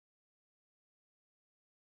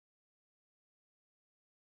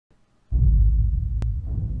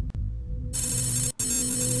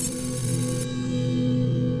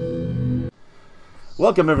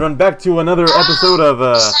Welcome everyone back to another episode of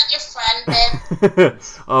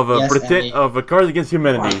Cards Against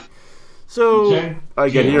Humanity. So I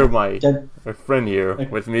get here my friend here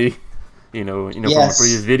with me. You know from the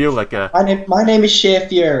previous video, like My name is Sheer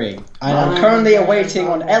Fury, and I'm currently awaiting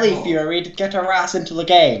on Ellie Fury to get her ass into the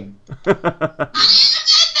game. You are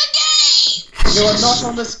not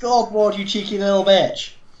on the scoreboard, you cheeky little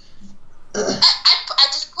bitch. I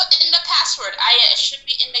just put in the password. It should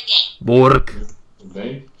be in the game. Bork.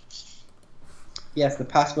 Yes, the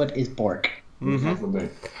password is Bork. Mm-hmm.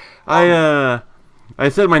 I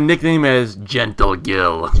said my nickname as Gentle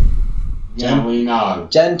Guil. Yeah, we know.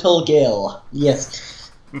 Gentle Guil.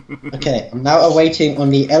 Yes. Okay, I'm now awaiting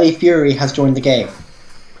on the Ellie Fury has joined the game.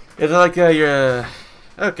 It's like you're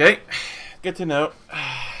okay. Good to know.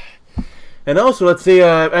 And also, let's say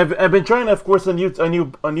I've been trying, of course, a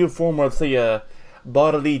new form of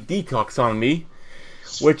bodily detox on me,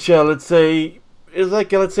 which let's say is like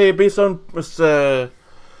based on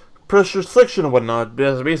pressure restriction and whatnot.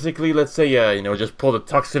 Basically, let's say just pull the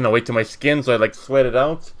toxin away to my skin, so I like sweat it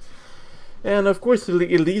out, and of course it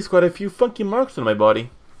leaves quite a few funky marks on my body.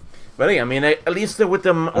 But hey, I mean, at least with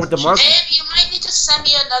the marks. Dave, you might need to send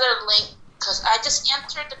me another link because I just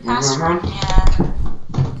entered the password and.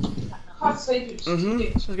 I'm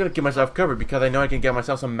just gonna get myself covered because I know I can get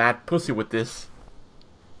myself some mad pussy with this.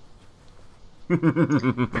 I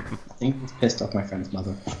think it's pissed off my friend's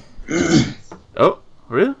mother. Oh,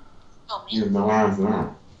 really? Oh, me? You're the last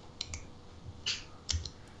one.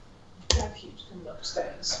 Refuge coming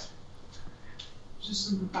upstairs.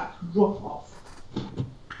 Just in the back, drop off.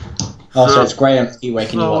 Oh, so it's great I'm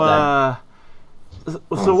waking you up then.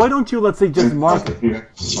 So why don't you, let's say, just mark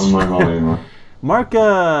On my volume. mark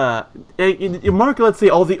let's say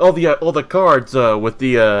all the cards with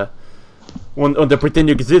the on the pretend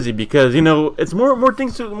you're Xyzzy, because it's more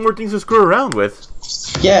things to screw around with.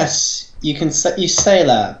 Yes, you say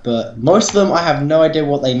that, but most of them I have no idea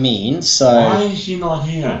what they mean. So why is she not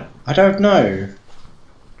here? I don't know.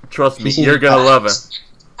 Trust me, you're gonna love it.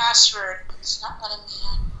 Password. It's not letting me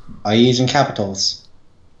in. Are you using capitals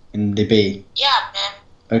in the B? Yeah, man.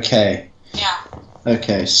 Okay. Yeah.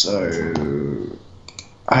 Okay, so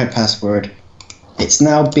I password. It's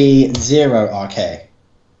now B0RK.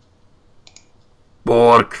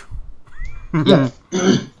 Bork. Yeah.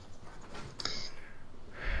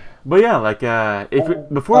 But yeah, like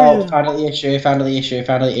before you... found out the issue.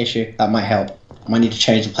 That might help. I might need to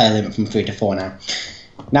change the player limit from 3 to 4 now.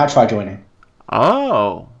 Now try joining.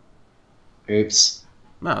 Oh. Oops.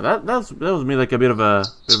 No, that was me like a bit of a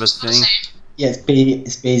thing. Yeah, it's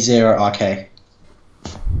B0RK.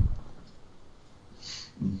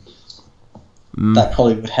 That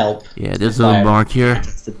probably would help. Yeah, there's a little mark here.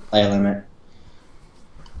 That's the player limit.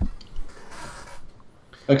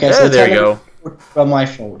 Okay, yeah, so there you go. From my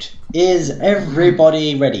fault. Is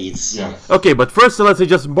everybody ready? Yeah. Okay, but first let's say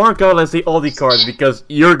just mark out, let's say, all the cards because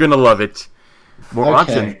you're gonna love it. More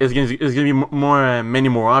options. It's gonna be many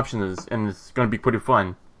more options, and it's gonna be pretty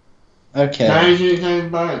fun. Okay. Can you the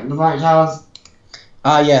blank cards?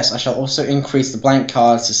 Yes, I shall also increase the blank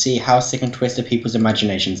cards to see how sick and twisted people's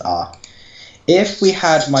imaginations are. If we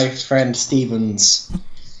had my friend Stephen's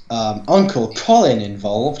uncle Colin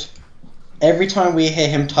involved, every time we hear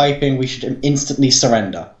him typing, we should instantly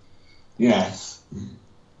surrender. Yes.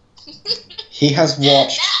 He has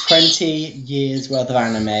watched 20 years worth of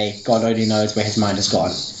anime. God only knows where his mind has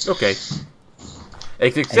gone. Okay.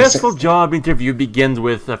 A successful job interview begins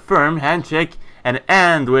with a firm handshake and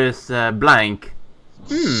end with blank.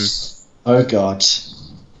 Oh God.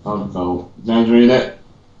 Oh, don't read it.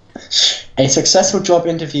 A successful job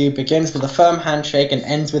interview begins with a firm handshake and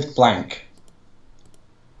ends with blank.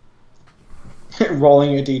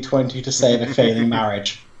 Rolling a d20 to save a failing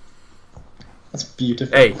marriage. That's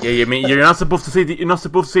beautiful. Hey, yeah, I mean, you're not supposed to say the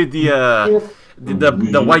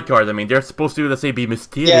white card. I mean, they're supposed to, let's say, be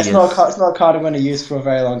mysterious. Yeah, it's not a card I'm going to use for a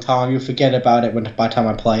very long time. You'll forget about it by the time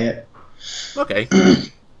I play it. Okay.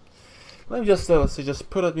 Let me just let's say just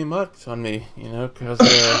put up me marks on me, because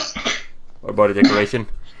or body decoration.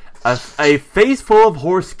 A face full of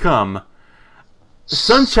horse cum,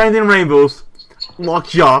 sunshine and rainbows,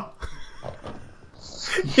 lockjaw.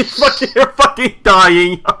 You're fucking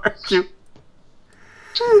dying, aren't you?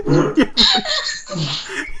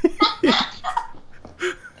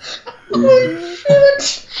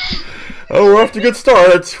 Oh, we're off to a good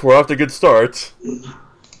start.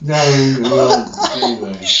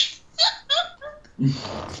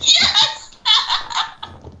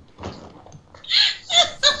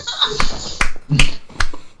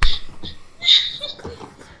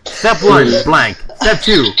 Step 1, blank. Step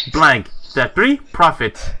 2, blank. Step 3,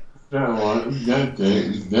 profit. Step 1, step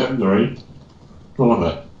 2, step 3.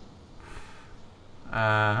 Profit.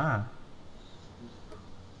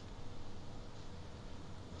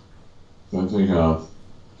 So 2 cards.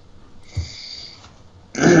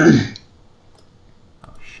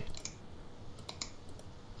 Oh shit.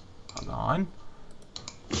 Hold on.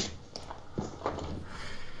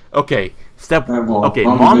 Okay, okay,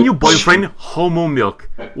 mom, new boyfriend, homo milk.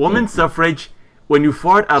 Woman suffrage, when you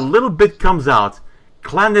fart, a little bit comes out.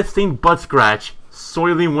 Clandestine butt scratch,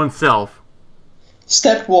 soiling oneself.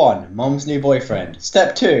 Step 1, mom's new boyfriend.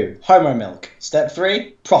 Step 2, homo milk. Step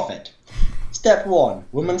 3, profit. Step 1,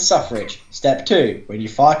 woman suffrage. Step 2, when you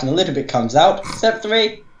fart and a little bit comes out. Step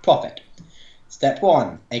 3, profit. Step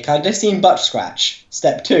 1, a clandestine butt scratch.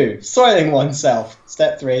 Step 2, soiling oneself.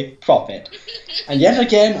 Step 3, profit. And yet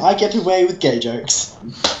again, I get away with gay jokes.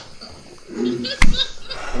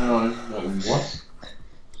 What?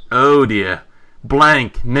 Oh dear.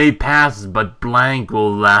 Blank may pass, but blank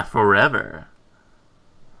will last forever.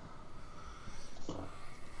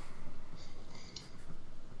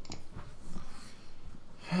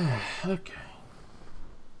 Okay.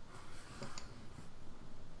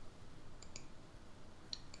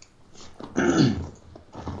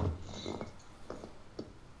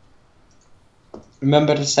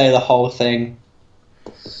 Remember to say the whole thing.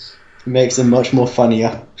 It makes it much more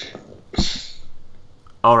funnier.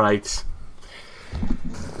 Alright.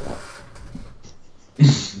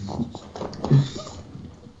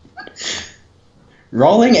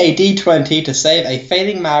 Rolling a d20 to save a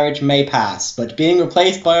failing marriage may pass, but being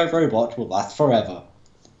replaced by a robot will last forever.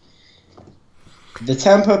 The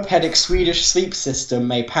Tempur-Pedic Swedish sleep system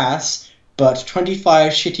may pass, but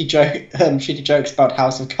 25 shitty jokes about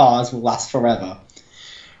House of Cards will last forever.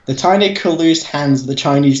 The tiny calloused hands of the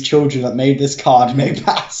Chinese children that made this card may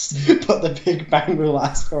pass, but the Big Bang will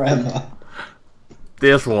last forever.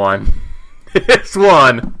 This one. This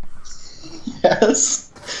one. Yes.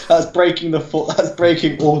 That's breaking that's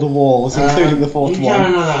breaking all the walls, including the fourth You one.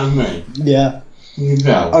 can't know that with me. Yeah. You can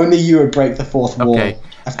tell. Only you would break the fourth wall. Okay.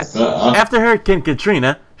 After Hurricane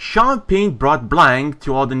Katrina, champagne brought blank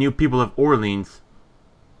to all the new people of Orleans.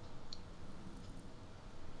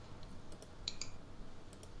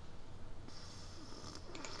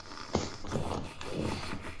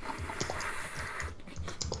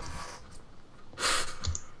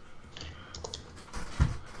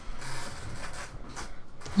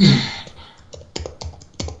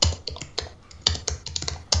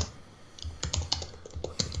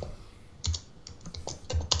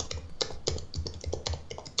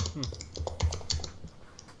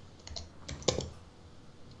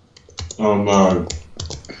 Oh no.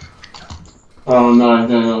 Oh no,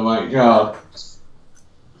 oh my god.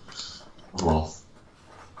 I'm lost.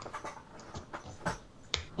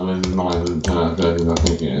 I mean, this is not even as good as I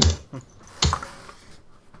think it is.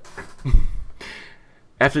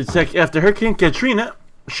 After Hurricane Katrina,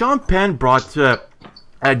 Sean Penn brought a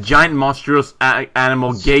giant monstrous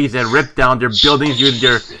animal gaze that ripped down their buildings with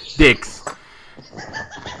their dicks.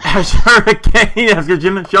 After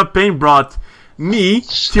Katrina, Sean Penn brought me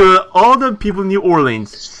to all the people in New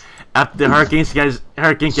Orleans. After Hurricane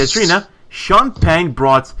Katrina, Sean Penn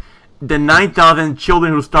brought the 9,000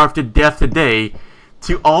 children who starved to death today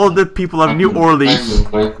to all the people of New Orleans.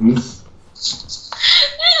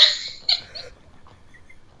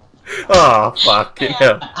 Oh, fuck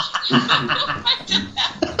yeah.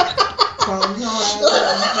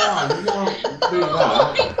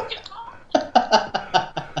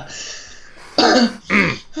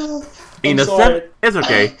 It's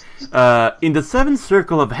okay. In the seventh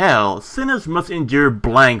circle of hell, sinners must endure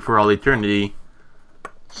blank for all eternity.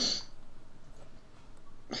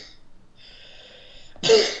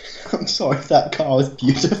 I'm sorry, that car was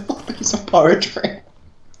beautiful piece of poetry.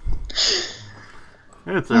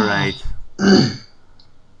 It's alright.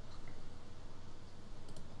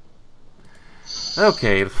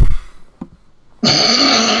 Okay.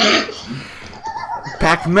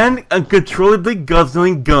 Pac-Man uncontrollably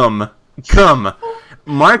guzzling gum. Come.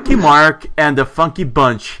 Marky Mark and the Funky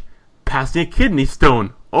Bunch passing a kidney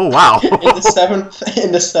stone. Oh wow. In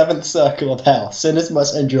the seventh circle of hell, sinners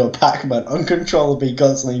must endure Pac-Man uncontrollably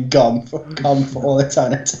guzzling gum for all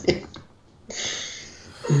eternity.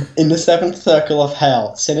 In the seventh circle of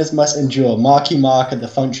hell, sinners must endure Marky Mark and the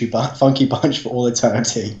Funky Bunch for all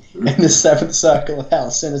eternity. In the seventh circle of hell,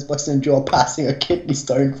 sinners must endure passing a kidney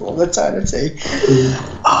stone for all eternity.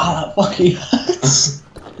 Ah, that fucking hurts.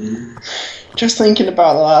 Just thinking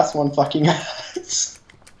about the last one fucking hurts.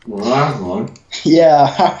 The last one? Yeah,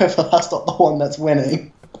 however, that's not the one that's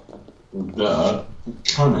winning. Duh.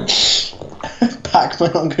 Come it.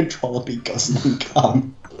 Pac-Man uncontrollably guzzling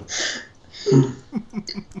gum.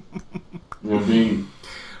 You're being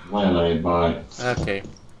waylaid by... Okay.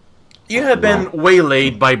 You have been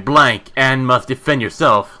waylaid by blank and must defend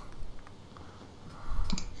yourself.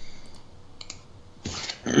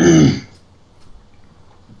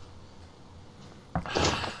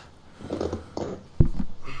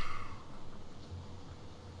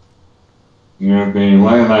 You're being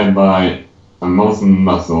waylaid by a molten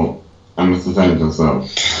muscle and must defend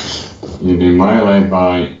yourself. You're being waylaid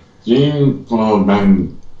by Jean-Claude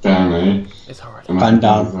Van Damme. It's hard. Van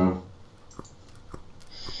Damme.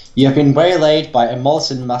 You have been waylaid by a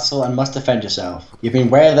molten muscle and must defend yourself. You've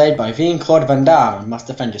been waylaid by Jean-Claude Van Damme and must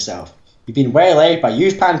defend yourself. You've been waylaid by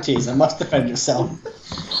used panties and must defend yourself.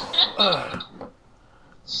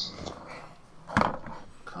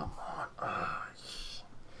 Come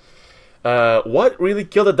on. What really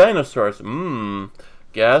killed the dinosaurs? I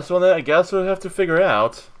guess we'll have to figure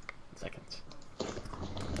out. 1 second.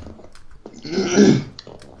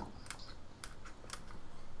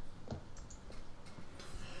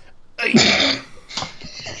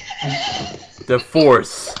 The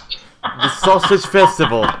Force. The Sausage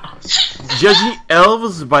Festival. Judging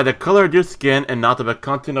elves by the color of their skin and not by the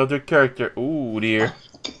content of their character. Ooh, dear.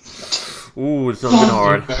 Ooh, it's something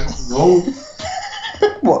hard.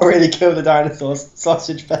 What really killed the dinosaurs?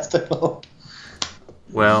 Sausage Festival.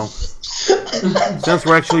 Well, since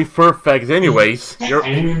we're actually fur fags anyways, you're...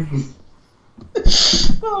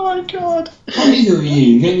 Oh my god. What are you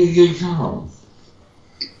doing? Get a good car.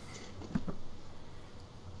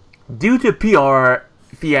 Due to PR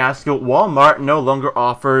fiasco, Walmart no longer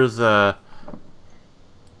offers,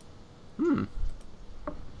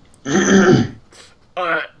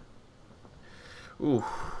 ooh.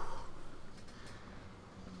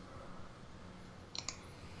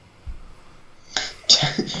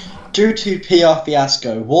 Due to PR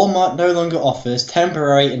fiasco, Walmart no longer offers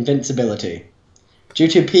temporary invincibility. Due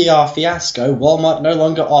to PR fiasco, Walmart no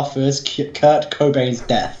longer offers Kurt Cobain's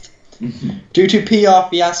death. Due to PR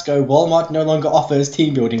fiasco, Walmart no longer offers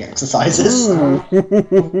team building exercises.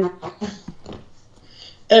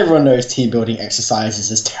 Everyone knows team building exercises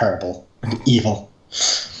is terrible and evil.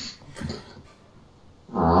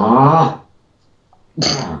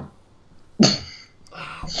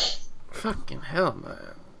 Fucking hell,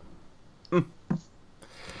 man.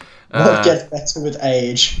 What gets better with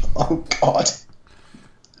age? Oh god.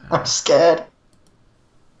 I'm scared.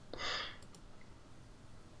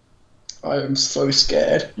 I am so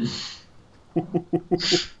scared.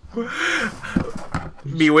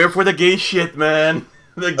 Beware for the gay shit, man.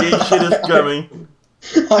 The gay shit is coming.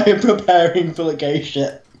 I am preparing for the gay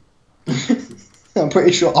shit. I'm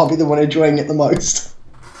pretty sure I'll be the one enjoying it the most.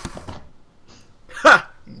 Ha!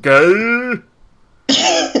 Go!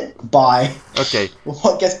 Bye. Okay.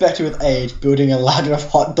 What gets better with age? Building a ladder of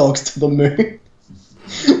hot dogs to the moon.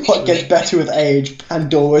 What gets better with age?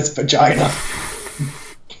 Pandora's vagina.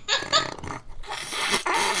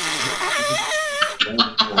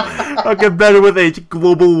 I'll get better with age.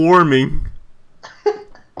 Global warming.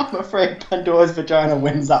 I'm afraid Pandora's vagina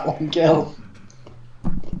wins that one, Guil.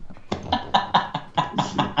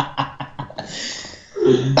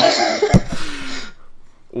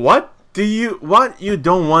 What you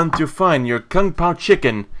don't want to find your Kung Pao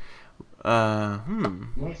chicken?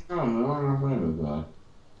 What's going on? Where was that?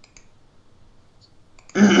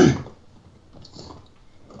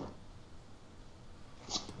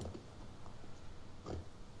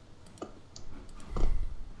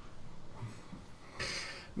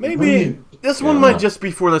 Maybe this one might just be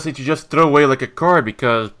for, let's say, to just throw away like a card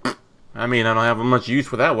because, I mean, I don't have much use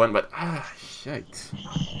for that one, but, shit.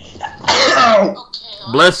 Okay,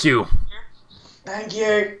 Bless you. Thank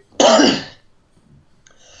you.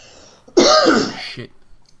 Shit.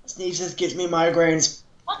 Sneezes gives me migraines.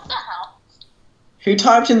 what the hell? Who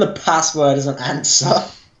typed in the password as an answer?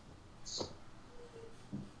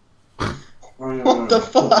 What the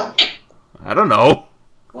fuck? I don't know.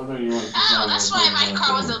 What do you want to Oh, that's why my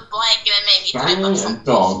car was a blank and it made me type Family up and something.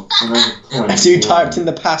 dog. As you typed in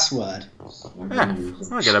the password. Yeah,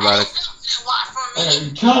 forget about it. What for me?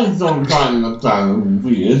 You can't don't try in the plan.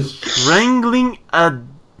 Weird. Strangling a...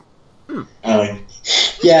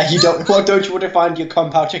 Yeah, you don't. What don't you want to find your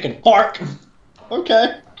Kung Pao chicken? Hark.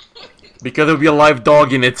 Okay. Because there'll be a live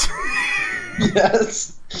dog in it.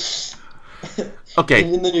 Yes. Okay.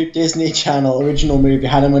 In the new Disney Channel original movie,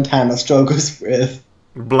 Hannah Montana struggles with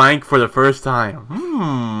Blank for the first time.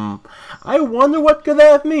 I wonder what could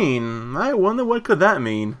that mean.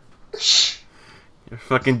 You're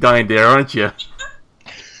fucking dying there, aren't you?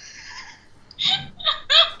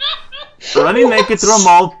 Running naked through a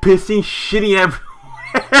mall, pissing shitty everywhere.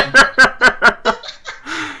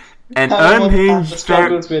 An Hannah Montana unhinged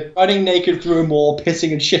struggles with running naked through a mall,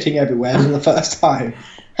 pissing and shitting everywhere for the first time.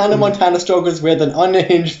 Hannah Montana struggles with an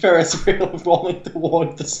unhinged Ferris wheel rolling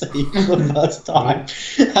toward the sea for the first time.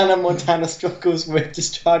 Hannah Montana struggles with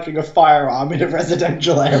discharging a firearm in a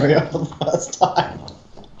residential area for the first time.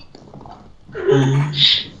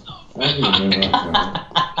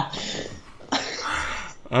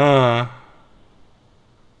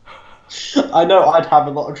 I know I'd have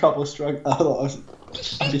a lot of trouble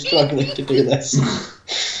I'd be struggling to do this.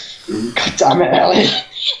 God damn it, Ellie.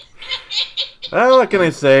 Well, what can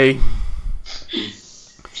I say?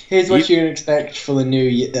 Here's what you can expect for the new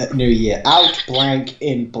year. Out blank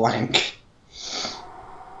in blank.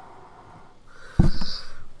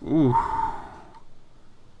 Ooh.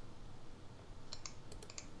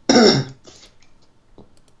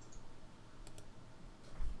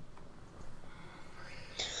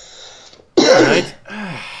 Alright.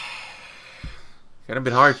 Kind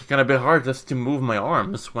of a bit hard just to move my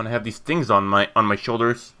arms when I have these things on my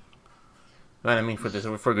shoulders. But I mean, for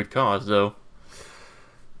a good cause, though.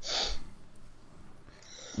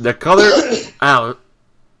 The color. Ow.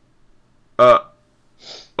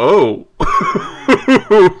 Oh.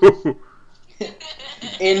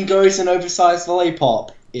 In goes an oversized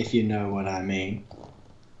lollipop, if you know what I mean.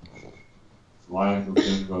 Life was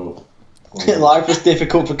difficult. Life was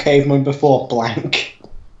difficult for cavemen before blank.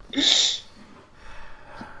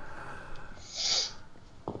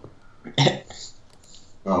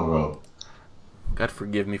 Oh, well. God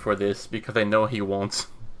forgive me for this, because I know he won't.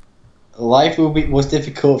 Life was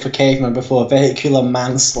difficult for cavemen before vehicular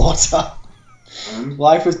manslaughter.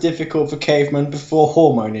 Life was difficult for cavemen before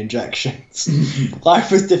hormone injections.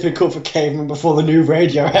 Life was difficult for cavemen before the new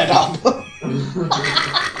Radiohead album.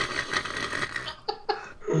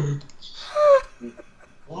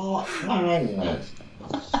 What? I like that.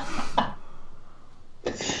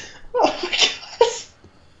 Oh my god.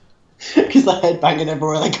 Because they're headbanging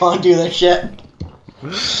everywhere, they can't do their shit.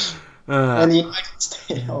 And the United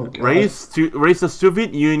States. Oh god. Race the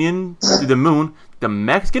Soviet Union to the moon. The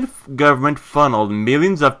Mexican government funneled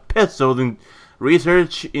millions of pesos in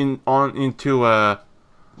research into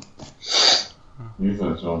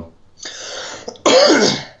Research on.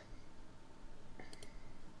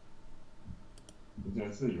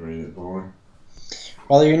 That's it, you read it, boy.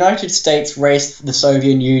 While the United States raced the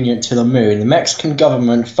Soviet Union to the moon, the Mexican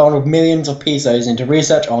government funneled millions of pesos into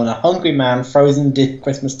research on a hungry man frozen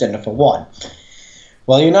Christmas dinner for one.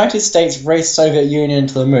 While the United States raced the Soviet Union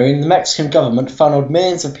to the moon, the Mexican government funneled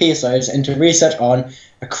millions of pesos into research on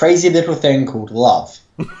a crazy little thing called love.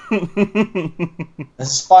 A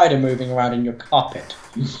spider moving around in your carpet.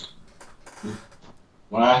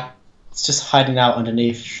 What? It's just hiding out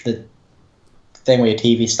underneath the thing where your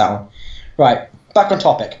TV's sat on. Right, back on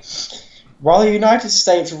topic. While the United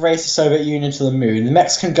States raced the Soviet Union to the moon, the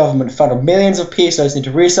Mexican government funneled millions of pesos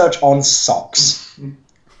into research on socks.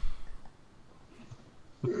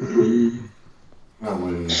 The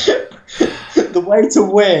way to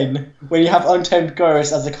win when you have Untamed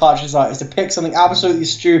Ghost as a cartridge art is to pick something absolutely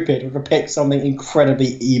stupid or to pick something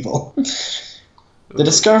incredibly evil. The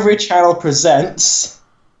Discovery Channel presents...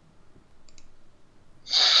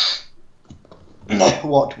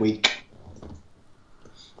 What week?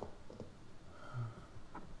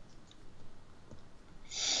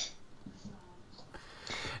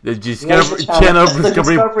 The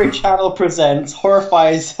Discovery Channel presents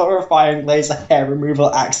horrifying laser hair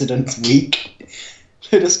removal accidents week.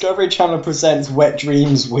 The Discovery Channel presents Wet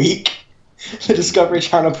Dreams week. The Discovery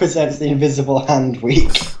Channel presents The Invisible Hand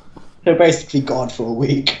week. They're basically God for a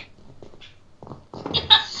week.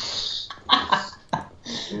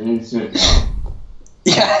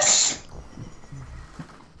 Yes.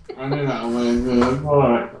 I knew that was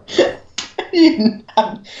alright.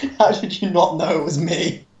 How did you not know it was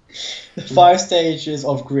me? The 5 stages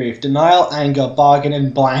of grief: denial, anger, bargaining,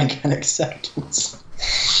 blank, and acceptance.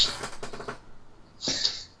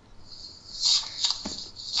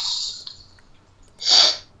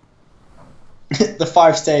 The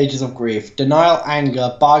 5 stages of grief: denial,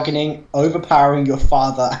 anger, bargaining, overpowering your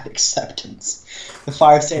father, and acceptance. The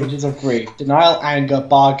 5 stages of grief: denial, anger,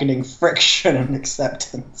 bargaining, friction, and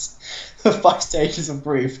acceptance. The 5 stages of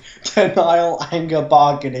grief: denial, anger,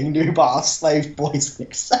 bargaining, new bar, slave boys, and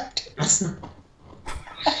acceptance.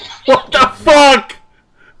 What the fuck?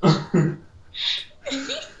 I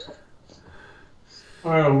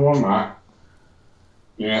don't want that.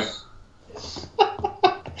 Yeah.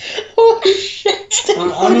 Holy shit!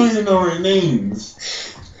 I don't even know what it means.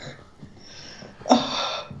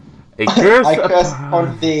 A curse I curse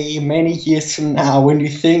upon thee many years from now, when you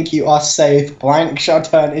think you are safe, blank shall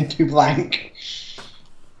turn into blank.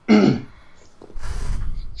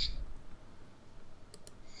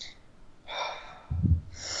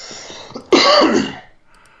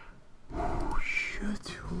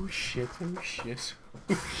 shit, oh shit.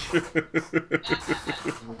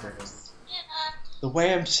 The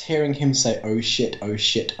way I'm just hearing him say, "Oh shit, oh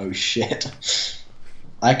shit, oh shit."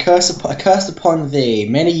 I curse upon thee,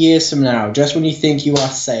 many years from now, just when you think you are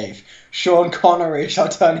safe, Sean Connery shall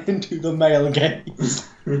turn into the male gaze.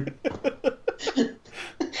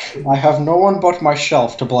 I have no one but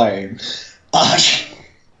myself to blame. I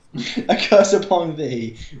curse upon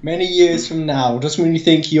thee, many years from now, just when you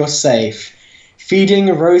think you're safe, feeding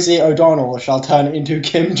Rosie O'Donnell shall turn into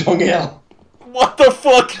Kim Jong-il. What the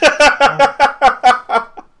fuck?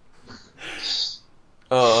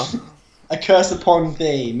 I curse upon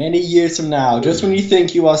thee, many years from now, just when you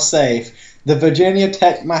think you are safe, the Virginia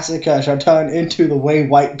Tech massacre shall turn into the way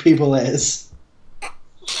white people is.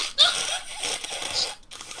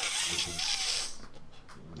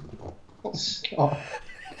 Oh, God.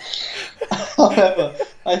 However,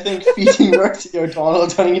 I think feeding Rosie O'Donnell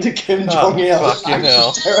turning into Kim Jong-il is fucking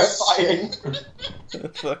hell. terrifying.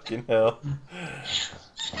 Fucking hell.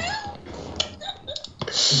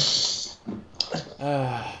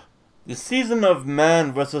 The season of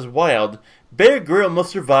Man vs. Wild, Bear Grylls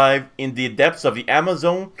must survive in the depths of the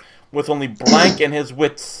Amazon with only blank and his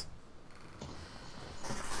wits.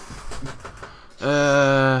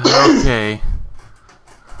 Okay.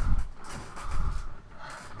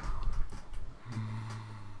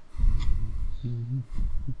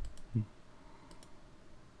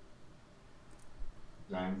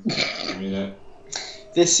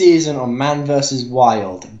 This season on Man vs.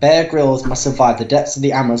 Wild, Bear Grylls must survive the depths of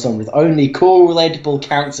the Amazon with only cool, relatable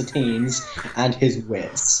character teens and his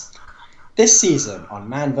wits. This season on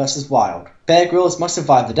Man vs. Wild, Bear Grylls must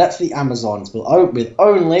survive the depths of the Amazons with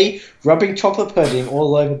only rubbing chocolate pudding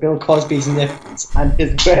all over Bill Cosby's nipples and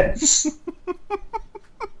his wits.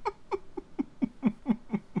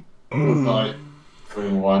 Sorry.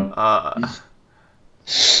 21. Oh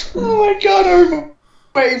my God, I'm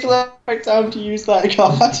waiting for that right time to use that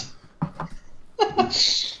card.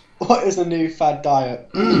 What is the new fad diet?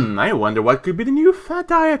 I wonder what could be the new fad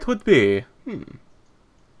diet would be.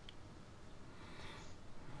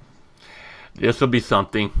 This will be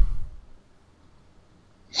something.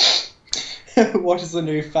 What is the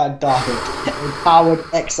new fad diet? Empowered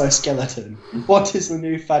exoskeleton. What is the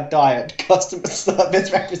new fad diet? Customer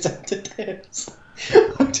service representatives.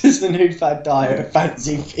 What is the new fad diet?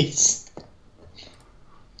 Fancy feast.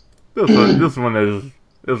 This one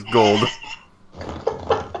is gold.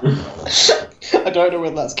 I don't know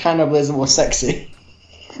whether that's cannibalism or sexy.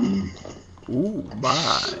 Ooh,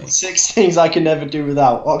 my. 6 things I can never do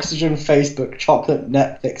without: oxygen, Facebook, chocolate,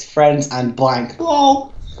 Netflix, friends, and blank.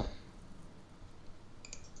 LOL.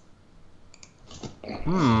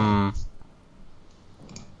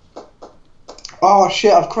 Oh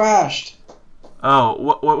shit! I've crashed. Oh,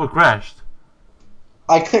 what crashed?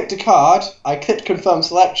 I clicked a card, I clicked confirm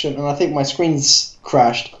selection, and I think my screen's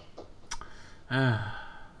crashed.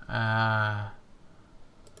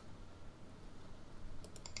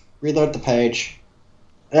 Reload the page.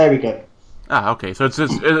 There we go. Okay. So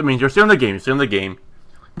it means you're still in the game.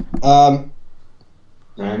 Okay.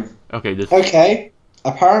 Okay.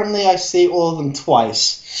 Apparently, I see all of them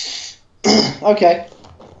twice. Okay.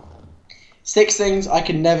 6 things I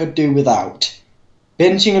can never do without: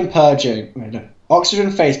 binging and purging. Wait, no.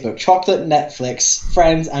 Oxygen, Facebook, chocolate, Netflix,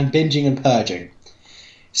 friends, and binging and purging.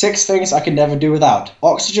 6 things I can never do without: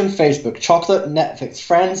 oxygen, Facebook, chocolate, Netflix,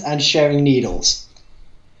 friends, and sharing needles.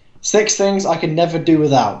 6 things I can never do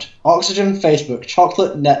without: oxygen, Facebook,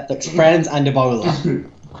 chocolate, Netflix, friends, and Ebola.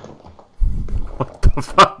 What the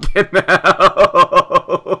fucking hell?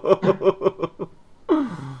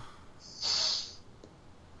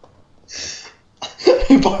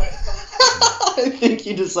 I think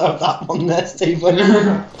you deserve that one there, Stephen.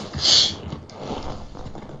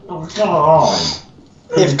 Oh, come on.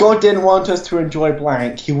 If God didn't want us to enjoy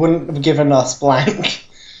blank, he wouldn't have given us blank.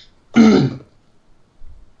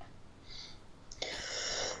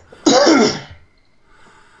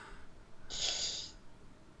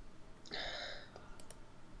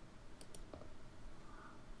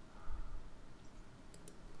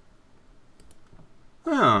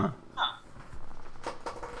 Huh.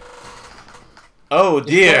 Oh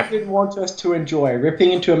dear. If God didn't want us to enjoy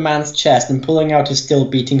ripping into a man's chest and pulling out his still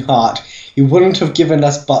beating heart, he wouldn't have given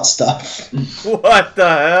us butt stuff. What the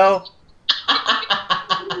hell?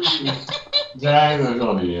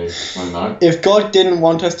 If God didn't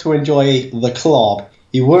want us to enjoy the club,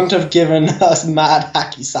 he wouldn't have given us mad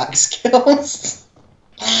hacky sack skills.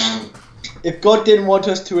 If God didn't want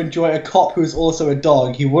us to enjoy a cop who's also a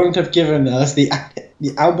dog, he wouldn't have given us the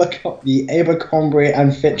Abercrombie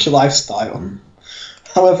and Fitch lifestyle.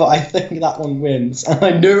 However, I think that one wins, and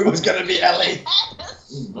I knew it was going to be Ellie.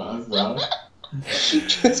 That's that.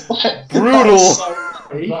 Just like, Brutal. that's so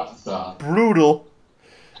funny. That's that. Brutal.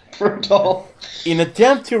 Brutal. In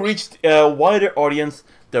attempt to reach a wider audience,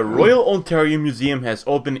 the Royal Ontario Museum has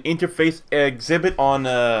opened an interface exhibit on.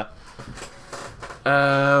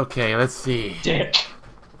 Okay, let's see. Dick.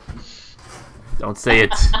 Don't say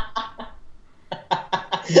it.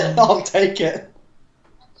 I'll take it.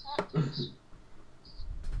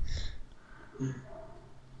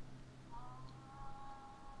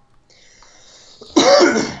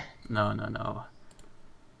 No.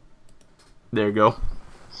 There you go.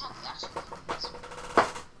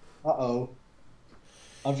 Uh-oh.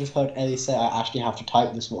 I've just heard Ellie say I actually have to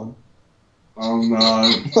type this one. Oh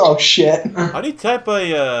no. Oh shit. How do you type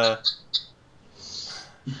a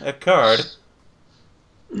card?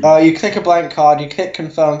 You click a blank card, you click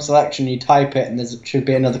confirm selection, you type it, and there should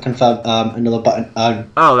be another confirm, another button,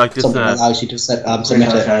 Oh, like this. something that allows you to submit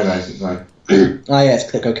it. Okay, basically. Ah yes,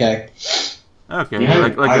 click OK. Okay, Yeah,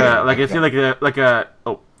 like you see like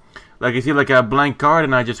you see like a blank card,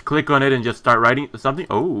 and I just click on it and just start writing something.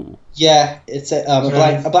 Oh. Yeah, it's a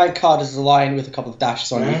blank card is a line with a couple of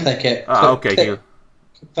dashes on it. You click it. Okay. Click,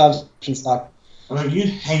 confirm selection start. I mean, you'd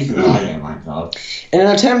hate it, I don't like that. In an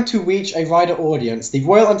attempt to reach a wider audience, the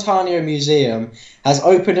Royal Ontario Museum has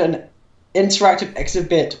opened an interactive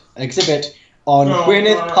exhibit on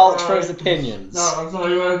Gwyneth Paltrow's opinions. No, I'm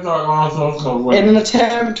sorry, you're not In an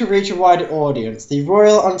attempt to reach a wider audience, the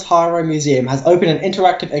Royal Ontario Museum has opened an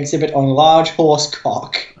interactive exhibit on large horse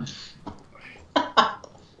cock.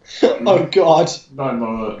 Oh god. Don't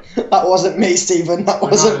bother. That wasn't me, Stephen. That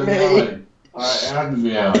wasn't me. It had to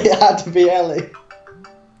be Ellie. It had to be Ellie.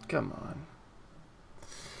 Come on.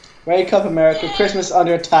 Wake up, America. Christmas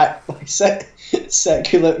under attack by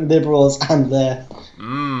secular liberals and their...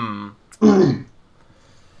 Mmm.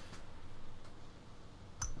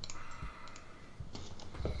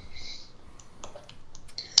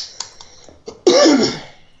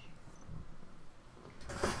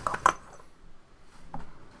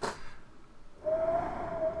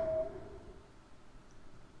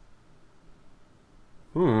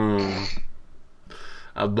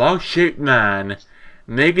 A block-shaped man,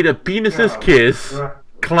 naked a penis's kiss,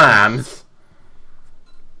 clams.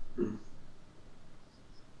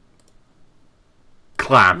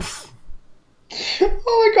 Clams.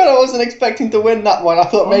 Oh my god, I wasn't expecting to win that one. I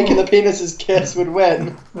thought making the penis's kiss would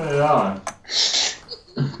win. They are.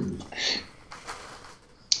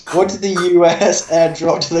 What did the US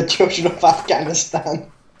airdrop to the children of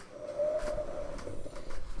Afghanistan?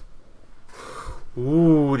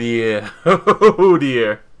 Ooh dear. Oh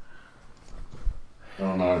dear.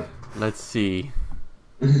 Oh no. Let's see.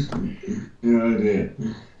 No idea.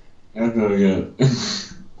 That's not good.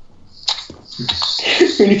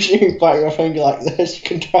 When you bite your finger like this, you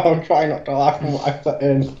can try not to laugh from what I put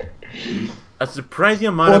in. A surprising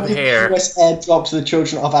amount What of did hair. the US airdrop to the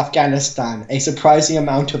children of Afghanistan? A surprising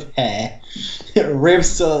amount of hair. Ribs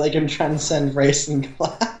so that they can transcend race and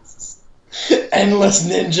class. Endless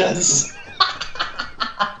ninjas.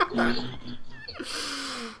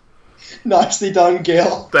 Nicely done,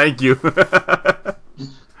 Guil. Thank you.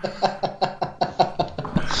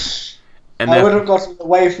 And I then, would have gotten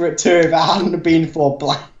away for it too if it hadn't been for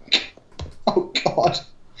blank. Oh god.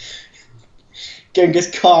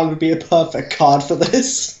 Genghis Khan would be a perfect card for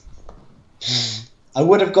this. I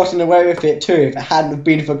would have gotten away with it too if it hadn't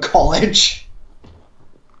been for college.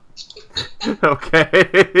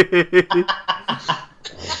 okay.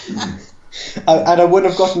 And I would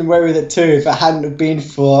have gotten away with it too if it hadn't been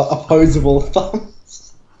for opposable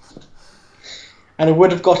thumbs. And I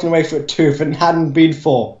would have gotten away with it too if it hadn't been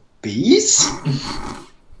for bees.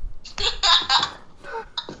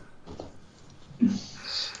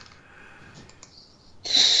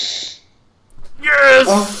 Yes.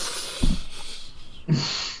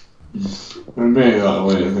 I'm being that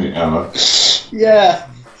way, I think, ever. Yeah,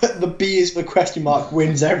 the bees for question mark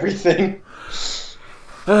wins everything.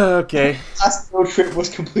 Okay. Last field trip was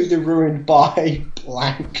completely ruined by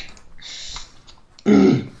blank.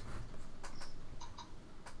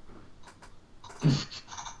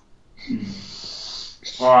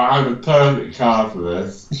 Oh, I have a perfect card for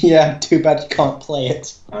this. Yeah, too bad you can't play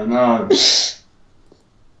it. I know.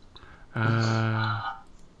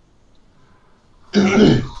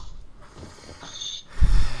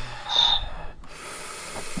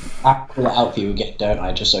 I have to call it out for you again, don't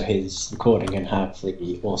I? Just so his recording can have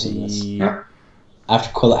the awesomeness. Yeah. I have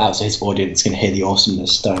to call it out so his audience can hear the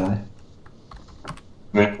awesomeness, don't I?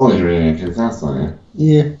 They're always really interesting, that's not it.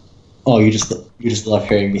 Yeah. Oh, you just love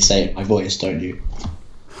hearing me say it in my voice, don't you?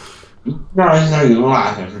 No, I know you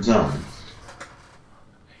laugh every time.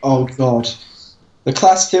 Oh god. The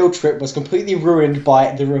class field trip was completely ruined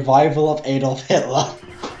by the revival of Adolf Hitler.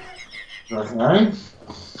 Okay.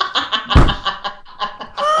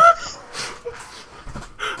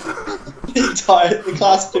 The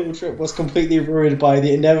class field trip was completely ruined by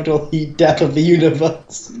the inevitable heat death of the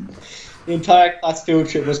universe. The entire class field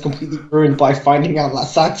trip was completely ruined by finding out that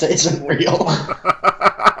Santa isn't real.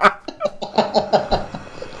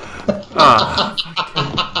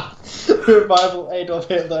 The revival of Adolf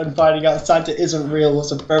Hitler and finding out Santa isn't real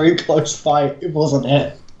was a very close fight, wasn't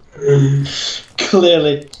it?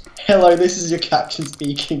 Clearly. Hello, this is your captain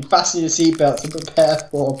speaking. Fasten your seatbelts and prepare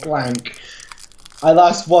for blank. I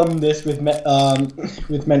last won this with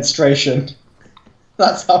menstruation.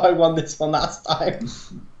 That's how I won this one last time.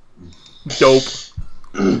 Dope.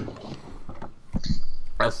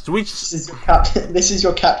 A sweet. This is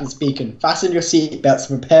your captain speaking. Fasten your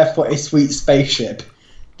seatbelts and prepare for a sweet spaceship.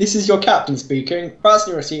 This is your captain speaking.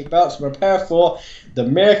 Fasten your seatbelts and prepare for the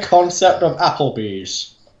mere concept of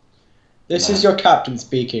Applebee's. This is your captain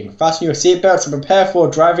speaking. Fasten your seatbelts and prepare for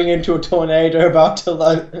driving into a tornado about to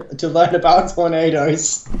learn about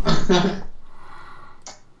tornadoes.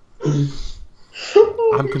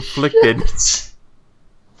 I'm conflicted.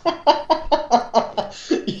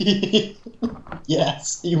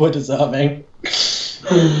 Yes, you were deserving.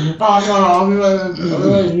 Oh, God, I'm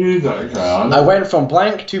gonna use that card. I went from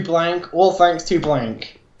blank to blank, all thanks to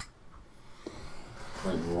blank.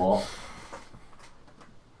 Wait, what?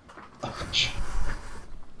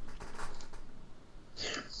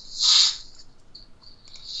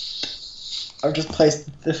 I've just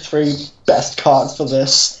placed the 3 best cards for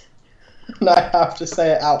this, and I have to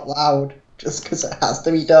say it out loud, just because it has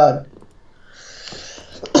to be done.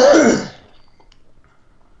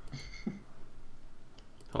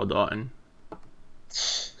 Hold on.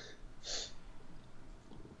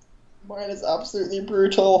 Mine is absolutely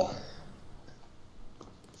brutal.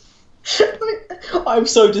 I'm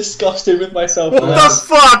so disgusted with myself. What the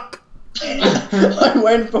fuck? I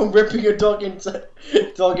went from ripping a dog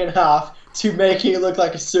in half to making it look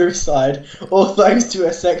like a suicide, all thanks to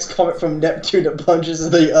a sex comet from Neptune that plunges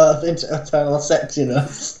the Earth into eternal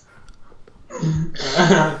sexiness.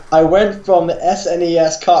 I went from the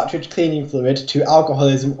SNES cartridge cleaning fluid to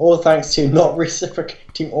alcoholism, all thanks to not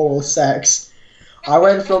reciprocating oral sex. I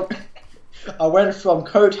went from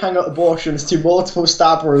coat hanger abortions to multiple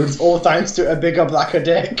stab wounds, all thanks to a bigger, blacker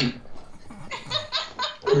dick.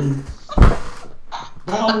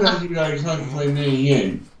 How does you guys constantly me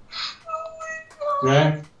and you?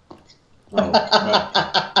 Okay? Oh, but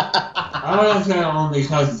I don't understand only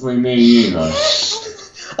constantly me and you, though.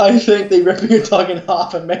 I think they ripping a dog in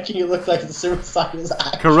half and making it look like the suicide is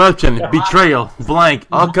actually... Corruption, betrayal, blank.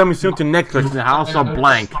 All coming soon to Netflix in the house of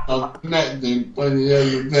blank. Sorry,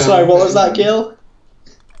 what was that, Guil?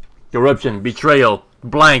 Corruption, betrayal,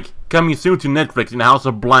 blank. Coming soon to Netflix in the house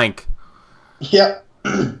of blank. Yep.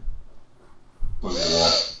 I'm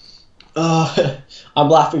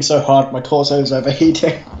laughing so hard, my torso is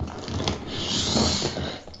overheating.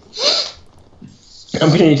 I'm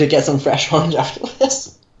gonna need to get some fresh orange after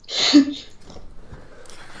this.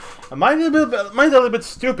 Mine's a little bit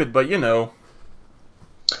stupid, but you know.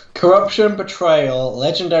 Corruption, betrayal,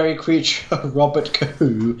 legendary creature Robert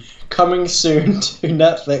Kahoo, coming soon to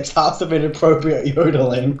Netflix, House of Inappropriate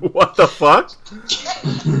Yodeling. What the fuck?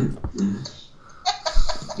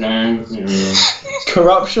 Damn serious.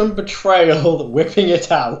 Corruption, betrayal, whipping it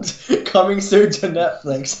out, coming soon to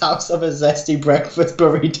Netflix, House of a Zesty Breakfast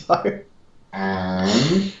Burrito.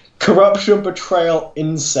 And Corruption, betrayal,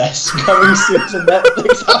 incest, coming soon to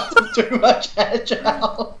Netflix, House of Too Much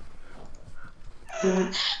Hedgehog.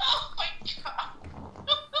 Oh my god.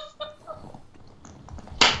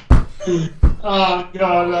 oh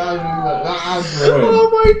god, that's rude. Oh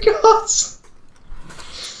my god!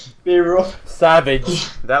 Be rough. Savage.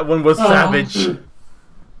 That one was savage.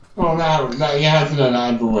 Oh no, you have to know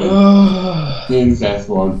that boy. The incest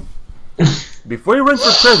one. Before you run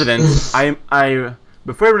for president,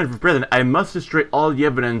 I must destroy all the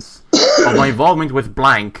evidence of my involvement with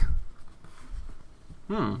blank.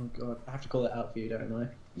 Oh god, I have to call it out for you, don't I?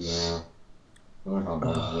 Yeah. I can't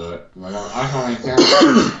do it. I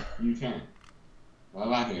can't. You can. I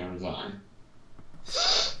like it every time.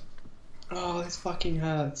 Oh, this fucking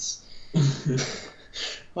hurts.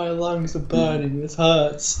 My lungs are burning, this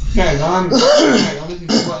hurts. Okay, I'm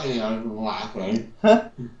just sweating over laughing. Huh?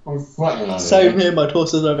 I'm sweating over Same it. here, my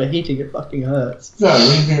torso's overheating, it fucking hurts. So, what do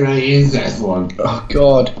you think about the incest one? Oh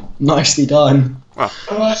god, nicely done. I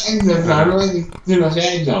like incest one, I don't like too much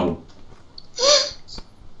Hedgehog.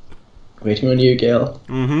 Waiting on you, Guil.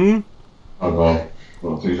 Mm-hmm. Okay.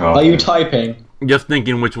 Well, too sharp. Are you typing? Just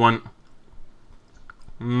thinking which one.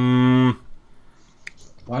 Why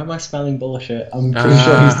am I smelling bullshit? I'm pretty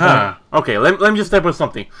sure he's typing. Okay, let me just type with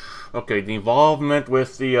something. Okay, the involvement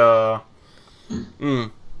with the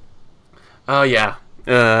oh yeah.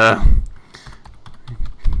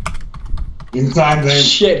 He's typing.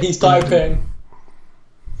 Shit, he's typing.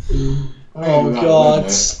 Oh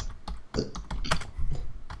god.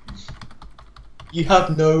 You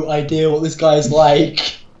have no idea what this guy's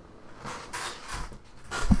like.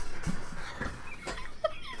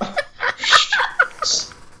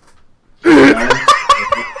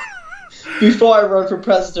 Before I run for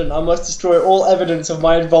president, I must destroy all evidence of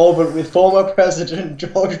my involvement with former President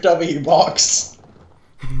George W. Box.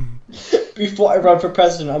 Before I run for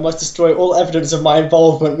president, I must destroy all evidence of my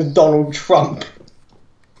involvement with Donald Trump.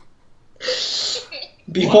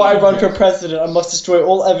 Before I run for president, I must destroy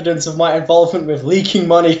all evidence of my involvement with leaking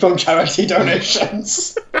money from charity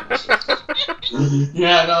donations.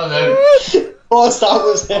 Yeah, no, no. Of course that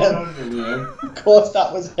was him. Of course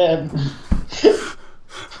that was him.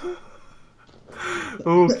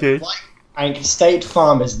 Okay. And State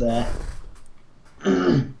Farm is there.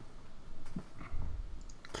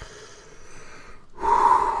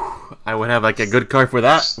 I would have like a good card for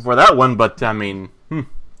that one, but I mean,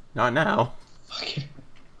 not now. Fucking,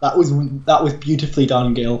 that was beautifully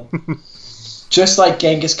done, Guil. Just like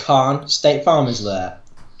Genghis Khan, State Farm is there.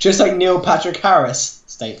 Just like Neil Patrick Harris,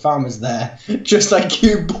 State Farm is there. Just like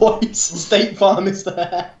Q Boys, State Farm is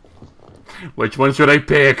there. Which one should I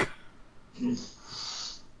pick?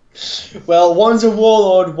 Well, one's a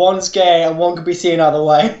warlord, one's gay, and one could be seen either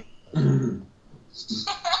way.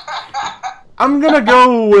 I'm gonna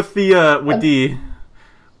go with the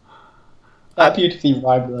That beautifully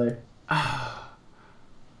rhymed though.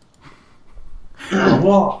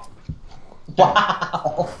 What?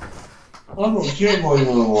 Wow. I thought Q Boy would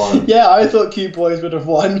have won. Yeah, I thought Q Boys would have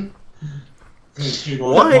won.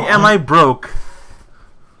 Why am I broke?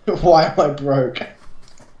 Why am I broke?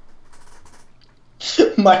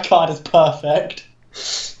 My card is perfect.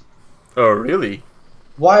 Oh, really?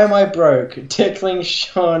 Why am I broke? Tickling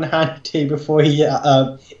Sean Hannity before he,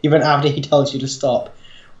 even after he tells you to stop.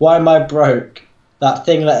 Why am I broke? That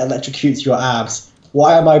thing that electrocutes your abs.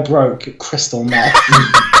 Why am I broke? Crystal meth.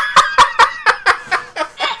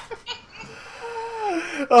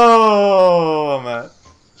 Oh, man.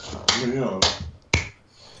 Yeah.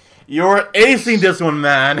 You're acing this one,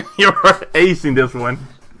 man. You're acing this one.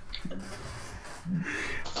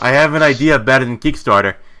 I have an idea better than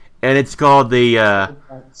Kickstarter, and it's called the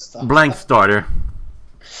Blank Starter.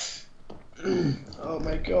 Oh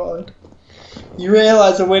my god. You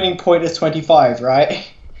realise the winning point is 25,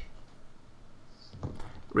 right?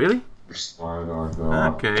 Really? Okay.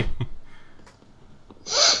 Okay.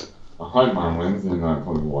 I hope mine wins, and I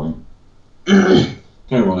probably won't. Tell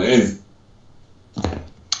you what it is.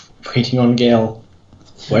 Waiting on Guil.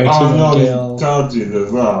 Waiting Oh no, on these Guil. charges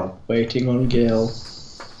as well. Waiting on Guil.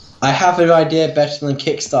 I have an idea better than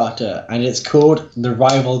Kickstarter, and it's called the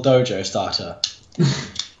Rival Dojo Starter.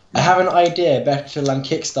 I have an idea better than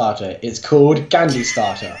Kickstarter. It's called Gandhi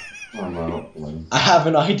Starter. Oh no, not Bling. I have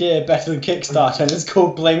an idea better than Kickstarter, and it's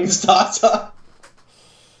called Bling Starter.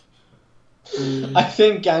 I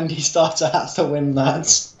think Gandhi Starter has to win that.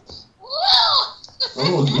 Woo!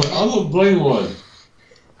 I thought Bling won.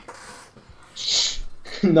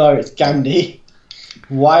 No, it's Gandhi.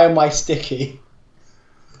 Why am I sticky?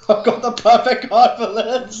 I've got the perfect card for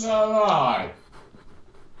this. No lie.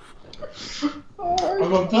 I've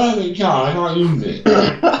got a perfect card, I can't use it.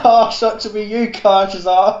 Oh, such to be you,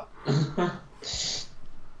 Karchazar.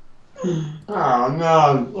 Oh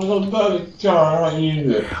no, I've got a perfect card, I can't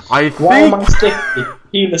use it. I Why am I think sticky?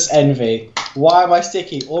 Penis envy. Why am I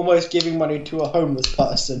sticky? Almost giving money to a homeless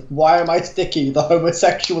person. Why am I sticky? The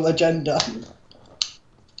homosexual agenda.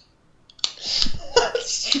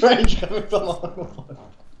 Strange coming from a homophone.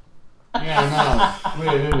 Yeah, no,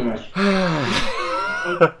 weird, isn't it?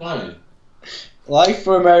 It's funny. Life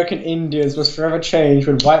for American Indians was forever changed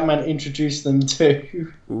when white man introduced them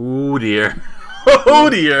to... oh dear. Oh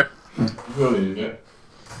dear. Really, is it?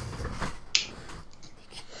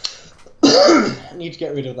 I need to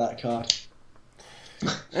get rid of that card.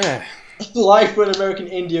 Life with American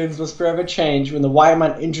Indians was forever changed when the white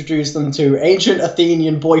man introduced them to ancient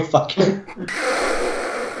Athenian boy fucking.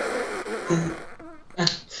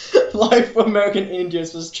 Life for American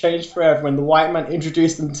Indians was changed forever when the white man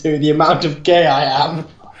introduced them to the amount of gay I am.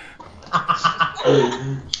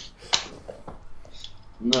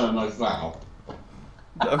 No, no foul.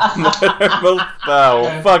 Most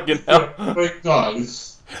foul. Fucking hell. Big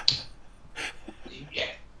guys.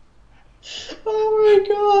 Oh my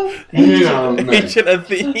god. Ancient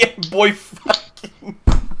Athenian boy fucking.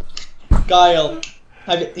 Guil,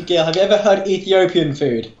 have you ever heard Ethiopian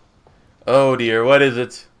food? Oh dear, what is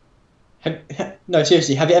it? No,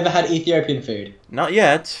 seriously, have you ever had Ethiopian food? Not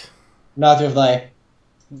yet. Neither have they.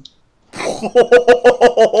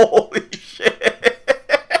 Holy shit.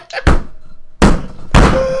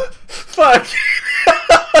 Fuck.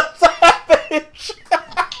 Savage.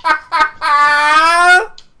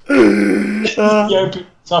 Ethiopia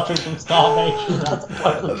suffering from starvation.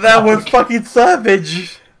 That was fucking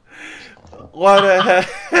savage. What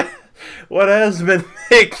has been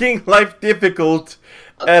making life difficult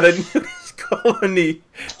at a nudist colony?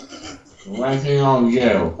 Waiting on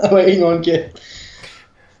Guil. I'm waiting on Guil.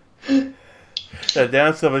 The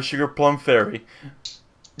dance of a sugar plum fairy.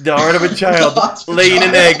 The heart of a child laying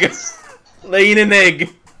an egg. Laying an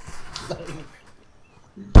egg.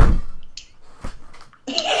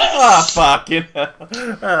 Ah, fucking hell.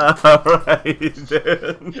 Alright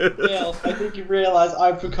then. Guil, I think you realise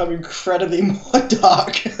I've become incredibly more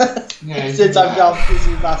dark Yeah, since I've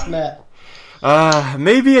last met.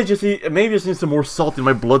 Maybe I just need some more salt in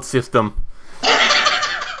my blood system.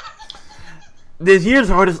 This year's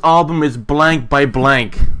hardest album is Blank by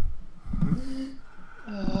Blank.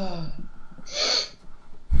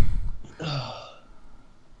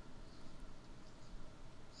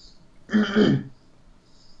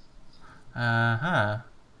 Uh-huh.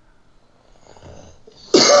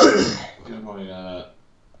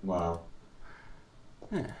 Wow.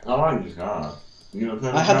 I like this card.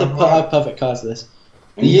 I had the perfect cards for this.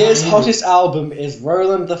 The year's hottest album is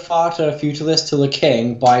Roland the Farter Feudalist to the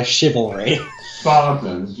King by Chivalry.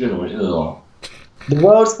 Spartans, generally, ugh. The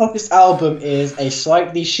world's hottest album is A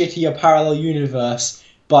Slightly Shittier Parallel Universe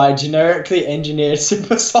by Generically Engineered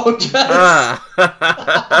Super Soldiers.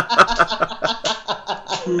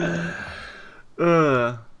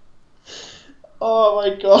 Oh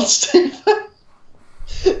my god, Stephen.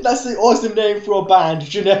 That's the awesome name for a band,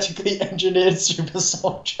 Genetically Engineered Super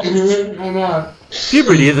Soldiers.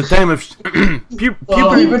 Puberty is a time of...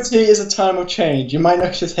 Puberty is a time of change. You might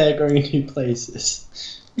notice hair growing in new places.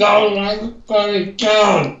 No, like fucking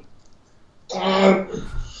God. Uh-huh.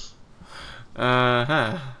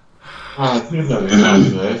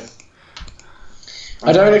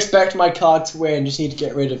 I don't expect my card to win, just need to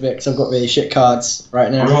get rid of it because I've got really shit cards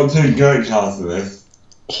right now. I've got 2 great cards for this.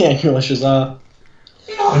 Yeah, yours are.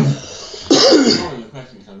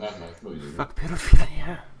 Fuck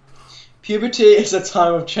pedophilia. Puberty is a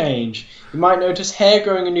time of change. You might notice hair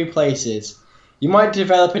growing in new places. You might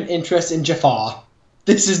develop an interest in Jafar.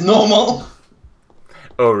 This is normal.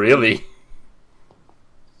 Oh, really?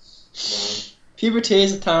 Puberty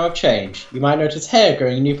is a time of change. You might notice hair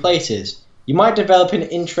growing in new places. You might develop an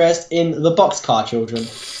interest in the Boxcar Children.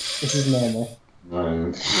 This is normal.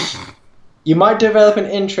 You might develop an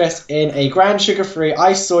interest in a grand sugar-free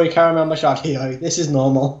iced soy caramel macchiato. This is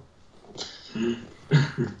normal.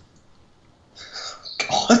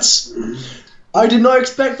 God. I did not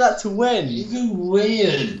expect that to win. It's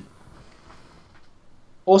weird.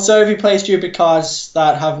 Also, if you play stupid cards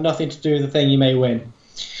that have nothing to do with the thing, you may win.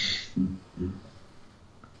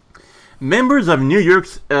 Members of New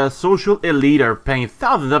York's social elite are paying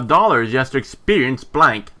thousands of dollars just to experience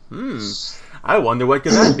blank. I wonder what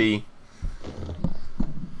could that be.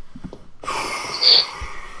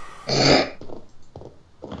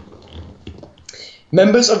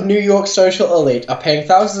 Members of New York's social elite are paying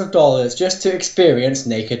thousands of dollars just to experience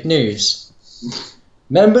naked news.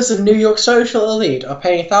 Members of New York's social elite are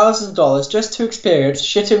paying thousands of dollars just to experience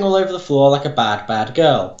shitting all over the floor like a bad, bad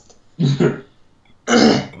girl.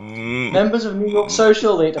 Members of New York's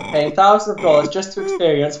social elite are paying thousands of dollars just to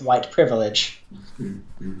experience white privilege.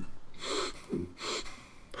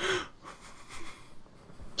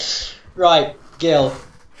 Right, Guil.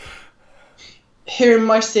 Here in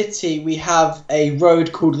my city, we have a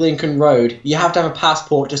road called Lincoln Road. You have to have a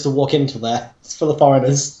passport just to walk into there. It's for the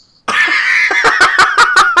foreigners.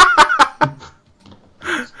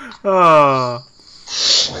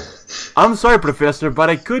 I'm sorry, Professor, but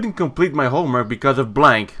I couldn't complete my homework because of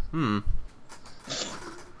blank.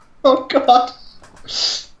 Oh, God.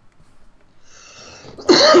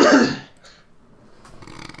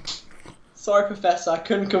 Sorry, Professor, I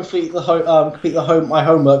couldn't complete my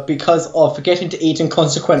homework because of forgetting to eat and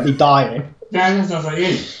consequently dying. Yeah, that sounds like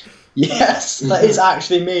you. Yes, that is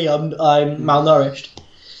actually me. I'm malnourished.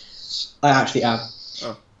 I actually am.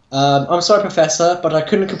 I'm sorry, Professor, but I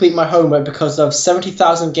couldn't complete my homework because of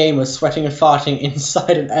 70,000 gamers sweating and farting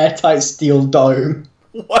inside an airtight steel dome.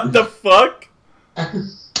 What the fuck?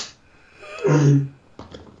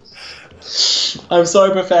 I'm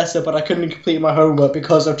sorry, Professor, but I couldn't complete my homework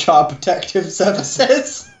because of Child Protective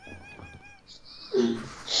Services. Okay,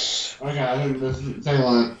 I think this is say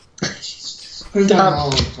one. Who's Damn.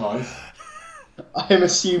 that twice? I'm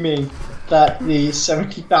assuming that the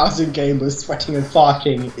 70,000 gamers sweating and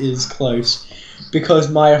farting is close, because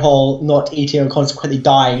my whole not eating and consequently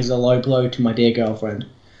dying is a low blow to my dear girlfriend.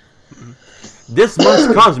 This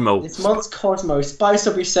month's Cosmo. This month's Cosmo, spice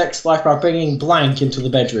up your sex life by bringing blank into the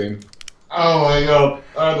bedroom. Oh my god,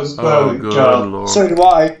 that is so Oh, good good. lord. So do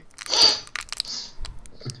I.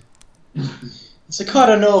 It's a card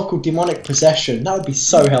I know called Demonic Possession. That would be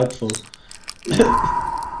so helpful.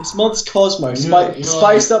 This month's Cosmo,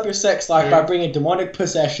 spice up your sex life by bringing Demonic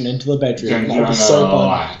Possession into the bedroom. That would be so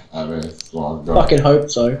fun. Fucking hope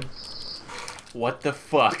so. What the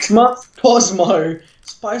fuck? This month's Cosmo,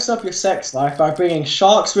 spice up your sex life by bringing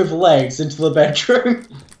sharks with legs into the bedroom.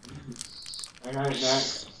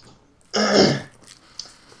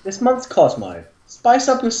 This month's Cosmo, spice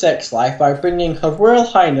up your sex life by bringing Her Royal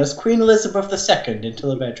Highness Queen Elizabeth II into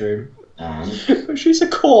the bedroom. And She's a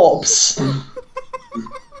corpse.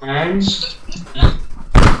 James,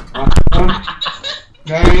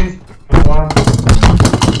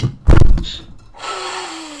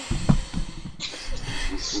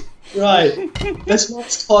 Right. This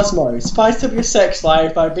month's Cosmo, spice up your sex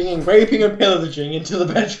life by bringing raping and pillaging into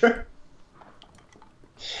the bedroom.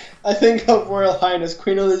 I think Her Royal Highness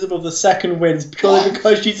Queen Elizabeth II wins purely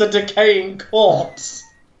because she's a decaying corpse.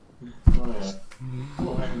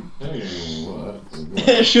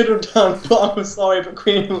 It should have done, but I'm sorry, but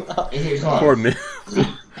Queen Poor me.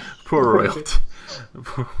 Poor royalty.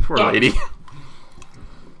 Poor lady.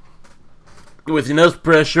 With enough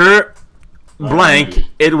pressure, blank,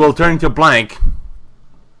 it will turn to blank.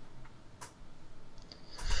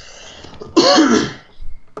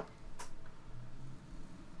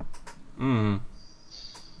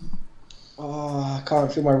 Oh, I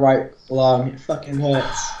can't feel my right lung. It fucking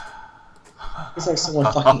hurts. It's like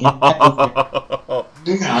someone fucking impaled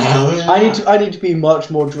me. I need to be much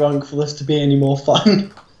more drunk for this to be any more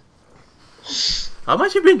fun. How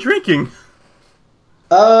much you been drinking?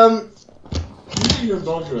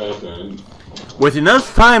 With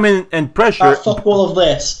enough time and pressure. Fuck all of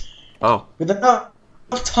this. Oh. With enough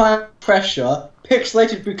time and pressure,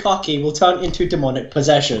 pixelated bukkake will turn into demonic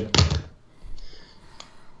possession.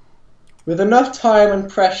 With enough time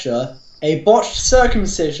and pressure, a botched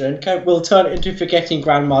circumcision will turn into forgetting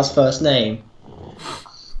grandma's first name.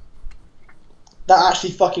 That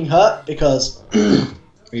actually fucking hurt because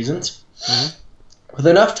reasons. With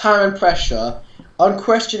enough time and pressure,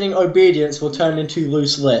 unquestioning obedience will turn into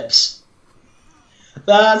loose lips.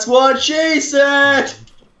 That's what she said!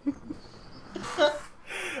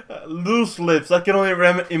 Loose lips. I can only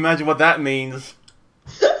imagine what that means.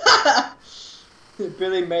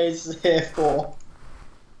 Billy Mays is here for.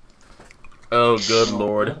 Oh, good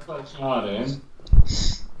lord.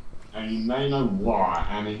 And you may know why.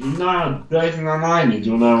 And if you know how dirty my mind is,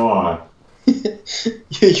 you'll know why.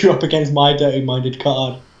 You're up against my dirty-minded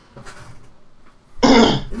card.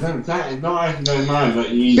 It's not actually dirty mind,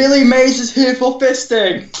 but you... Billy Mays is here for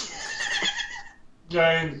fisting!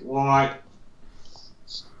 James White.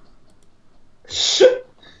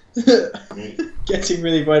 Getting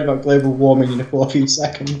really worried about global warming for a few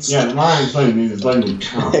seconds. Yeah, my explosion means it's only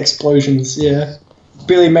count. Explosions, yeah.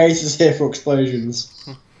 Billy Mays is here for explosions.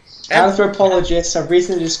 Anthropologists have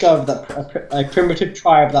recently discovered that a primitive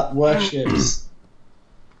tribe that worships...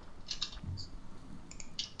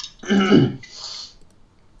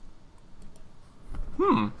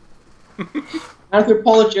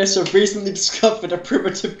 Anthropologists have recently discovered a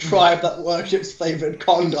primitive tribe that worships flavoured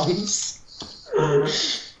condoms.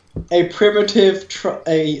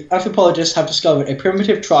 Anthropologists have discovered a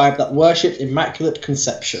primitive tribe that worships immaculate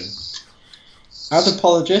conception.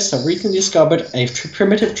 Anthropologists have recently discovered a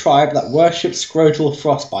primitive tribe that worships scrotal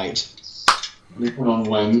frostbite. Condoms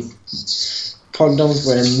wins. Condoms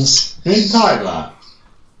wins. Can you type that?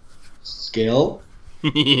 Guil.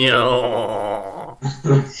 Yo.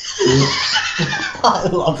 I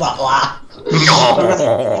love that laugh.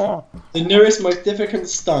 The newest, most difficult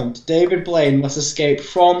stunt, David Blaine must escape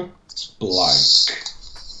from blank.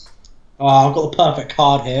 Oh, I've got the perfect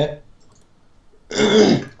card here.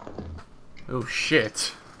 Oh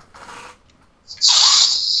shit.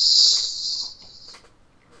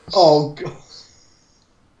 Oh god.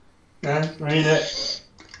 Yeah, read it.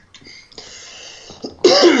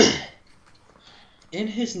 In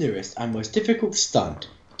his newest and most difficult stunt,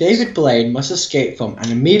 David Blaine must escape from an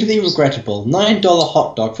immediately regrettable $9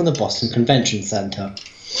 hot dog from the Boston Convention Center.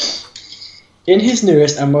 In his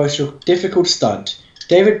newest and most difficult stunt,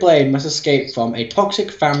 David Blaine must escape from a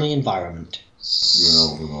toxic family environment.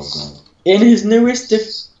 Yeah, In his newest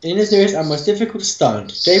and most difficult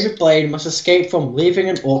stunt, David Blaine must escape from leaving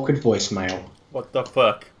an awkward voicemail. What the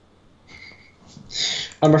fuck?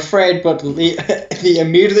 I'm afraid, but the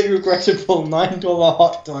immediately regrettable $9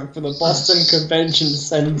 hot dog from the Boston Convention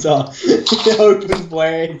Center opens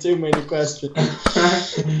way too many questions.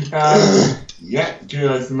 Yeah,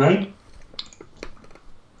 curious to me.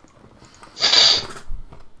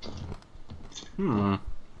 The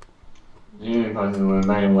only person was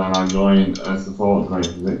named when I joined a support group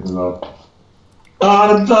because of.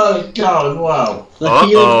 Oh, the bloody god as well! The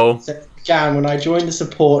healing process began when I joined the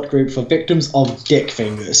support group for victims of dick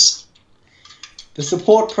fingers. The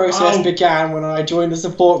support process began when I joined the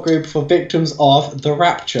support group for victims of the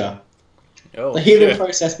rapture. Oh, The healing shit.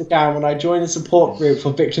 process began when I joined the support group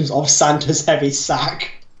for victims of Santa's heavy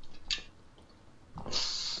sack.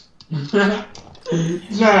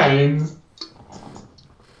 James!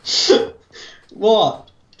 What?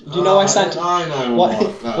 Do you know why Santa... I know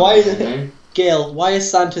Why is it... Guil, why is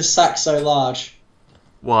Santa's sack so large?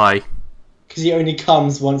 Why? Because he only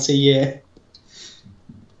comes once a year.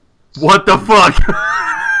 What the fuck?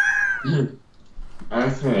 I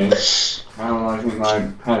see. How I think my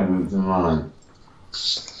parents in line.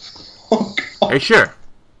 Oh, God. Hey, sure.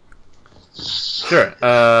 Sure.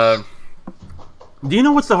 Do you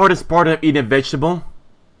know what's the hardest part of eating a vegetable?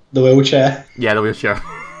 The wheelchair. Yeah, the wheelchair.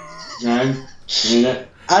 James, need it?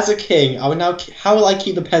 As a king, how will I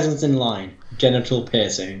keep the peasants in line? Genital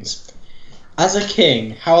piercings. As a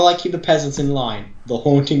king, how will I keep the peasants in line? The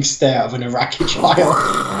haunting stare of an Iraqi child.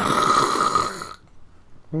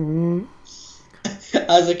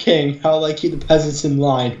 As a king, how will I keep the peasants in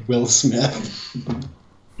line? Will Smith.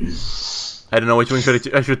 I don't know which one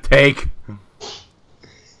I should take.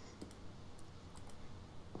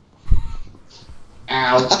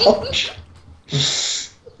 Ouch.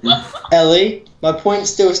 Ellie, my point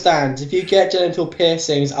still stands. If you get genital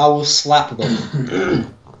piercings, I will slap them.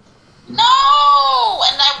 No!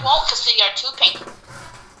 And I won't because they are too painful.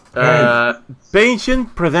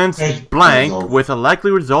 Patient presents blank with a likely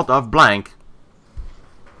result of blank.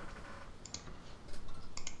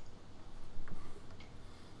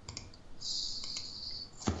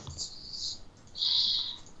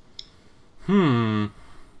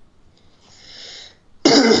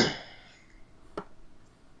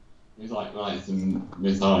 It's like some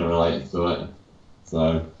missile related to it.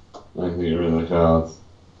 So, I don't think you're in the cards.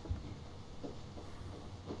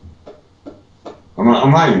 I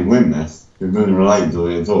might even win this. It doesn't relate to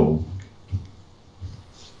it at all.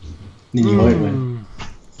 Then you won't win.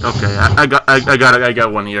 Okay, I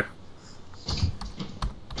got one here.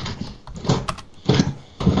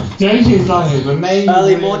 James is like the main.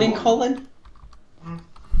 Early morning, Colin?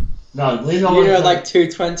 No, these You are know, like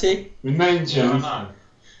 2:20? we mentioned. I know.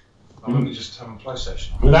 I'm only just having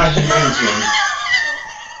PlayStation. We actually mentioned.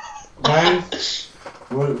 James,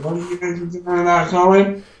 what are you going to do about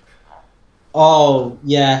Colin? Oh,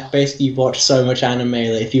 yeah, basically you've watched so much anime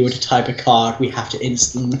that if you were to type a card, we have to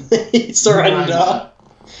instantly surrender.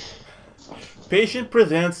 Patient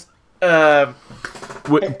presents. Patient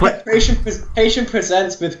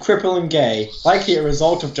presents with crippling gay, likely a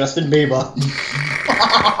result of Justin Bieber.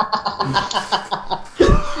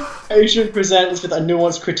 Patient presents with a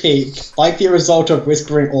nuanced critique, likely a result of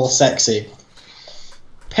whispering all sexy.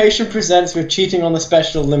 Patient presents with cheating on the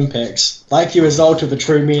Special Olympics, likely a result of the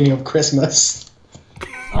true meaning of Christmas.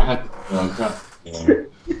 I had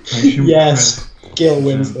Yes, Guil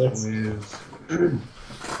wins this.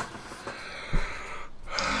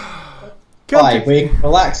 5. We can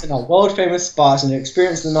relax in our world-famous spas and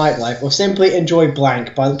experience the nightlife, or simply enjoy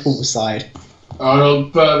blank by the poolside. I don't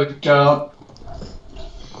perfect card.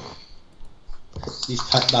 These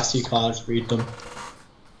last two cards, read them.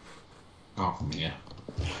 Oh, yeah.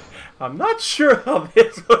 I'm not sure how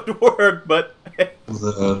this would work, but.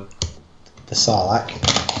 The Sarlacc,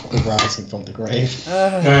 rising from the grave.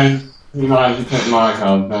 Okay, you might have to take my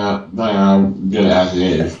card now. Don't know how good it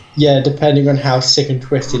actually is. Yeah, depending on how sick and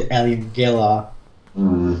twisted Ellie and Guil are.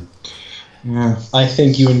 Yeah. I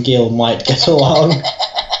think you and Guil might get along.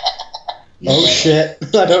 Oh shit,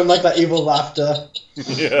 I don't like that evil laughter.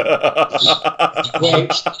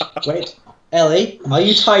 Wait, Ellie, are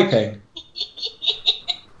you typing?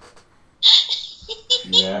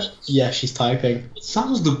 Yeah. Yeah, she's typing.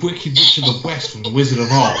 Sounds the Wicked Witch of the West from the Wizard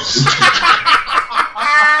of Oz.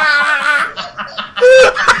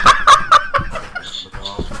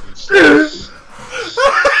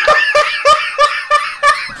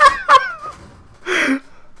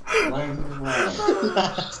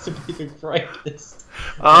 That has to be the greatest.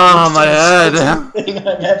 Oh, my head. Thing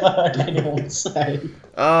I've ever heard anyone say.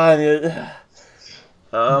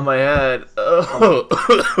 Oh, my head.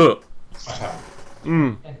 Oh.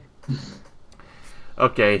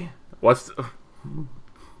 Okay. What's...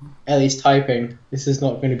 Ellie's typing. This is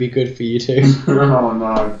not going to be good for you two. Oh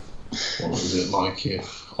no. What is it like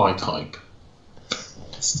if I type?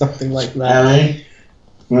 Something like that. Ellie?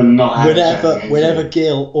 We're not Whenever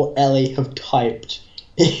Guil or Ellie have typed,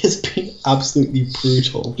 it has been absolutely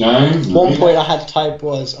brutal. James? One point I had to type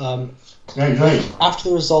was James. after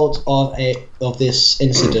the result of this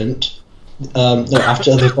incident.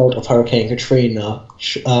 After the result of Hurricane Katrina,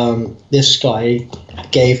 this guy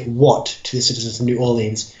gave what to the citizens of New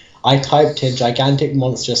Orleans? I typed in gigantic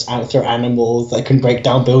monstrous anther animals that can break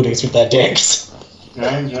down buildings with their dicks.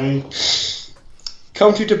 James.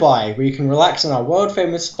 Come to Dubai, where you can relax in our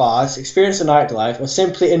world-famous spas, experience the nightlife, or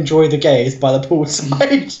simply enjoy the gays by the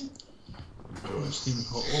poolside.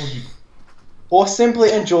 Or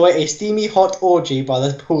simply enjoy a steamy hot orgy by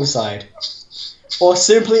the poolside. Or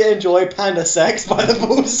simply enjoy panda sex by the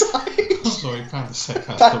poolside. Sorry, panda sex.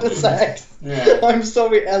 Panda sex. Yeah. I'm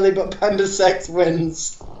sorry, Ellie, but panda sex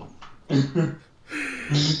wins.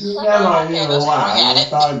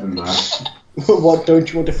 What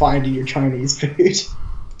don't you want to find in your Chinese food?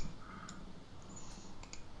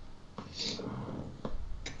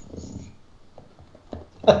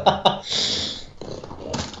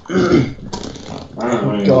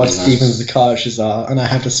 God, Stephen's the car Shazar, and I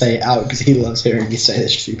have to say it out because he loves hearing me say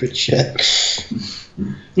this stupid shit.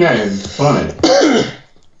 Yeah, it's funny.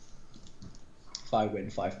 If I win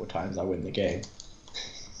 5 more times, I win the game.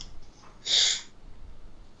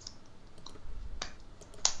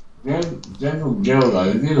 Gentle Guil,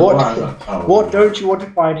 though. What don't you want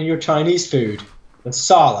to find in your Chinese food? The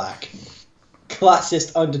sarlacc.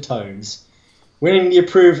 Classist undertones. Winning the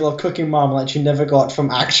approval of cooking mama that you never got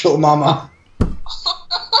from actual mama.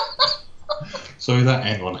 So that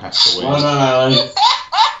anyone has to win. Well done,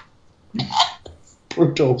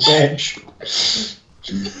 Brutal bitch.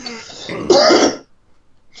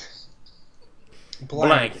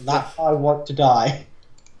 Blank. That's how I want to die.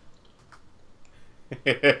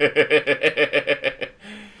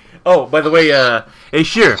 Oh, by the way, hey,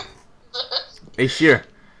 sure. Hey, sure.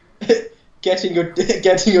 Getting your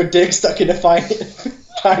dick stuck in a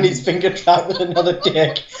Chinese finger trap with another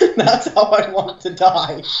dick. That's how I want to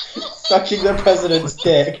die. Sucking the president's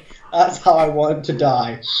dick. That's how I want to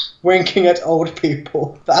die. Winking at old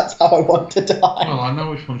people. That's how I want to die. Well, I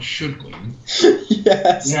know which one should win.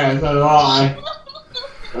 Yes. Yeah, so do I.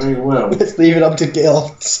 I will. Let's leave it up to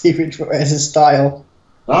Guil to see which one is his style.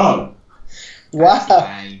 Oh. Wow.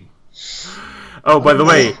 Oh, by the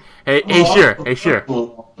way, hey, sure.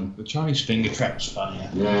 The Chinese finger trap's funnier.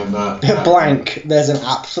 Yeah, but... Blank. There's an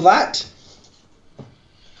app for that.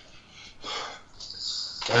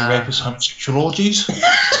 Gay rapist homosexual orgies?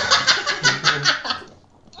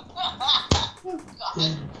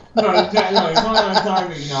 No, he's not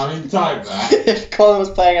typing now, he typed that. If Colin was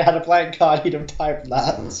playing and had a blank card, he'd have typed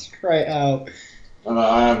that straight out.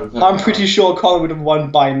 I'm pretty sure Colin would have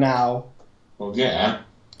won by now. Well, yeah.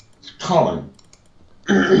 Colin.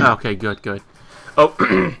 Okay, good. Oh,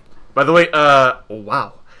 by the way,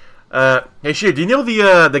 wow. Hey, shit, do you know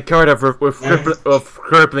the card of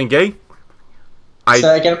crippling gay? Say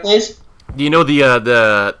that again, please. Do you know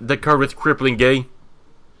the card with crippling gay?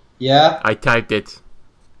 Yeah. I typed it.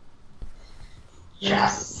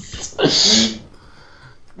 Yes.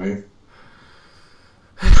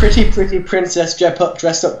 Pretty Princess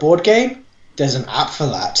dressed up board game. There's an app for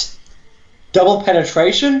that. Double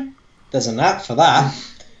penetration. There's an app for that.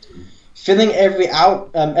 Filling every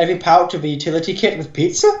pouch of a utility kit with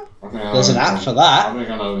pizza. Okay, There's an app for that. I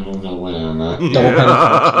think I know who's gonna win on that. Double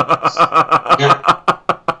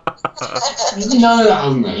penetration. You know that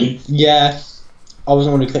was me. Yeah. I was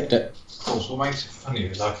the one who clicked it. Of course, what makes it funny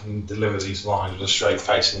is I can deliver these lines with a straight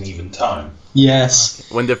face and even tone. Yes.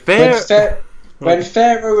 When the When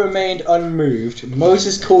Pharaoh remained unmoved,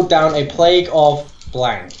 Moses called down a plague of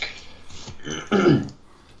blank. Oh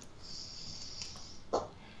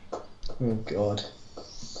god.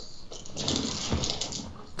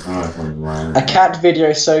 A cat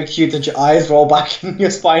video so cute that your eyes roll back and your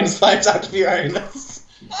spine slides out of your anus.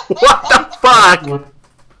 What the fuck?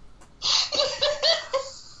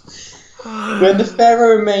 When the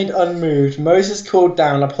Pharaoh remained unmoved, Moses called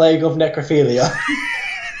down a plague of necrophilia.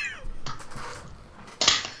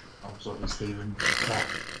 I'm sorry, Stephen.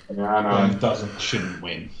 Yeah, I know. Shouldn't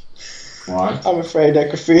win. Why? I'm afraid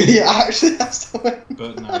necrophilia actually has to win.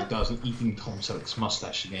 But no, it doesn't. Even Tom Selleck's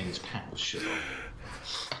mustache again is power shit.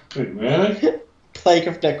 Really? Plague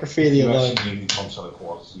of Necrophilia alone.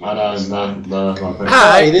 I know, that's my thing.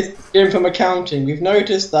 Hi, this is Jim from accounting. We've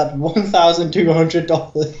noticed that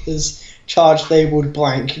 $1,200 charge labelled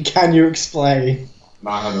blank. Can you explain?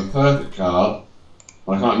 I have a perfect card,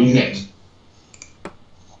 but I can't use it.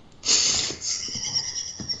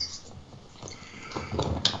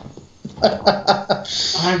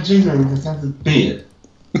 I'm Junior because that's a beard.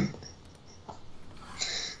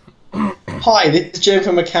 Hi, this is Jim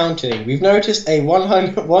from accounting. We've noticed a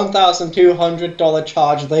 $1,200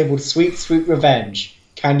 charge labelled Sweet Sweet Revenge.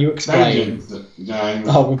 Can you explain? James.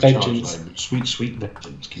 Oh, Vengeance. Sweet, sweet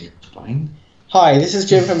vengeance. Can you explain? Hi, this is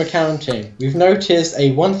Jim from accounting. We've noticed a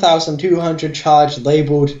 $1,200 charge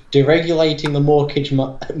labelled Deregulating the mortgage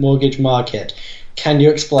market. Can you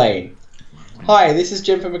explain? Hi, this is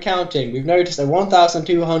Jim from accounting. We've noticed a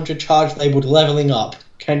 $1,200 charge labelled Leveling Up.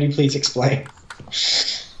 Can you please explain?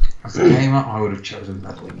 As a gamer, I would have chosen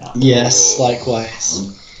Leveling Up. Yes,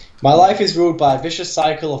 likewise. My life is ruled by a vicious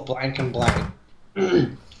cycle of blank and blank. I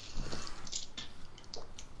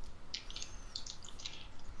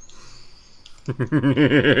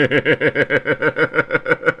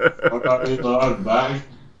got me dog back.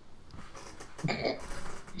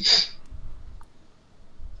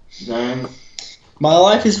 James. My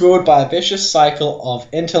life is ruled by a vicious cycle of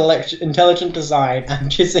intelligent design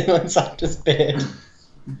and kissing on Santa's beard.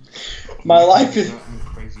 My life is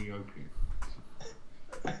Crazy opium.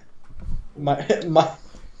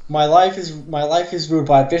 my life is ruled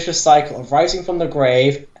by a vicious cycle of rising from the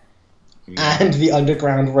grave and the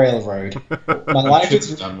Underground Railroad. My life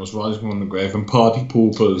is done was rising from the grave and party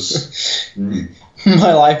poopers.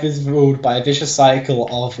 my life is ruled by a vicious cycle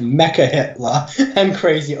of Mecha Hitler and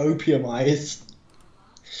crazy opium eyes.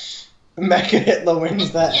 Mecha Hitler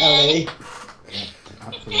wins that Ellie.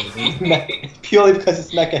 Absolutely. Purely because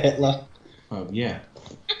it's Mecha Hitler. Yeah.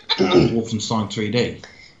 Wolfenstein 3D.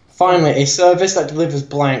 Finally, a service that delivers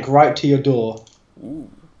blank right to your door. Ooh.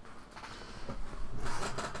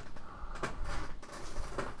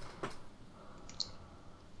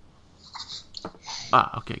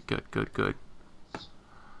 Ah, okay, good.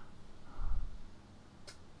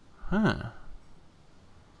 Huh.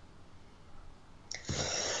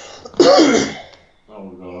 Oh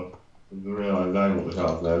god. I didn't realise I what the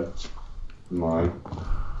card said. Mine.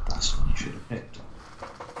 That's what you should have picked.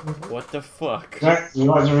 What the fuck? Jack, you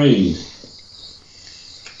like to read?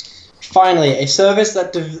 Finally, a service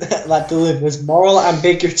that that delivers moral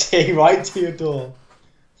ambiguity right to your door.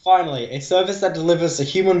 Finally, a service that delivers a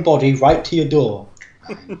human body right to your door.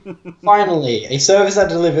 Finally, a service that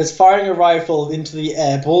delivers firing a rifle into the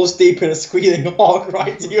air, balls deep in a squealing hog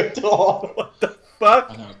right to your door. What the fuck?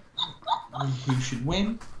 I know who should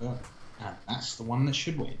win, but that's the one that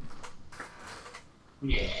should win.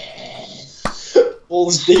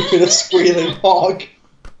 Balls deep in a squealing hog.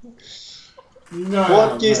 No,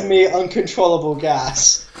 What gives me uncontrollable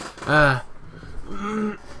gas?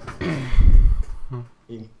 Being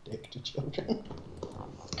a dick to children.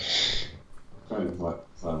 Kind of like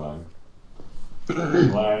sideline.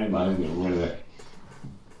 Why am I get rid of it?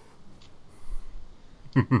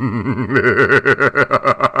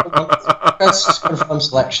 Let's just confirm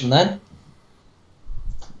selection then.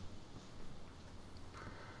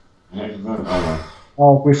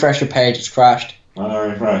 Oh, refresh your page, it's crashed. I know,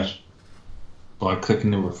 refresh. By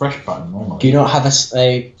clicking the refresh button normally. Do you not have a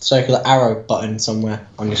circular arrow button somewhere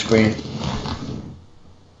on your screen?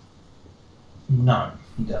 No,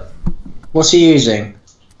 he doesn't. What's he using?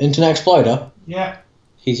 Internet Explorer? Yeah.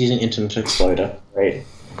 He's using Internet Explorer. Great.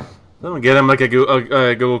 Don't get him like a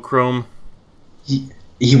Google Chrome. He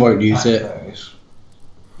won't use it. I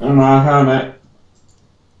don't know, I found it.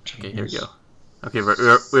 Okay, here we go. Okay,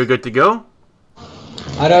 we're good to go?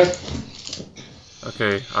 I don't...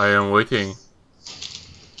 Okay, I am waiting.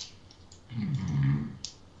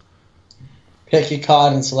 Pick your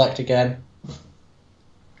card and select again.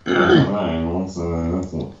 Right, also,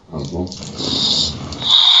 that's not helpful.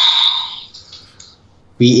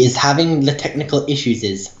 We is having the technical issues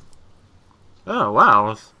is. Oh,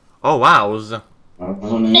 wow. Oh, wow. What? I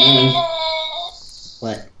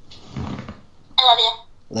love you.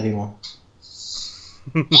 Love you more.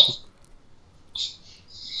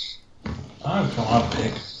 I know which one I'd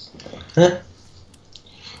pick. Huh?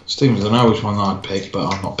 Stevens, I know which one I'd pick, but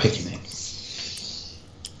I'm not picking it.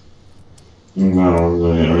 No, I'm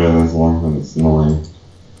gonna get rid of this one because it's annoying.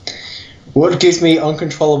 What gives me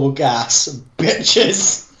uncontrollable gas?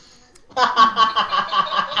 Bitches!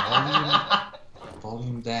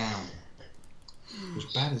 Volume down. As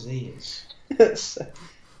bad as he is.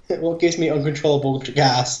 What gives me uncontrollable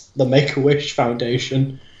gas? The Make-A-Wish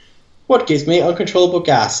Foundation. What gives me uncontrollable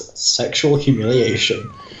gas? Sexual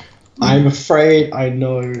humiliation. I'm afraid I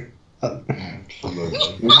know. Knew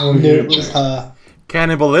it was her.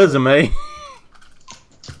 Cannibalism, eh?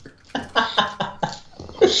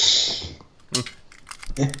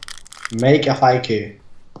 Make a haiku.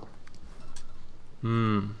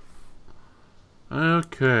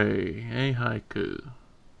 Okay, a haiku.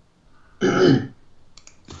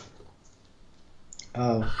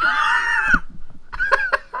 Oh.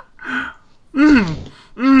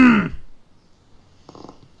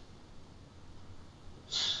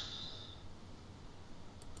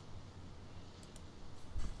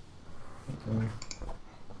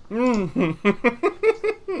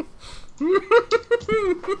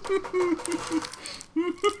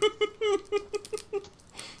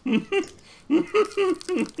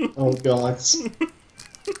 Oh god.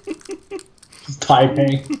 He's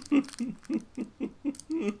typing.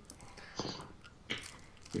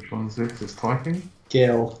 Which one's this? It's typing?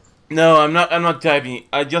 Guil. No, I'm not typing.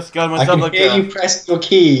 I just got I myself can like hear you pressing your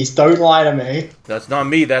keys. Don't lie to me. That's not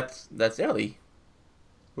me. That's Ellie.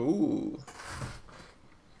 Ooh.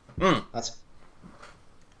 That's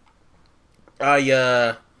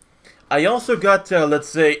I also got let's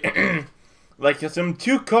say like some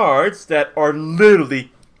 2 cards that are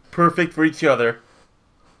literally perfect for each other.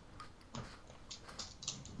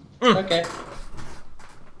 okay.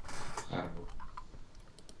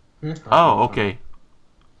 Oh, okay.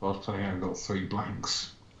 If I was telling you I got 3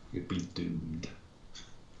 blanks, you'd be doomed.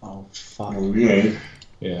 Oh fuck. Oh, yeah.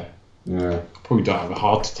 Yeah. Yeah. Probably don't have a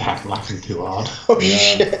heart attack laughing too hard. Oh Yeah.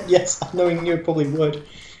 shit! Yes, knowing you probably would.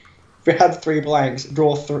 If we had 3 blanks,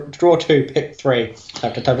 draw 2, pick 3.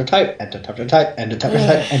 Type to type to type, enter type to type, enter type to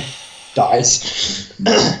type, and dies.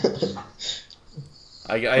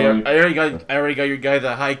 I already got your guys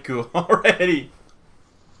a haiku already.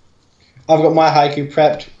 I've got my haiku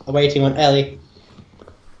prepped, awaiting on Ellie.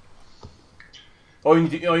 Oh, you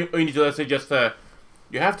need to let's say just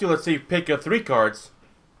you have to let's say pick 3 cards.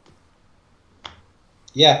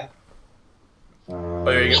 Yeah. Oh,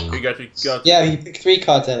 you got. Yeah, you pick 3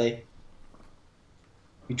 cards, Ellie.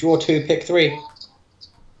 You draw 2, pick 3.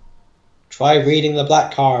 Try reading the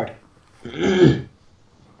black card.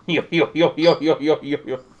 Yo.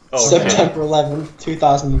 Oh, September 11th,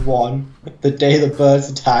 2001, the day the birds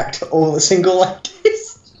attacked all the single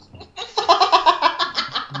ladies.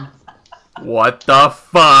 What the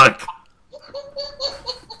fuck?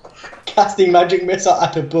 Casting magic missile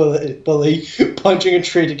at a bully, punching a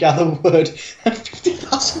tree to gather wood, and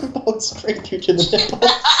 50,000 volts straight through to the nipple.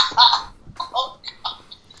 Oh,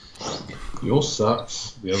 Yours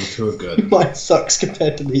sucks, the other 2 are good. Mine sucks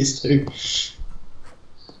compared to these 2.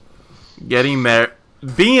 Getting married,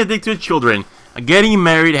 being addicted to children, getting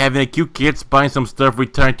married, having a cute kids, buying some stuff,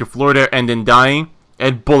 returning to Florida, and then dying,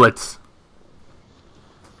 and bullets.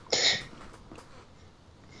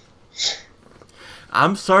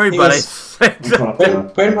 I'm sorry, but I said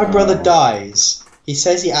that. When my brother dies, he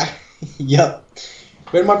says he... Yup.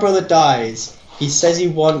 When my brother dies, he says he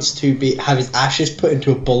wants to have his ashes put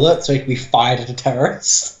into a bullet so he can be fired at a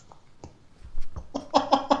terrorist.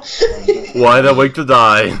 Why the wait to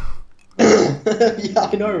die? Yeah,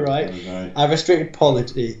 I know, right? Okay. I have a strict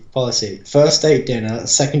policy. First date dinner,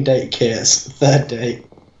 second date kiss, third date.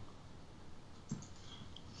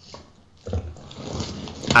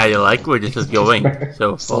 I like where this is going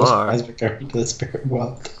so far. As we go into the spirit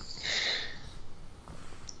world.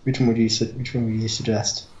 Which one would you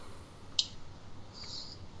suggest?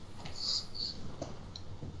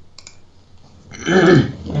 I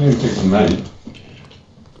didn't pick the name.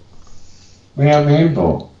 We have the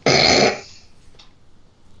info. I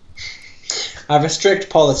have a strict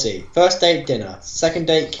policy. First date dinner, second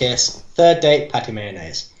date kiss, third date patty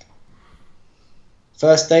mayonnaise.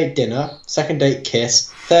 First date dinner, second date kiss,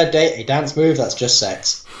 third date a dance move that's just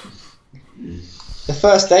sex. The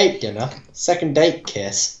first date dinner, second date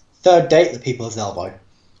kiss, third date the people's elbow.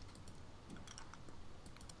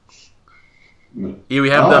 Here we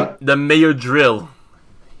have the mayor drill.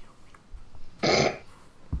 The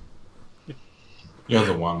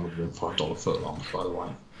other one would have been $5 footlongs, by the way.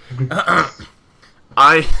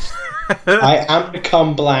 I am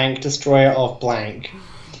become blank, destroyer of blank.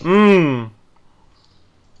 I'm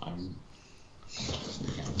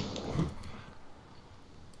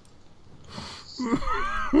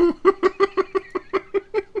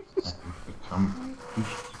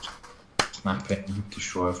snap it and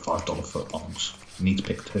destroy $5 footlongs. You need to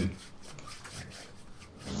pick 2.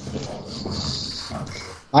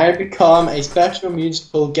 I have become a special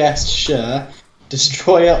musical guest Sure,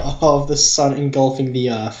 destroyer of the sun engulfing the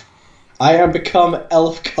earth. I am become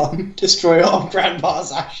Elfcom, destroyer of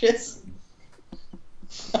Grandpa's ashes.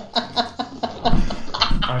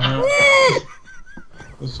 I know.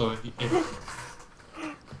 So if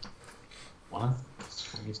one of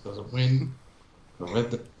the Chinese doesn't win, the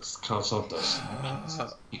red castle does.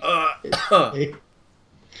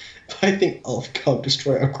 I think Elf can't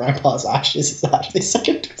destroy our grandpa's ashes is actually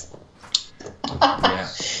second. Yeah.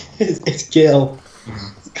 It's Guil.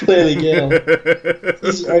 It's clearly Guil.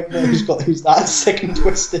 He's the only one who's that second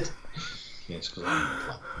twisted. Yes, because I'm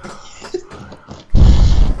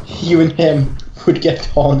You and him would get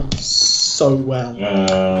on so well.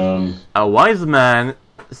 A wise man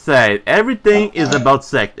said everything is about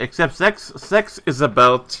sex, except sex. Sex is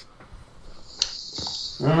about.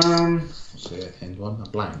 So yeah, hand one a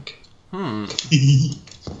blank.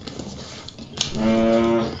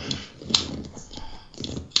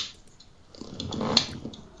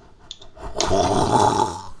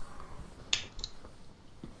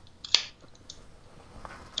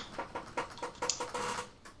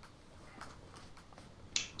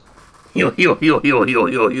 Yo.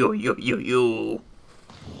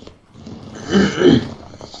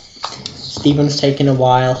 Steven's taking a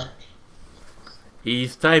while.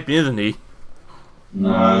 He's typing, isn't he?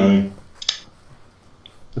 No.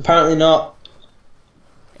 Apparently not.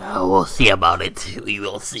 We'll see about it. We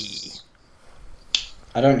will see.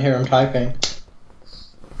 I don't hear him typing.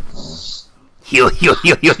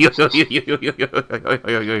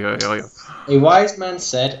 A wise man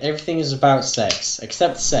said everything is about sex,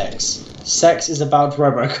 except sex. Sex is about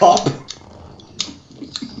Robocop.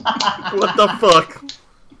 What the fuck?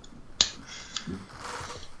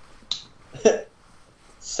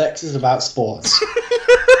 Sex is about sports.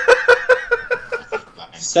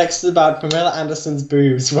 Sex is about Pamela Anderson's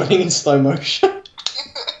boobs running in slow motion.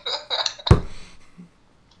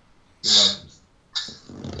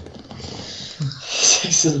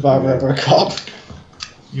 Sex is about Robocop.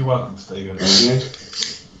 You're welcome, Stephen.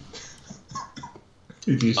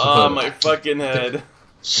 Oh, my fucking head.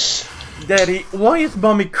 Daddy, why is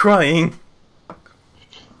mommy crying?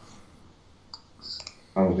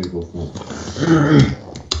 How do people think?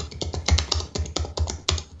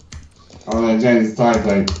 Oh no, James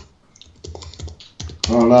typing.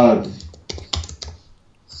 Oh no.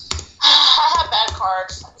 I have bad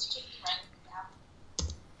cards. I'm just keeping random now.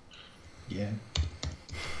 Yeah.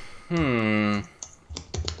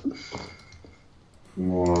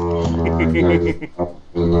 Oh my goodness.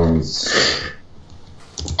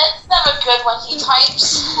 It's never good when he types.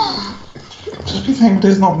 Just be thankful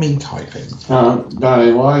there's not me typing.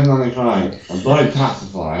 Daddy, why is Mommy crying? A bloody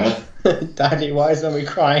pacifier. Daddy, why is mommy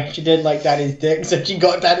crying? She didn't like Daddy's dick, so she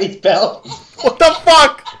got Daddy's belt. What the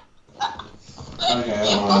fuck? Okay,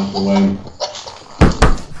 I'll have to win.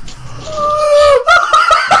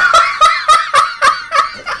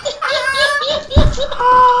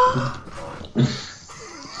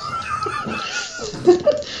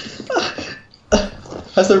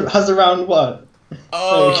 Has the round won?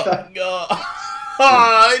 Oh god.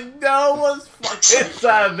 Oh, that was fucking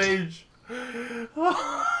savage.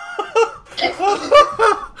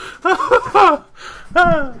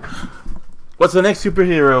 What's the next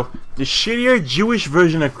superhero? The shittier Jewish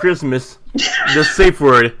version of Christmas. The safe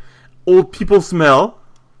word. Old people smell.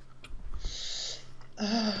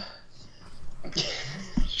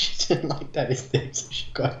 She didn't like Daddy's dick, so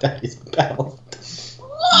she got Daddy's belt.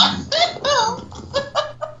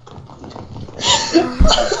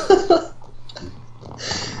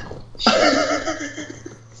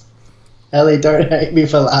 Ellie, don't hate me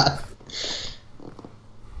for that.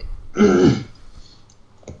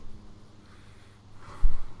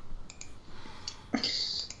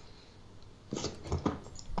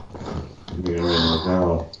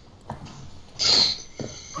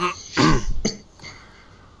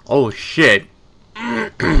 Oh shit.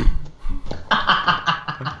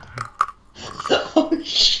 Oh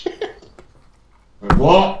shit.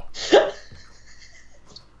 What?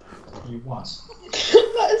 You won.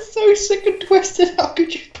 That is so sick and twisted. How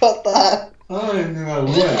could you put that? I don't even know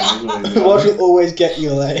where. What will always get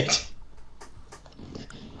you laid?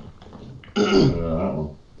 That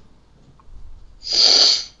one.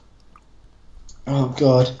 Oh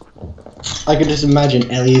god. I can just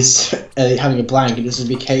imagine Ellie having a blank and this would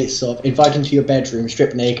be a case of invite him to your bedroom,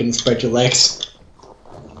 strip naked and spread your legs.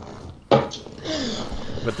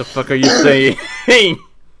 What the fuck are you saying?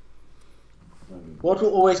 What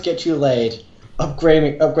will always get you laid?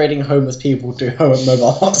 Upgrading homeless people to home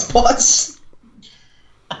mobile hotspots.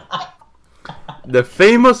 The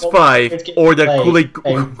famous five or the Kool-Aid.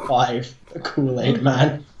 Fame 5. The Kool-Aid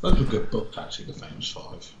man. That's a good book, actually, The Famous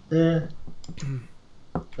Five. Yeah.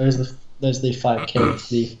 Those are the 5 kids,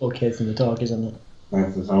 the 4 kids in the dog, isn't it?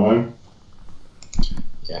 Thanks for time.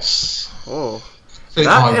 Yes. Oh,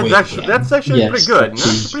 I that's actually Yes, pretty good. that's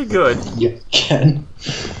That's pretty good. Yeah, Ken.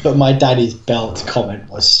 But my daddy's belt comment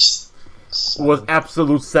was just Was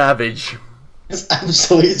absolute savage. it's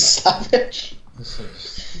absolute savage.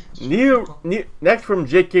 Next from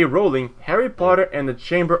J.K. Rowling, Harry Potter and the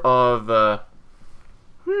Chamber of Oh,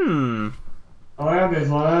 I had this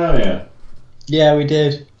one earlier. Yeah, we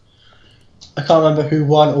did. I can't remember who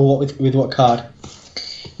won or what with what card.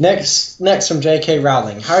 Next from J.K.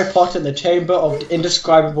 Rowling, Harry Potter and the Chamber of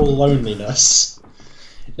Indescribable Loneliness.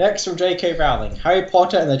 Next from J.K. Rowling, Harry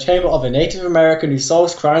Potter and the Chamber of a Native American who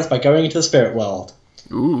solves crimes by going into the spirit world.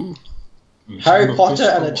 Ooh. Harry Potter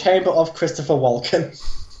and the Chamber of Christopher Walken.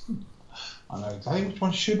 I know exactly which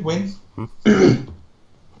one should win.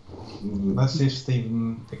 Let's see if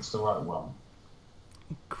Stephen picks the right one.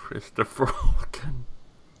 Christopher Walken.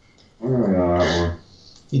 I don't know that one.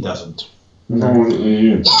 He doesn't. No one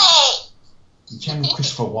is. The Chamber of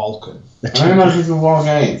Christopher Walken. How much is the Walk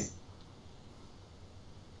 8?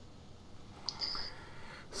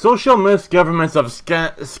 Socialist governments of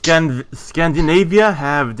Scandinavia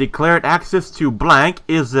have declared access to blank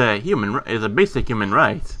is a basic human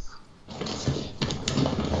right.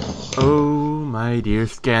 Oh, my dear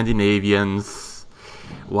Scandinavians,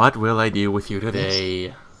 what will I do with you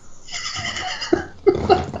today?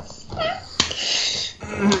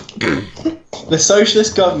 The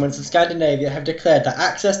socialist governments of Scandinavia have declared that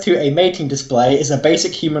access to a mating display is a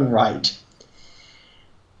basic human right.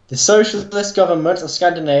 The socialist governments of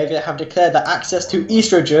Scandinavia have declared that access to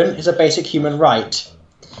estrogen is a basic human right.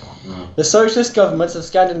 The socialist governments of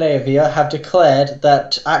Scandinavia have declared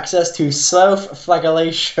that access to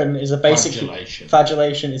self-flagellation is a basic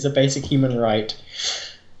flagellation is a basic human right.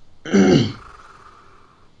 2,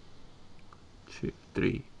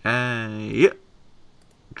 3, yeah.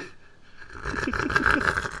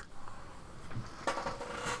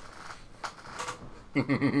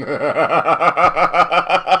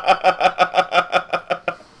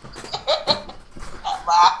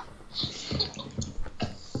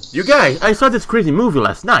 You guys, I saw this crazy movie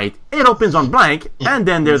last night. It opens on blank, and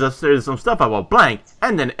then there's some stuff about blank,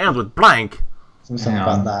 and then it ends with blank. Something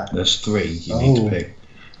about that. There's 3 you need to pick.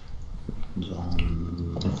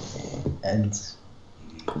 And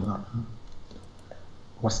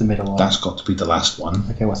what's the middle one? That's got to be the last one.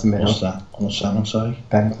 Okay, what's the middle? What's that? What's that one, sorry?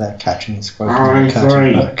 Ben Clare catching his scrotum Oh, on a curtain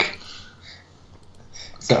sorry. hook.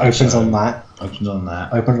 So it opens on that. Opens on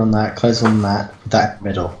that. Opens on that. Closes on that. That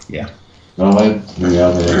middle. Yeah. No, like the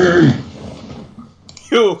other.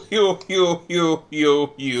 You.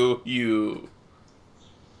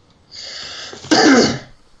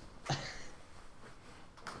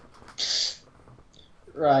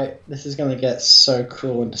 Right, this is gonna get so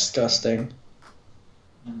cruel and disgusting.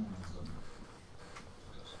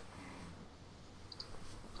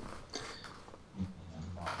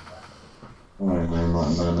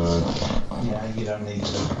 Yeah, you don't need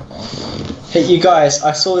to. Hey, you guys,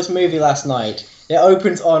 I saw this movie last night. It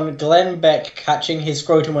opens on Glenn Beck catching his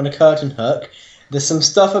scrotum on a curtain hook. There's some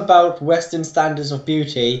stuff about Western standards of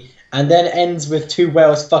beauty, and then ends with 2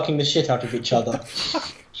 whales fucking the shit out of each other.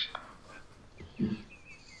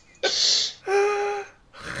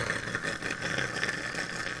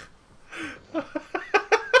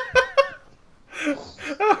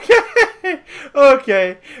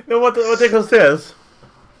 Okay. Now what the hell says?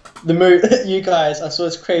 You guys, I saw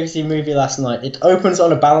this crazy movie last night. It opens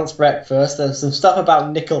on a balanced breakfast. There's some stuff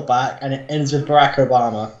about Nickelback, and it ends with Barack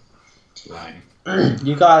Obama. Right.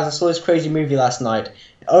 You guys, I saw this crazy movie last night.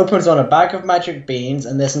 It opens on a bag of magic beans,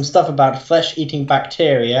 and there's some stuff about flesh-eating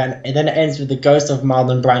bacteria, and then it ends with the ghost of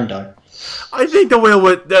Marlon Brando. I think the whale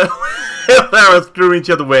with the arrows through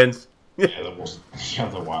each other wins. Yeah, there wasn't the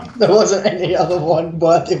other one. There wasn't any other one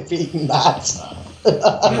worth it being that.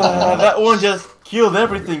 That one just killed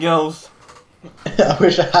everything else. I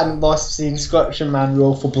wish I hadn't lost the instruction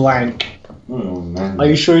manual for blank. Oh, man. Are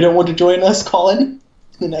you sure you don't want to join us, Colin?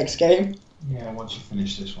 The next game? Yeah, once you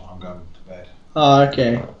finish this one, I'm going to bed. Oh,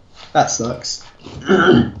 okay. That sucks.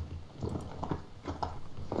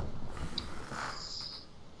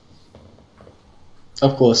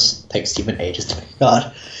 Of course, takes Stephen ages to pick a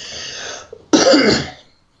card.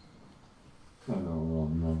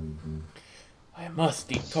 I must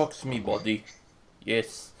detox me body.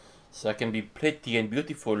 Yes, so I can be pretty and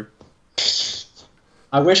beautiful.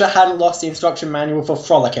 I wish I hadn't lost the instruction manual for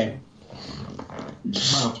frolicking.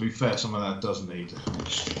 Well, to be fair, some of that does need an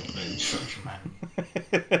instruction manual.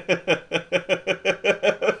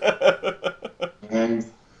 And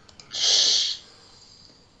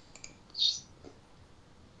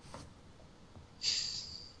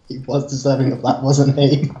He was deserving of that, wasn't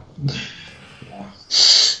he? Yeah.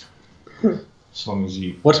 as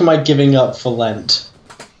you. What am I giving up for Lent?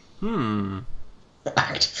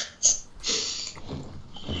 Activists.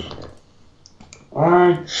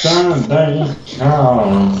 I don't date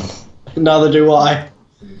cows. Neither do I.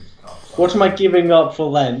 What am I giving up for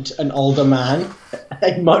Lent? An older man,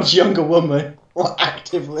 a much younger woman, or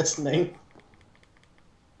active listening?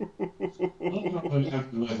 Well,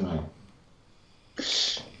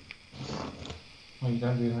 you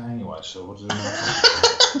don't do that anyway, so what does it matter?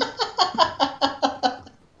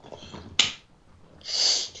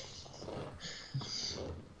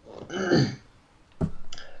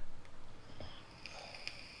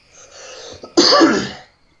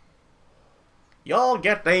 Y'all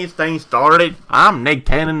get these things started. I'm Nick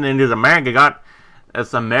Cannon and it's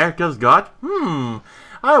America's Got.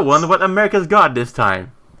 I wonder what America's got this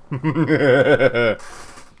time. There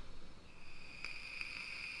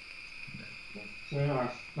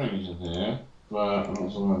are things in here, but I'm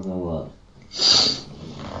not sure how they work.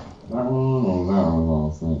 That one or that one I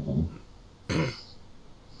was thinking.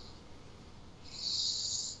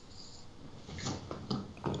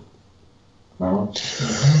 That one?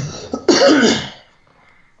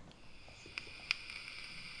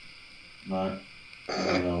 No. I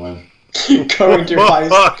don't know when. Going to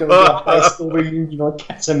high school reunion on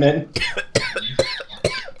ketamine.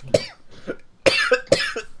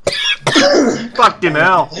 Fucking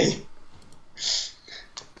hell.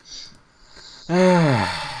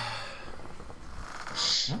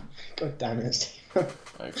 God damn it, Steve.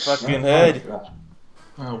 My fucking head.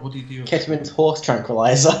 Oh, what do you do? Ketamine's horse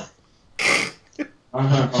tranquilizer. I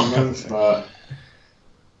have comments,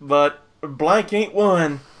 But blank ain't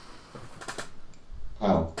one.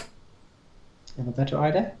 hell. You have a better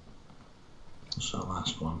idea? What's that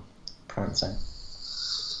last one? Prancing.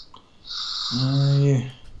 Yeah.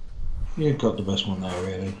 You got the best one there,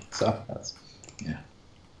 really. So, that's... Yeah.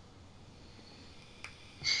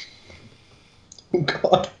 Oh,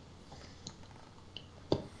 God.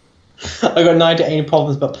 I got 98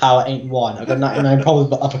 problems, but power ain't one. I got 99 problems,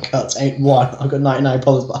 but uppercuts ain't one. I got 99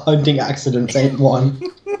 problems, but hunting accidents ain't one.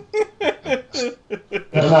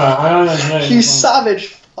 No, I don't know. You savage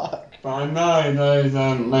fuck. But I know those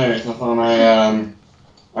lyrics are from I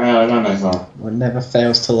don't know song. One never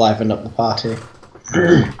fails to liven up the party.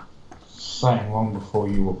 Sang long before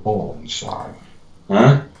you were born, so.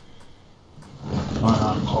 Huh? I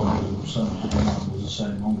was the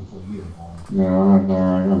same long before you were born. No, I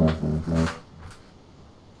don't know that thing.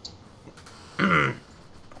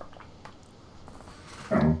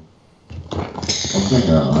 Oh. I'll think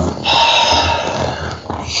about that.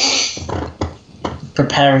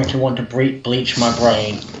 Preparing to want to bleach my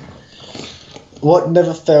brain. What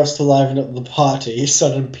never fails to liven up the party?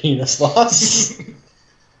 Sudden penis loss.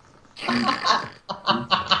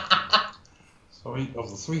 So of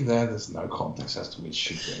the three there's no contest as to which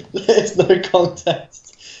should be. There's no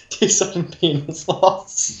contest to sudden penis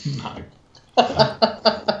loss. No.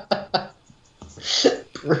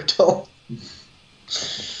 Brutal.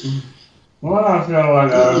 Well, I feel like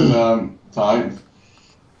those types.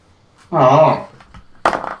 Oh.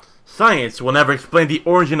 Science will never explain the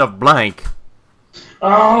origin of blank.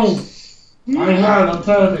 Oh! I had a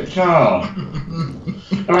perfect car.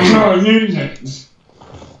 I can't use it.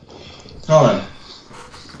 Colin,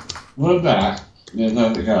 would that be a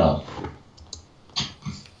perfect car?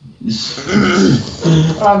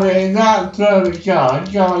 I mean, that perfect car,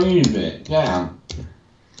 you can't use it. Damn.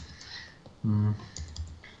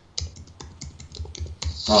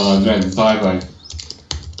 Oh, I'm getting sideways.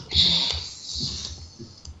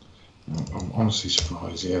 I'm honestly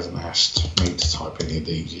surprised he hasn't asked me to type any of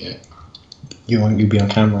these yet. You want you be on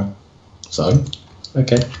camera. So?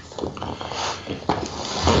 Okay.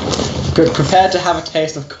 Good. Prepare to have a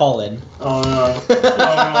taste of Colin. Oh no.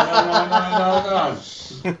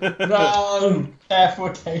 No. No. Prepare for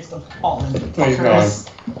a taste of Colin. Please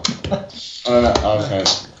God. Okay.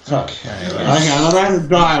 Okay. Okay, I'm going to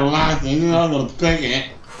die laughing and I'm going to pick it.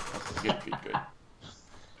 Good.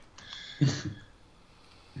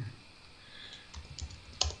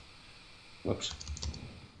 Whoops.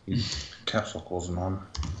 Caps lock wasn't on.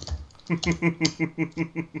 You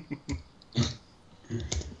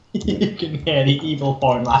can hear the evil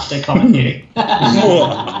foreign laughter coming here.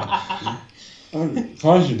 Why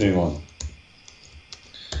should do one?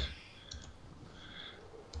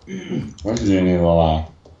 Why should you need a laugh?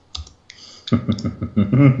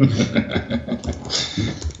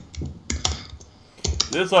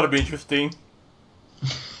 This ought to be interesting.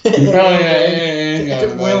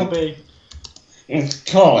 It will be. It's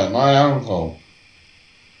Colin, my uncle.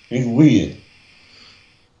 He's weird.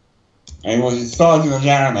 And he was starting with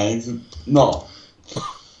anime, it's not.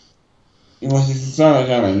 It was so much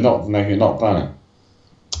damage not to make it not banner.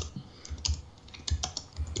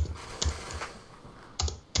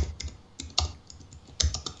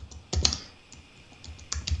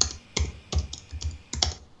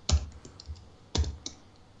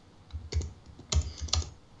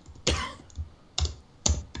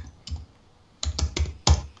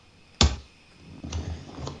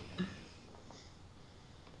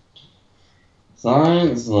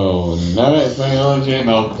 Science will never technology and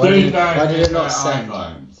they'll Why did it their not send?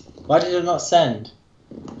 iPhones. Why did it not send?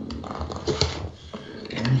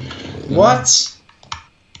 What?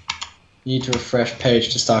 You need to refresh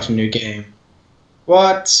page to start a new game.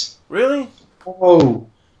 What? Really? Oh.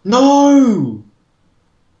 No!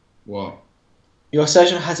 What? Your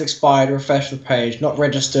session has expired. Refresh the page. Not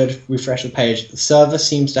registered. Refresh the page. The server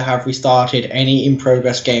seems to have restarted. Any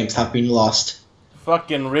in-progress games have been lost.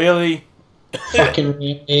 Fucking really? Fucking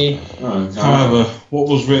really? However, what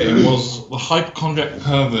was written was the hypochondriac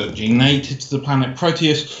pervert gene native to the planet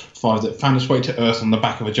Proteus found its way to Earth on the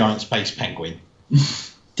back of a giant space penguin.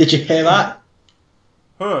 Did you hear that?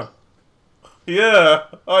 Huh. Yeah,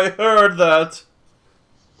 I heard that.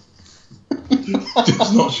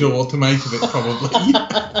 Just not sure what to make of it,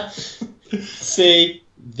 probably. See,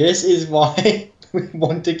 this is why we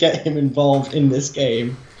want to get him involved in this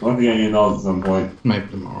game. Want to get you involved at some point. Maybe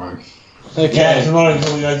tomorrow. Okay. Yeah, tomorrow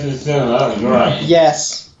until we go to the cinema. You're right.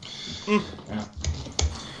 Yes.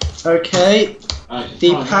 Okay.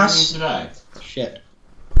 The pass. Today. Shit.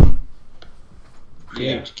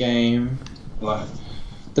 Create game. What?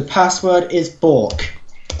 The password is Bork.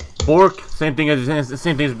 Bork, same thing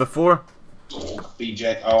as before.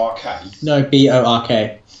 BJORK. No,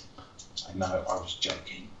 B-O-R-K. I know, I was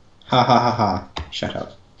joking. Ha ha ha ha. Shut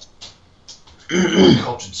up.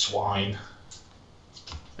 Cultured swine.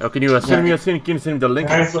 Oh, can you send me the link?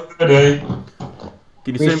 Thanks for the day.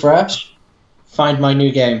 Can you send? Refresh. Find my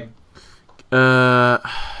new game. Do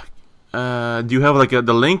you have like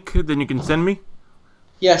the link? Then you can send me.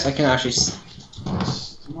 Yes, I can actually.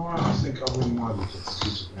 Tomorrow, I think I wouldn't mind if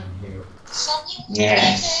it's down here.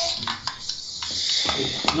 Yes.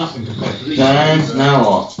 Nothing compared to these. James, now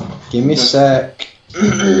what? Give me a sec.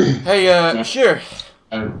 Hey, sure.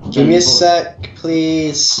 Give me a sec,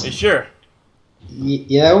 please. Hey, sure.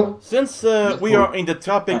 Yo. Since we are in the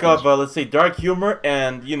topic of let's say dark humor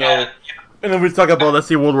and and then we talk about let's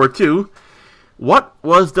say World War II, what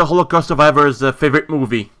was the Holocaust survivor's favorite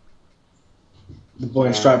movie? The boy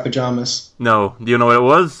in striped pajamas. No, do you know what it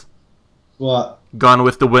was? What? Gone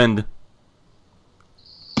with the Wind.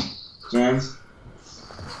 James?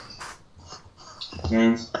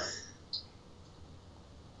 James?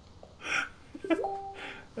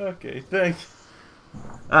 Okay, thanks.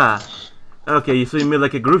 Okay, so you made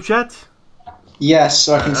like a group chat? Yes,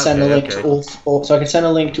 so I can send a link to all. So I can send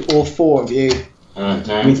a link to all four of you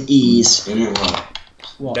James? with ease. It didn't work.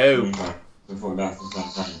 What? No. Before that's the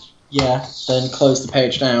same page. Yeah. Then close the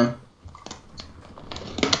page down.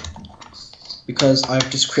 Because I've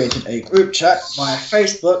just created a group chat via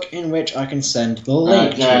Facebook in which I can send the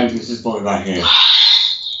link. James, this is probably back here.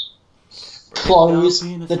 Close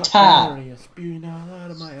the tab. Spewing all out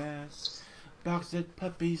of my ass. Boxed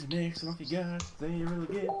puppies mix monkey guys. They really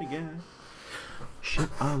get me gas. Shit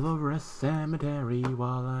all over a cemetery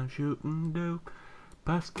while I'm shooting dope.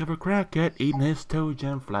 Bus cover crackhead eating his toe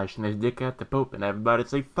jam, flashing his dick at the Pope, and everybody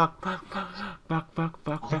say fuck, fuck, fuck, fuck, fuck,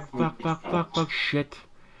 fuck, fuck, fuck, fuck, fuck, fuck, shit.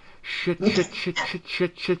 Shit, shit, shit, shit,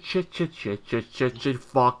 shit, shit, shit, shit, shit, shit, shit, shit,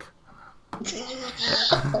 fuck.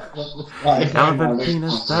 Elephant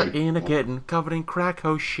penis stuck in a kitten, covered in crack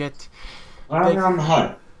hoe shit. I'm on the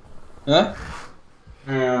hunt. Huh?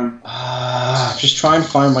 Just try and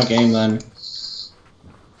find my game then.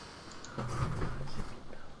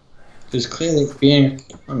 Because clearly it's being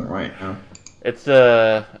on it right now. It's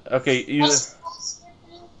okay. You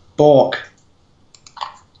Bork.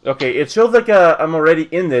 okay? It shows like I'm already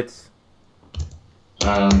in it,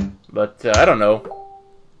 but I don't know.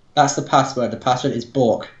 That's the password. The password is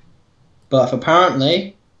Bork. But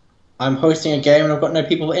apparently, I'm hosting a game and I've got no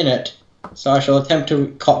people in it. So I shall attempt to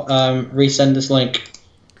resend this link.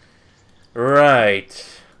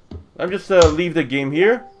 Right. I'm just leave the game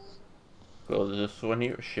here. Close this one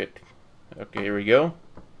here. Shit. Okay, here we go.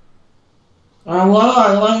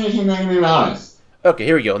 Why did you make me nice? Okay,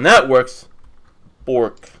 here we go. Now it works.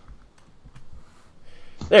 Bork.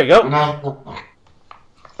 There you go. No.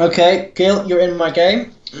 Okay, Guil, you're in my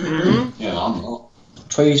game. Yeah, I'm not.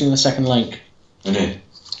 Try using the second link. I did.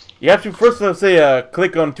 You have to first say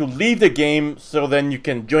click on to leave the game, so then you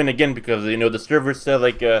can join again because the server said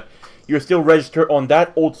like you're still registered on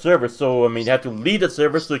that old server. So I mean you have to leave the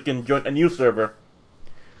server so you can join a new server.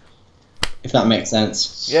 If that makes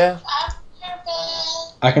sense. Yeah. I'm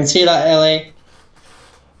nervous. I can see that, Ellie.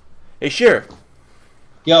 Hey, sure.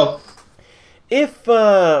 Yo. If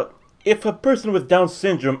a person with Down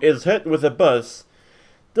syndrome is hit with a bus,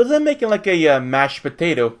 does that make it like a mashed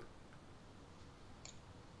potato?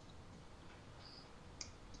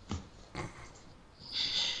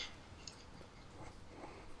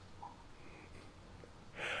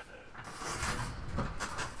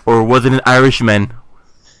 Or was it an Irishman?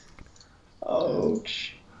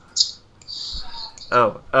 Ouch.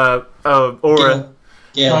 Or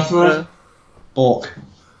Gil. Bork.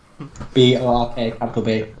 B-O-R-K, capital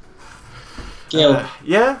B. Gil,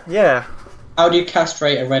 yeah. how do you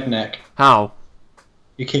castrate a redneck? How?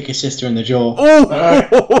 You kick your sister in the jaw. Oh!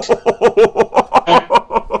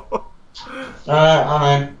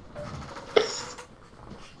 I'm in.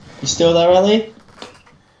 You still there, Ellie?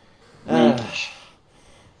 I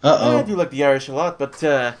Uh-oh. do like the Irish a lot, but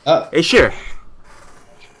Oh. hey, sure.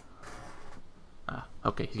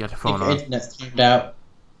 Okay, you got the phone Your on. internet's timed out.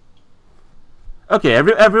 Okay,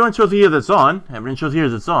 everyone shows here that's on. Everyone shows here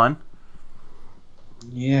that's on.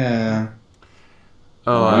 Yeah.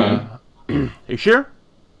 Oh, you sure?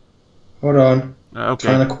 Hold on. Okay.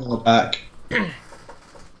 Trying to call her back.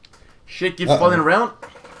 Shit keeps Uh-oh. falling around.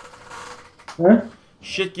 Huh?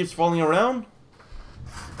 Shit keeps falling around.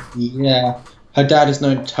 Yeah. Her dad is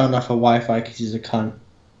known to turn off her Wi-Fi because he's a cunt.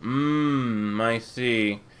 I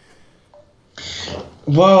see.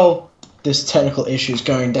 Well, this technical issue is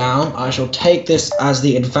going down. I shall take this as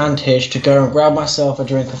the advantage to go and grab myself a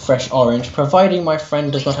drink of fresh orange, providing my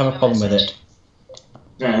friend does not have a problem with it.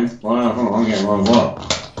 Thanks. Well,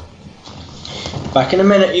 Back in a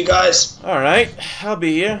minute, you guys. All right, I'll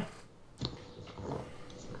be here.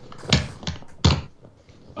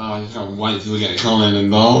 I just can't wait till we get Colin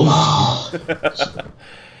involved.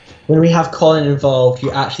 When we have Colin involved,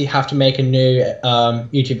 you actually have to make a new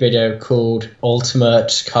YouTube video called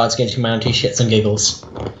Ultimate Cards Against Humanity Shits and Giggles.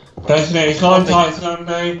 Definitely, Colin type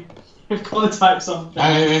something. If Colin types something.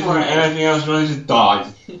 Anything else, really just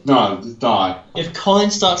die. No, just die. If Colin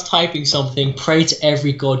starts typing something, pray to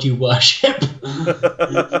every god you worship.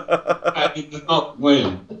 He does not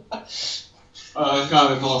win. It's kind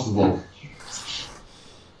of impossible.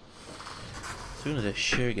 As soon as I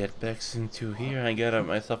sure get back into here, I got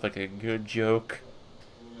myself like a good joke.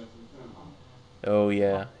 Oh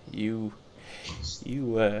yeah, you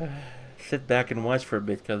sit back and watch for a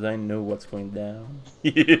bit, cause I know what's going down.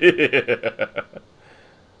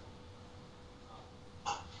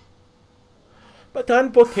 But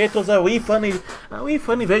on potatoes are wee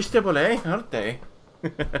funny vegetable, eh? Aren't they?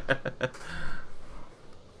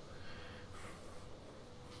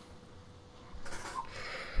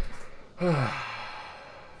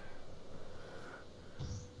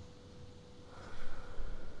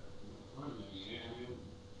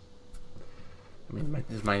 I mean,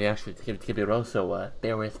 this might actually keep it roll, so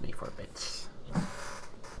bear with me for a bit.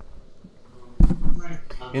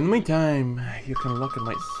 In the meantime, you can look at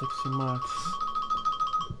my 60 marks.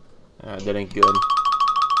 That ain't good.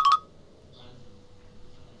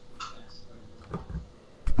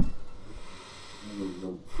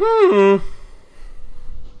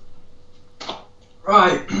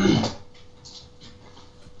 Right.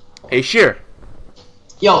 Hey, sure.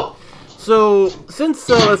 Yo. So, since,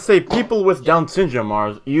 let's say, people with Down syndrome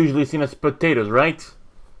are usually seen as potatoes, right?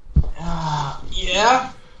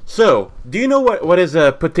 Yeah? So, do you know what is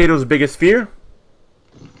a potato's biggest fear?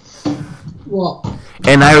 What?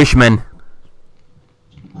 An Irishman.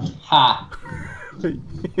 Ha.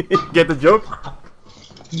 Get the joke?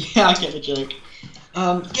 Yeah, I get the joke.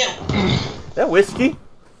 Gil. That whiskey?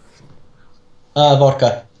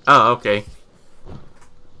 Vodka. Oh, okay.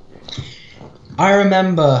 I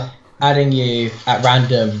remember adding you at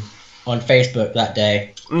random on Facebook that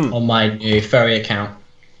day on my new furry account.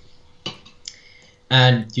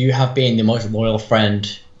 And you have been the most loyal friend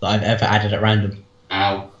that I've ever added at random.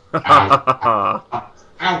 Ow. Ow.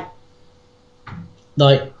 Ow.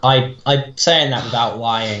 Like, I'm saying that without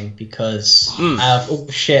lying because out of all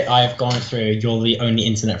the shit I've gone through, you're the only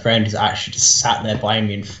internet friend who's actually just sat there by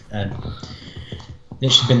me and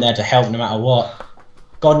literally been there to help no matter what.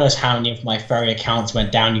 God knows how many of my furry accounts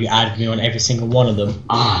went down. You added me on every single one of them.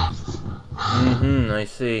 I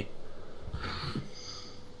see.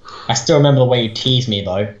 I still remember the way you teased me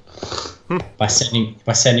though, by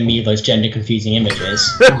sending me those gender confusing images.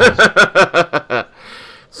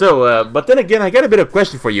 So, but then again, I got a bit of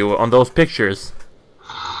question for you on those pictures.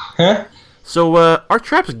 Huh? So, are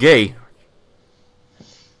traps gay?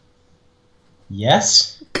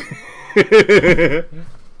 Yes.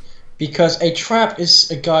 Because a trap is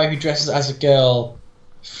a guy who dresses as a girl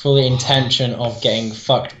fully intention of getting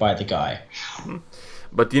fucked by the guy.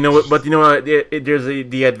 But you know what? But you know what? There's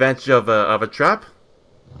the advantage of a trap.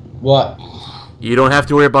 What? You don't have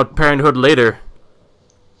to worry about parenthood later.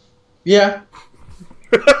 Yeah.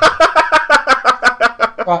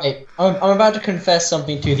 Right. I'm about to confess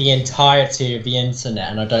something to the entirety of the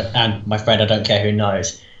internet, and my friend, I don't care who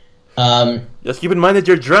knows. Just keep in mind that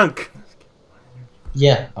you're drunk.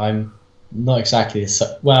 Yeah, I'm not exactly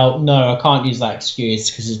so. Well, no, I can't use that excuse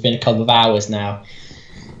because it's been a couple of hours now.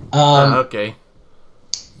 Okay.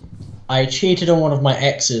 I cheated on one of my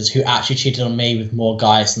exes who actually cheated on me with more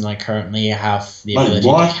guys than I currently have the ability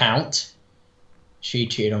to count. She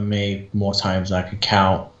cheated on me more times than I could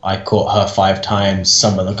count. I caught her 5 times.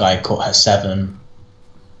 Some other guy caught her 7.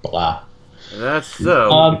 Blah. That's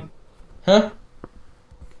so. Huh?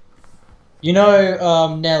 You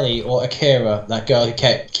know Nelly or Akira, that girl who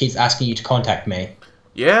keeps asking you to contact me?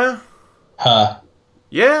 Yeah? Her.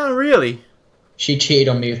 Yeah, really? She cheated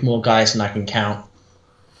on me with more guys than I can count.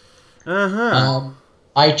 Uh-huh.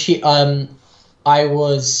 I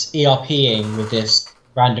was ERPing with this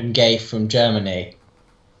random gay from Germany,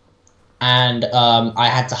 and I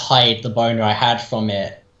had to hide the boner I had from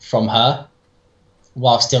her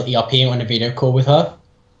while still ERPing on a video call with her.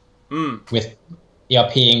 With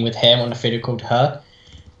ERPing with him on a video call to her.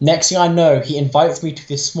 Next thing I know, he invites me to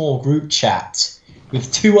this small group chat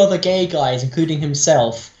with 2 other gay guys, including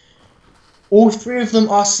himself. All 3 of them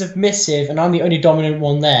are submissive, and I'm the only dominant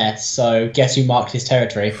one there, so guess who marked his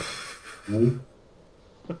territory?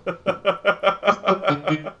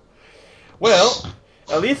 Well,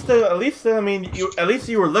 at least I mean, at least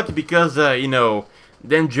you were lucky because you know,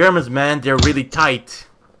 them Germans, man, they're really tight.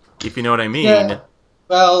 If you know what I mean. Yeah.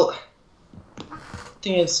 Well,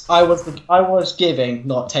 thing is, I was giving,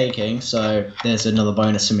 not taking, so there's another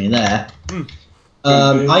bonus for me there.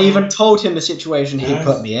 I even told him the situation he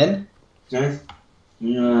put me in. James,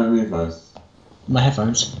 you reverse. My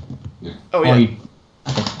headphones. Yeah. Oh yeah. Okay.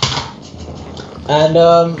 And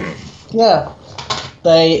yeah,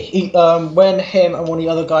 when him and one of the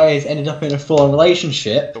other guys ended up in a full-on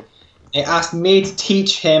relationship, they asked me to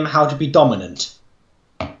teach him how to be dominant.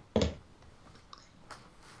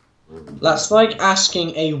 That's like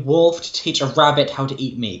asking a wolf to teach a rabbit how to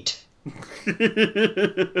eat meat.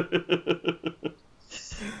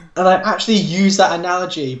 And I actually used that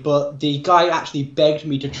analogy, but the guy actually begged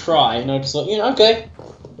me to try, and I was like, okay,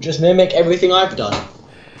 just mimic everything I've done.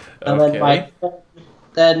 And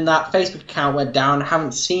then that Facebook account went down. I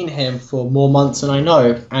haven't seen him for more months than I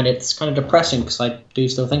know, and it's kind of depressing because I do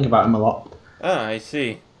still think about him a lot. Ah, I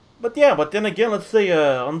see. But yeah, but then again, let's say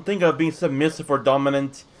on think of being submissive or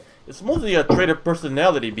dominant, it's mostly a trait of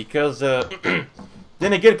personality because then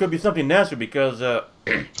again, it could be something natural because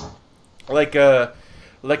like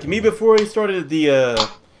me before I started the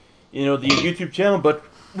you know, the YouTube channel, but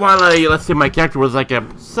while let's say my character was like a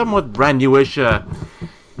somewhat brand newish, yeah.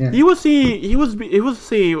 He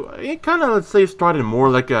kind of, let's say, started more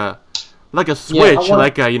like a switch,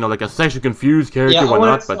 like a, you know, like a sexually confused character, yeah,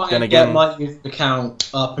 whatnot. But then again, get my YouTube account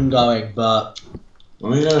up and going, but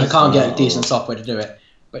I can't get decent software to do it.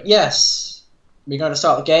 But yes, we're going to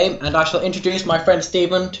start the game, and I shall introduce my friend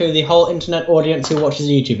Stephen to the whole internet audience who watches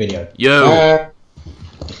the YouTube video. Yo.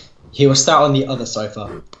 He was sat on the other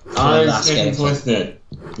sofa. I'm sick and twisted.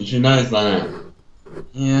 You should know by now.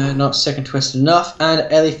 Yeah, not sick and twisted enough. And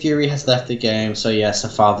Ellie Fury has left the game, so yes, her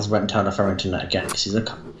father's went and turned off her internet again because he's a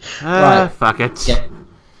right. Fuck it. Yeah.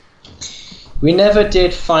 We never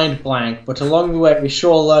did find blank, but along the way we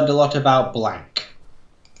sure learned a lot about blank.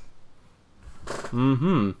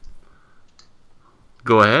 Mm-hmm.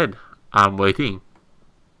 Go ahead. I'm waiting.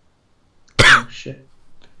 Oh, shit.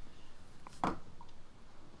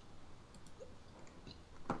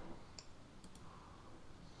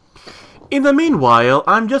 In the meanwhile,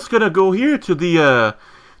 I'm just gonna go here to the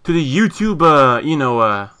YouTube, you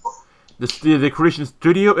know, the creation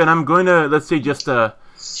studio, and I'm going to, let's say, just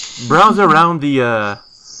browse around the.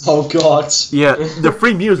 Oh God. Yeah, the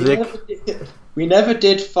free music. We never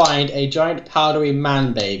did find a giant powdery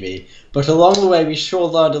man baby, but along the way we sure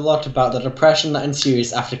learned a lot about the depression that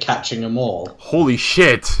ensues after catching them all. Holy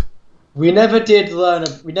shit! We never did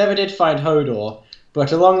find Hodor,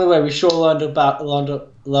 but along the way we sure learned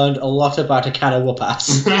a lot about a can of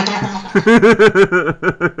whoop-ass.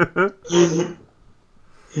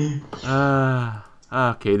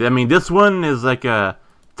 Okay. I mean, this one is like a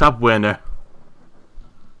top winner.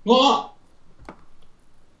 What?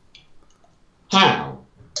 How?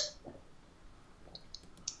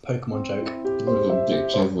 Pokemon joke. There's a Dick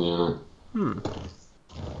Chesney on Hmm.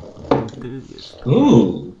 it.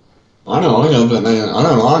 Ooh. I know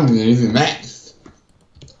what I'm using next.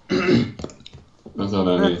 That's all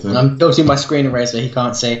I need to. I'm building my screen eraser. He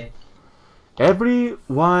can't see. Every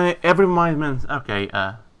wise man. Okay.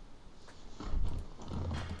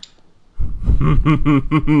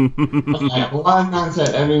 Okay, wise man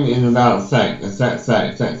said everything is about sex. Sex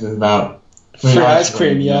is about Free ice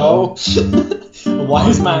cream, yo.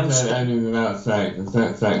 Wise man said everything is about sex.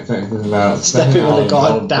 Sex is about stepping on a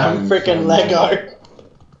goddamn freaking Lego.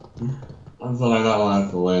 I'm sorry, that one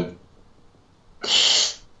has to win.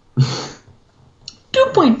 2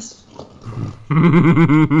 points.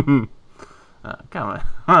 Come on.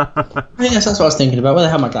 Yes, that's what I was thinking about. Where the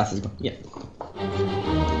hell are my glasses gone? Yeah.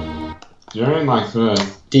 During my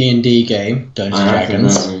first D&D game, Dungeons and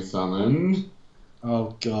Dragons. accidentally summoned.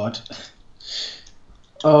 Oh god.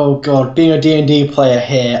 Oh god, being a D&D player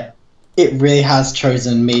here, it really has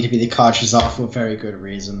chosen me to be the card Xyzzy for a very good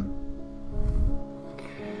reason.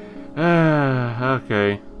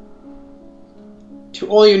 Okay. To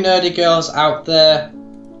all you nerdy girls out there,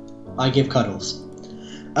 I give cuddles.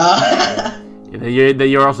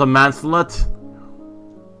 You're also a man slut?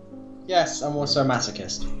 Yes, I'm also a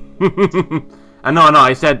masochist. No,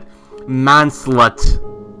 I said man slut.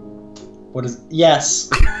 What is... Yes.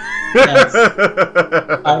 Yes.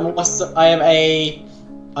 I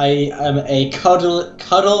am a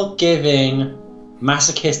cuddle giving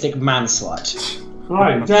masochistic man slut.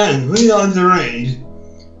 Right, Dan, we on the range.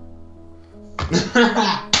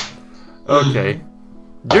 Okay.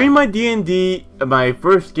 During my D&D, my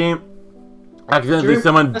first game, accidentally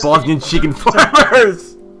summoned Bosnian chicken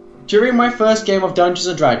farmers. During my first game of Dungeons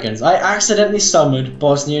and Dragons, I accidentally summoned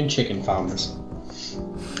Bosnian chicken farmers.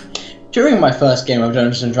 During my first game of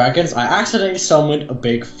Dungeons and Dragons, I accidentally summoned a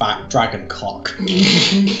big fat dragon cock.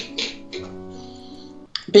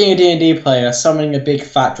 Being a D&D player, summoning a big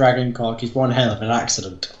fat dragon cock is one hell of an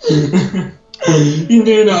accident. You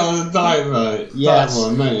do that all the time, right? Yes,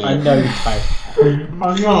 I know you type.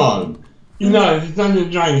 Oh god. You know, if it's Dungeons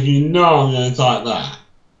and Dragons, you know I'm gonna type that.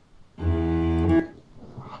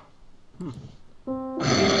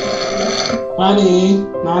 Honey,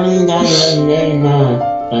 mommy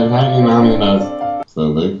loves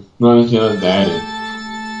something. Mommy loves daddy.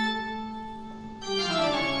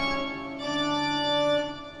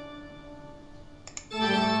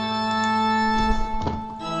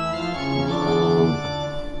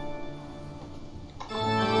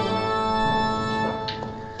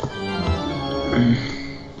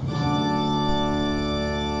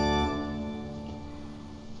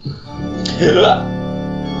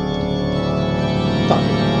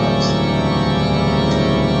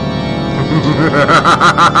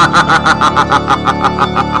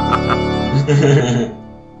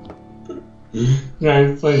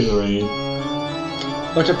 Yeah, please read.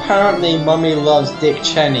 But apparently Mummy loves Dick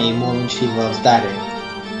Cheney more than she loves Daddy.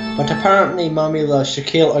 But apparently Mummy loves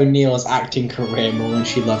Shaquille O'Neal's acting career more than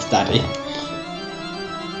she loves Daddy.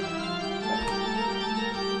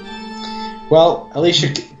 Well, at least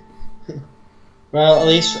too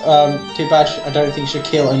bad. I don't think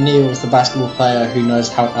Shaquille O'Neal is the basketball player who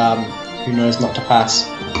knows not to pass.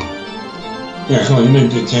 Yeah, come on, you know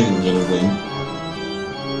Dick Cheney's gonna win.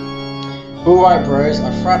 Alright bros,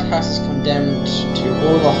 a frat house is condemned to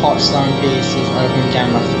all the hot slime pieces over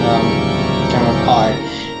Gamma Pi.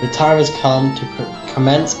 The time has come to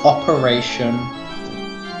commence operation.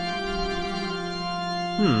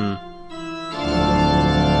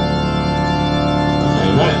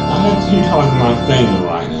 Okay, I have two cards in my favour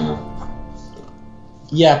right now.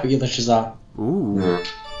 Yeah, but you're the Xyzzy. Ooh. Yeah.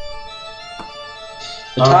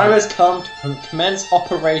 The time has come to commence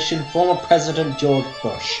Operation former President George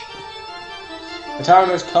Bush. The time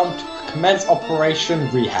has come to commence Operation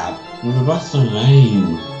Rehab. Well, that's so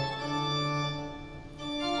lame.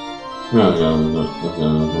 No.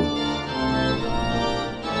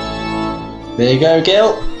 There you go,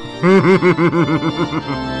 Guil.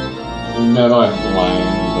 No, that's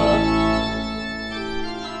lame, but...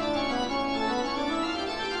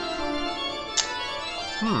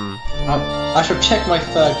 I shall check my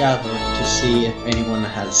fur gatherer to see if anyone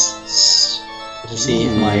has... to see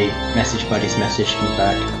if my message buddy's messaged me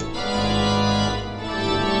back.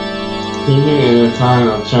 Speaking in a time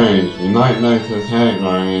of change, unite Nexus hair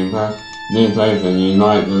growing in new place and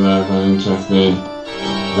unite the less uninterested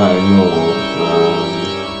that ignore.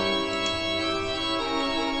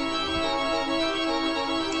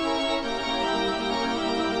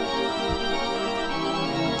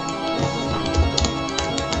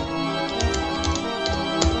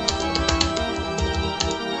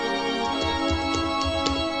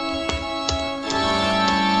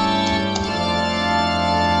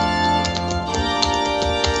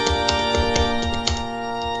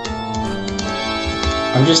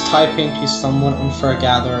 I'm just typing to someone unfair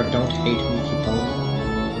gatherer. Don't hate me, people.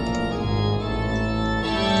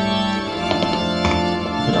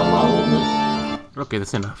 I think I might want this. Okay,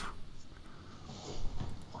 that's enough.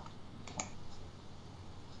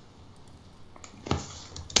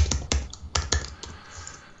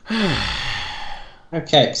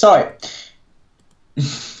 Okay, sorry.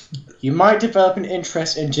 You might develop an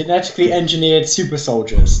interest in genetically engineered super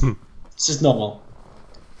soldiers. This is normal.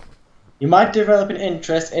 You might develop an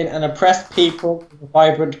interest in an oppressed people with a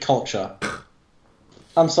vibrant culture.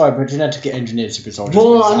 I'm sorry, but genetically engineered super soldiers.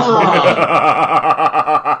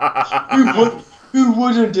 Who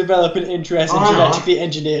wouldn't develop an interest in genetically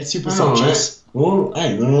engineered super soldiers? Well,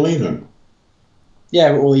 hey, we're all even.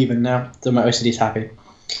 Yeah, we're all even now, so my OCD's happy.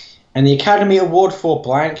 And the Academy Award for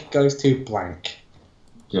blank goes to blank.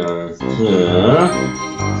 Goes to...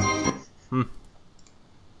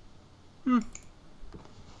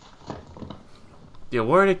 The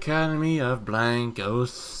Award Academy of blank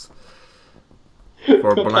goes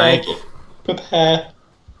for blank. Prepare.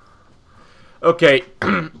 Okay,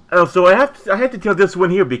 so I had to tell this one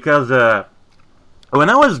here because when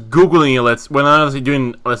I was googling it, when I was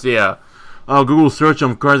doing Google search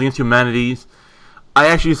on Cards Against Humanities, I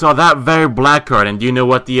actually saw that very black card. And do you know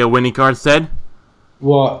what the winning card said?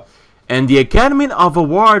 What? And the Academy of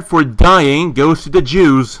Award for dying goes to the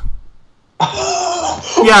Jews.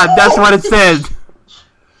 Yeah, that's what it said.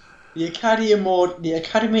 The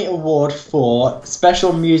Academy Award for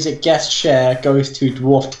Special Music Guest Share goes to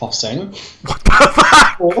Dwarf Tossing. What the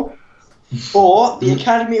fuck? Or the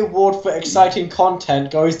Academy Award for Exciting Content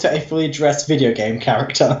goes to a fully dressed video game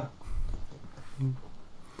character.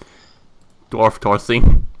 Dwarf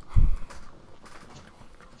tossing.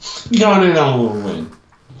 Got it all win.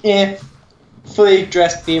 If fully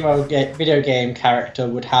dressed female video game character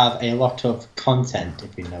would have a lot of content,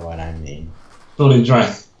 if you know what I mean. Fully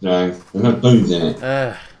dressed, James. There's no boobs in it.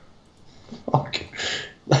 Fuck.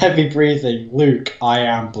 Heavy breathing. Luke, I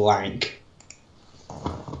am blank.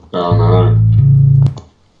 Oh no.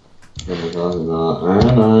 I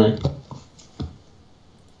know.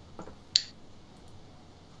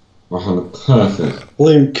 100%.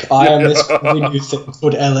 Luke, I am this new thing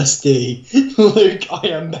called LSD. Luke, I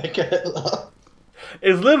am Mecha Hitler.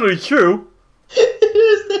 It's literally true. It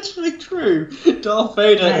is literally true. Darth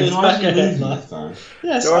Vader is Mecha Hitler.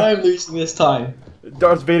 Yes, I am losing this time.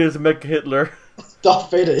 Darth Vader is Mecha Hitler. Darth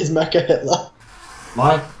Vader is Mecha Hitler.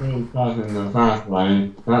 My screen cut in the fast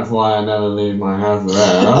lane. That's why I never leave my house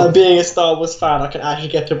there. Being a Star Wars fan, I can actually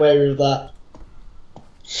get away with that.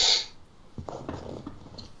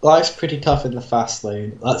 Life's pretty tough in the fast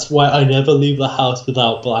lane. That's why I never leave the house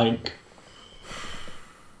without blank.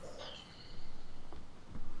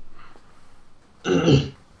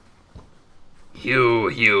 You.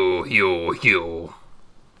 You?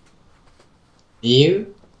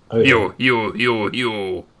 Oh, yeah.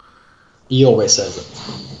 You. He always says it.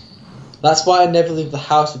 That's why I never leave the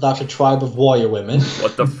house without a tribe of warrior women.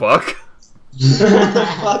 What the fuck? What the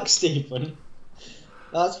fuck, Stephen?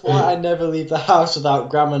 That's why I never leave the house without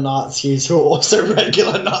grammar Nazis who are also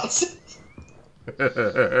regular Nazis.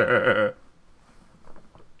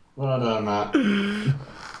 Well done, Matt.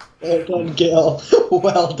 Well done, Guil.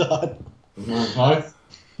 Well done. Was mine close?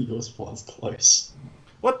 Yours was close.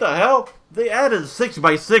 What the hell? They added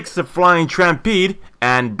 6x6 to flying trampede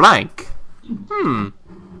and blank.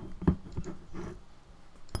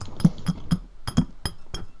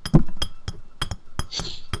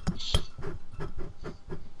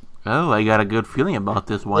 Oh, I got a good feeling about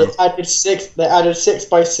this one. They added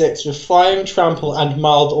 6x6 with flying, trample, and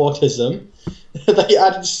mild autism. They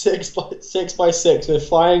added 6x6 with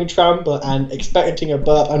flying, trample, and expecting a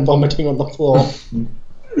burp and vomiting on the floor.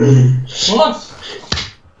 What?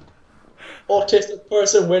 Autistic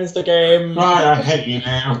person wins the game. Right, I hate you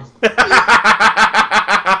now.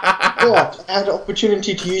 What? I had an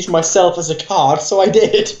opportunity to use myself as a card, so I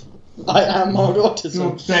did. I am mild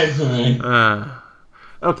autism. Upset to me.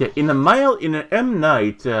 Okay, in an M.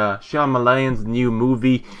 Night Shyamalan's new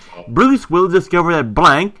movie, Bruce Willis discovered that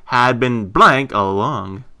blank had been blank all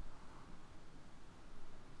along.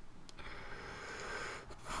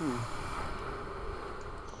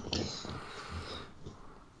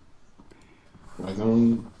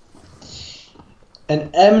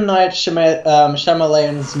 In M. Night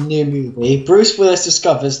Shyamalan's new movie, Bruce Willis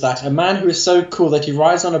discovers that a man who is so cool that he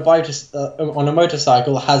rides on a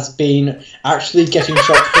motorcycle has been actually getting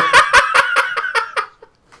shot.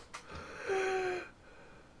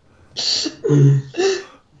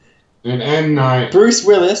 In M. Night, Bruce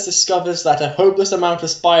Willis discovers that a hopeless amount of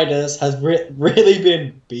spiders has really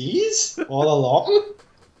been bees all along.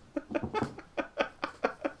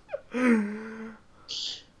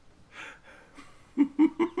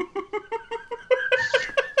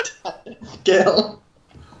 Guil.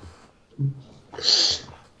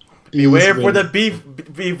 Beware for the bee.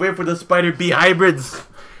 Beware for the spider bee hybrids.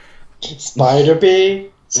 Spider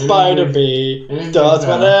bee. Spider bee does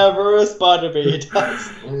whatever a spider bee does.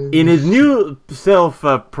 In his new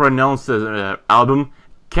self-pronounced album,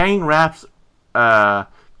 Kane West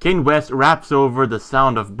raps over the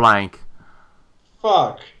sound of blank.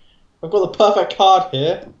 Fuck. I've got the perfect card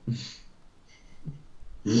here.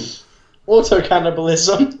 Auto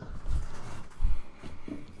cannibalism.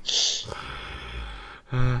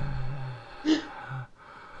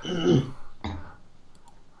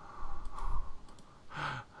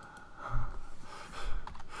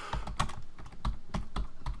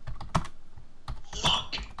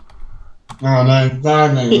 No, no,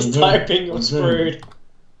 no. He's typing, you're screwed.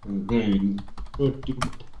 Indeed. Am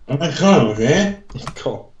I close here?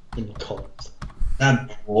 Cool. In the columns.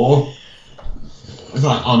 And or. It's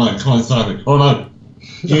like, oh no, Colin's typing. Oh no.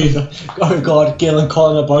 Jesus. Oh god, Guil and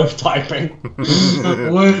Colin are both typing.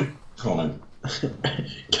 Colin.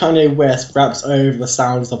 Kanye West raps over the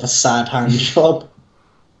sounds of a sad hand job.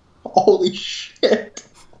 Holy shit.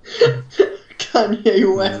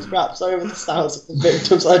 Kanye West raps over the sounds of the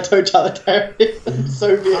victims of totalitarian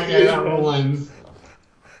Soviet Okay, that Union. rhymes.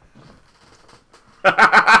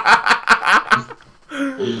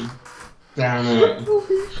 Damn it.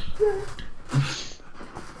 Holy shit.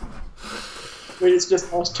 I mean, it's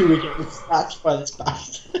just us 2 weeks getting snatched by this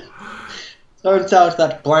bastard. Turns out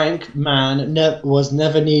that blank man was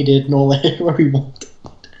never needed nor the hero he wanted.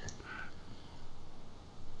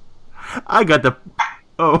 I got the.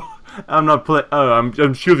 Oh, I'm not play. Oh, I'm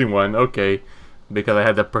choosing one. Okay, because I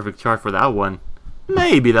had the perfect chart for that one.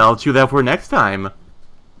 Maybe I'll choose that for next time.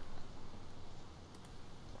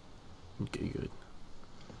 Okay, good.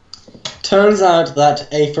 Turns out that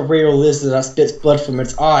a for real lizard that spits blood from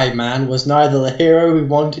its eye, man, was neither the hero we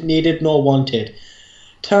needed nor wanted.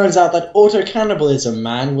 Turns out that auto-cannibalism,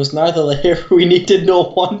 man, was neither the hero we needed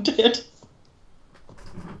nor wanted.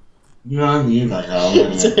 You don't need that guy.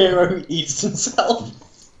 It's a hero who eats himself.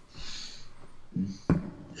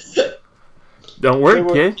 Don't worry,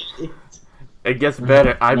 kid. It gets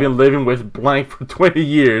better. I've been living with blank for 20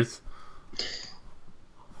 years.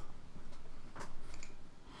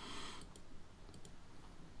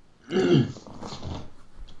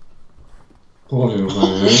 Poor little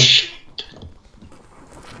man.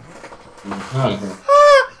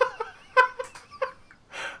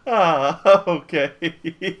 Ah, okay.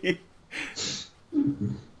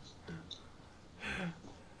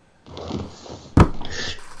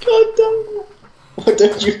 God damn it. Why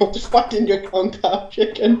don't you want to fight in your Kung Pao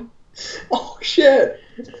chicken? Oh shit!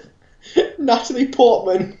 Natalie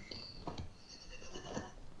Portman.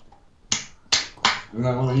 Is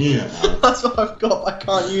that what you have? That's what I've got, I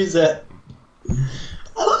can't use it.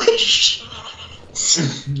 Holy shit!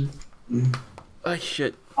 Oh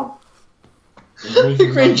shit.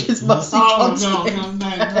 Grinch's musty constant.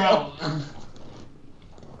 No.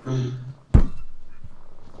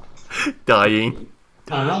 Dying.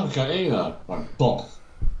 I don't care either. Like, boss.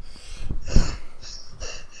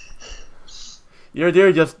 You're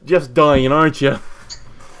there just dying, aren't you?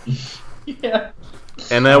 Yeah.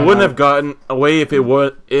 And I wouldn't have gotten away if it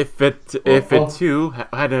too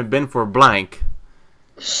hadn't been for blank.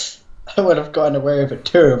 I would have gotten away with it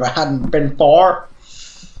too if it hadn't been for.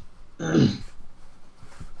 I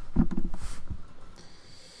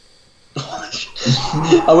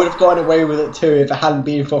would have gotten away with it too if it hadn't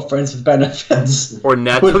been for Friends with Benefits. Or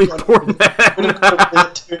Natalie Portman. I would have gotten away with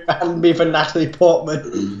it too if it hadn't been for Natalie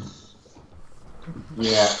Portman.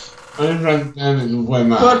 Yeah. I'm trying to way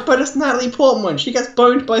mad. But it's Natalie Portman. She gets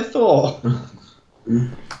boned by Thor.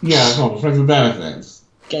 Yeah, come on, friends with benefits.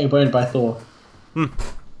 Getting boned by Thor.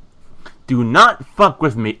 Do not fuck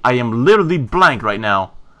with me. I am literally blank right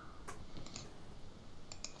now.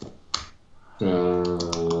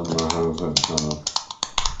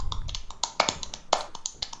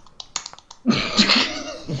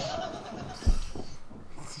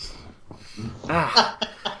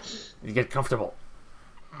 You get comfortable.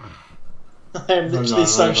 I am literally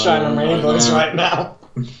sunshine and rainbows right now.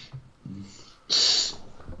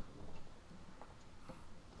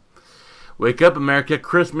 Wake up, America.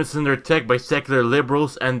 Christmas is under attack by secular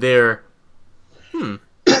liberals and their...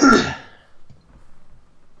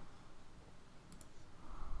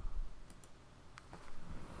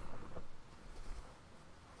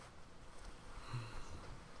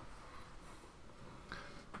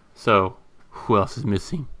 So, who else is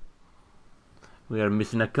missing? We are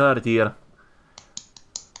missing a card here.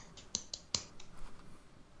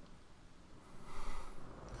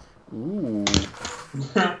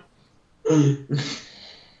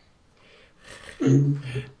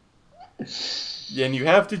 Then you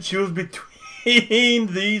have to choose between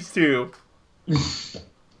these two.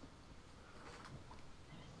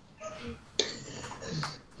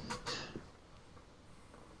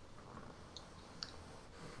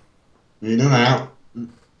 You know now.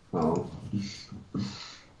 Oh.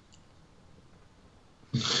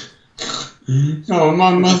 Oh,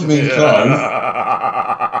 mine must be close.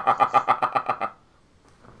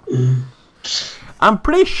 I'm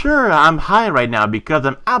pretty sure I'm high right now because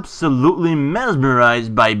I'm absolutely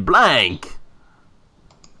mesmerized by blank.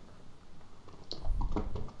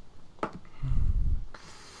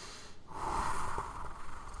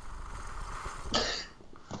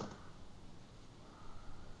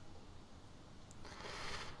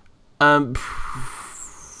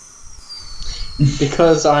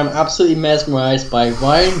 Because I'm absolutely mesmerized by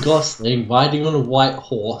Ryan Gosling riding on a white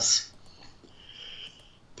horse.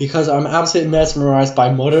 Because I'm absolutely mesmerized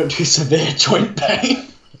by moderate to severe joint pain.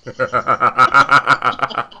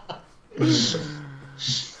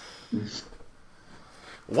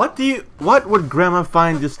 What would Grandma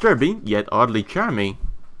find disturbing yet oddly charming?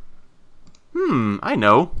 I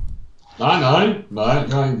know. I know, but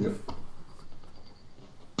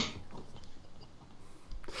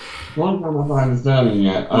what am I find disturbing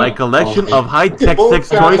yet? My collection of high-tech sex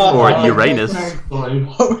toys for Uranus. What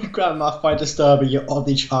would Grandma find disturbing yet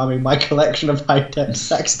oddly charming? My collection of high-tech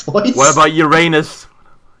sex toys. What about Uranus?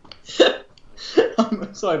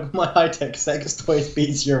 I'm sorry, but my high-tech sex toys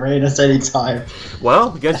beats Uranus anytime.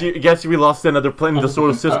 Well, guess we lost another planet in the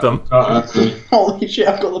solar system. Holy shit,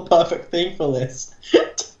 I've got the perfect thing for this.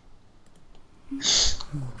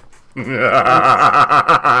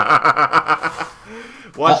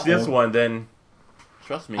 Watch this one, then.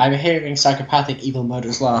 Trust me. I'm hearing psychopathic evil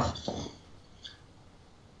murderers laugh.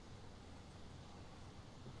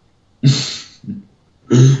 I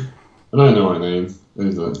don't know what it means.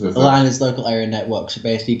 The line is local area network, so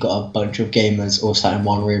basically you've got a bunch of gamers all sat in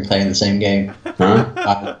one room playing the same game. Huh?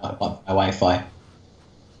 by Wi-Fi.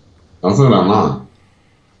 That's what I'm on.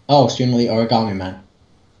 Oh, so you're the origami man.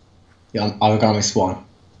 Yeah, origami swan.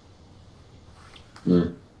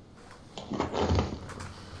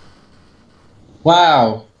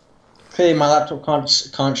 Wow. Clearly my laptop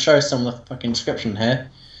can't show some of the fucking description here.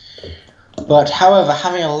 But however,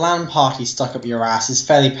 having a LAN party stuck up your ass is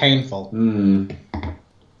fairly painful.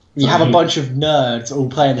 You have a bunch of nerds all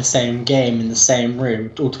playing the same game in the same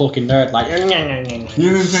room, all talking nerd like. You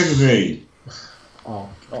didn't take me. Oh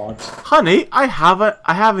God. Honey, I have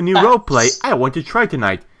a new roleplay I want to try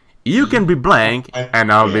tonight. You can be blank,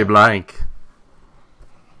 and I'll be blank.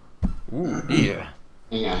 Ooh, yeah.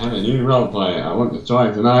 Hey, I have a new roleplay I want to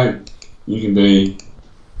try tonight. You can be.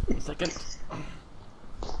 A second.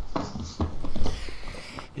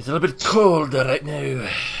 It's a little bit cold right now.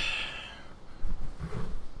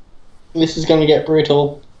 This is gonna get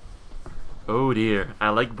brutal. Oh dear, I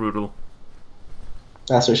like brutal.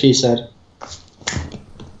 That's what she said.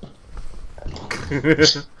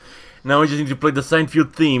 Now we just need to play the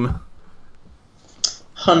Seinfeld theme.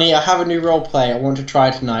 Honey, I have a new roleplay I want to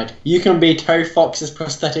try tonight. You can be Toe Fox's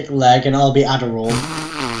prosthetic leg and I'll be Adderall.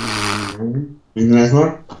 Is the next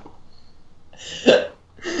one?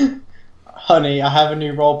 Honey, I have a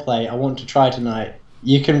new roleplay I want to try tonight.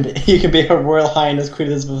 You can be Her Royal Highness Queen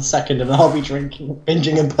Elizabeth II and I'll be drinking,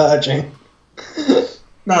 binging and purging.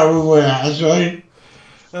 No, we're actually.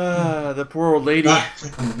 The poor old lady.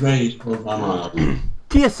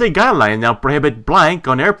 TSA guidelines now prohibit blank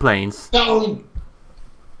on airplanes. Don't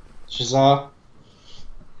Shazar.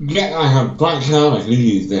 get I have black card, I could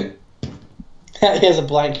used it. He has a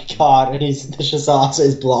blank card and the Shazar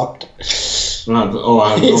is blocked. I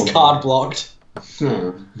have His card blocked. I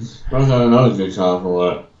have another good card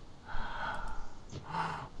for it.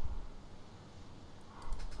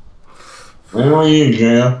 Where are you,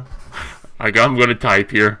 Guil? I'm gonna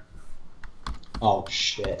type here. Oh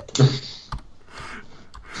shit.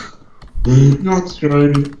 Not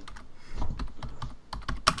screwed.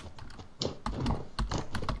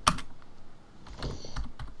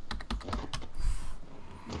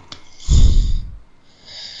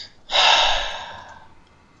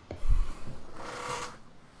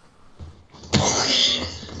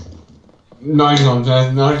 No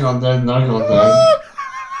contest, no contest, no contest.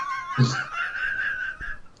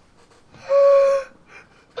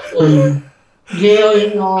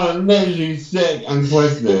 Guil, you're mentally sick and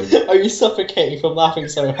twisted. Are you suffocating from laughing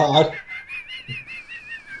so hard?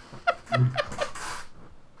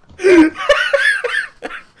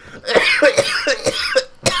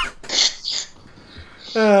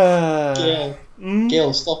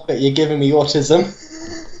 Gil, stop it, you're giving me autism.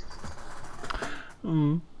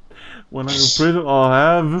 When I'm in prison, I'll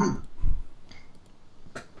have.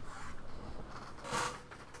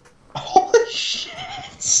 Holy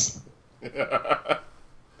shit!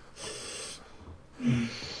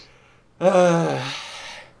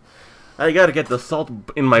 I gotta get the salt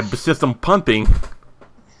in my system pumping.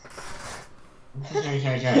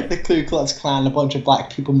 Okay. The Ku Klux Klan, a bunch of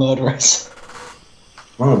black people murderers.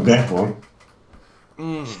 What a death one.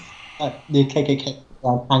 The KKK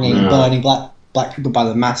hanging, burning black people by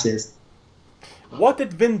the masses. What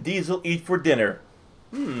did Vin Diesel eat for dinner?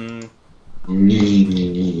 Yeah.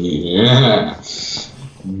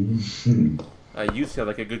 I used to have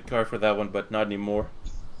like a good card for that one, but not anymore.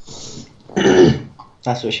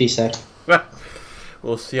 That's what she said.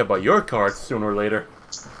 We'll see about your cards sooner or later.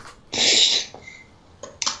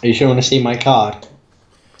 Are you sure you want to see my card?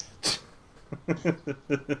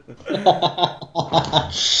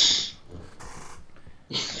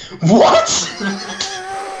 What?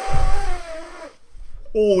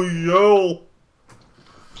 Oh, yo!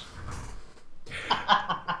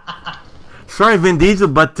 Sorry, Vin Diesel,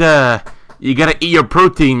 but you gotta eat your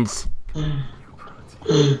proteins.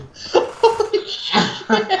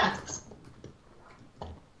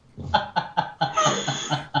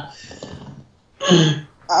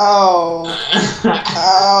 Oh.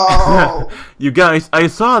 Oh. You guys, I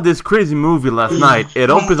saw this crazy movie last night. It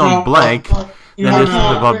opens on blank, then this is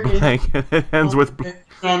about blank, and it ends with blank.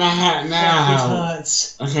 Now.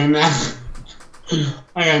 Hurts. Okay, now.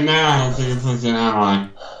 Okay, now I have to put it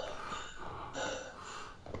on.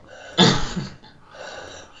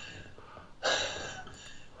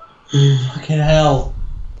 Fucking hell.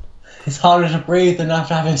 It's harder to breathe than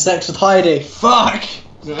after having sex with Heidi. Fuck!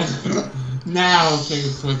 Now I'll take a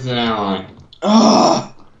put it on.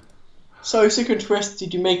 Ugh. So sick and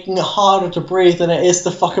twisted, you're making it harder to breathe than it is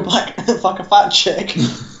to fuck a fat chick.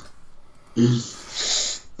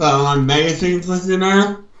 So I'm negative pussy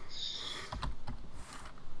now?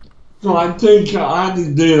 So I think I had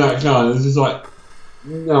to do that card. It's just like,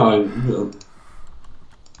 no.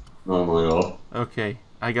 Oh my god. Okay,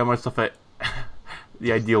 I got myself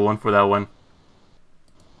the ideal one for that one.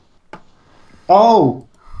 Oh!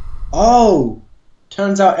 Oh!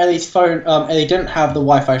 Turns out Ellie's phone, Ellie didn't have the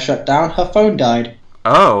Wi-Fi shut down, her phone died.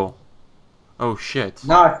 Oh. Oh shit.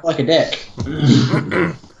 Now I feel like a dick.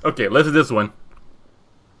 Okay, let's do this one.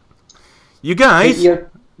 You guys. You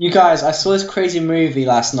guys, I saw this crazy movie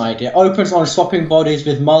last night. It opens on swapping bodies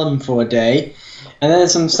with Mum for a day, and then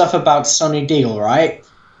there's some stuff about Sonny Deal, right?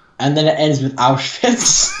 And then it ends with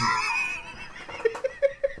Auschwitz.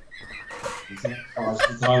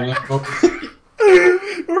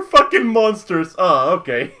 We're fucking monsters. Oh,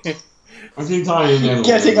 okay. I think I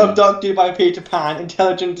Getting abducted by Peter Pan,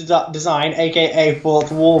 intelligent design, aka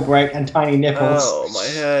fourth wall break, and tiny nipples. Oh, my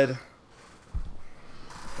head.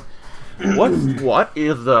 What is what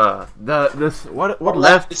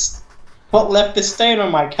left? What left this stain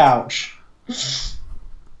on my couch?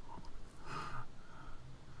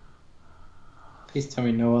 Please tell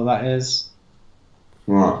me you know what that is.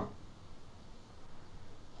 What?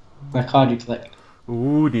 The card you clicked.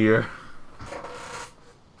 Oh dear.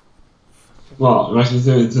 What?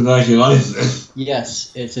 Respiratory tuberculosis?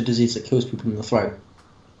 Yes, it's a disease that kills people in the throat.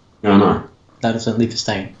 Yeah, I know. That doesn't leave a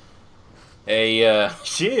stain. Cheer.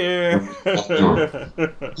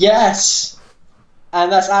 Yes!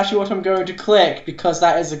 And that's actually what I'm going to click, because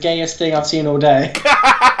that is the gayest thing I've seen all day.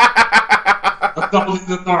 I don't believe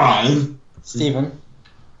it's alright. Stephen.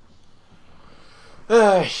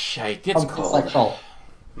 Shite, it's It's cold. like salt.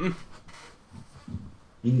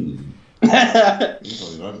 You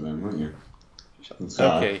probably love them, wouldn't you?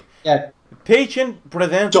 Okay. Yeah. Patient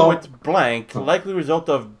presents Don't. with blank, likely result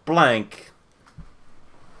of blank.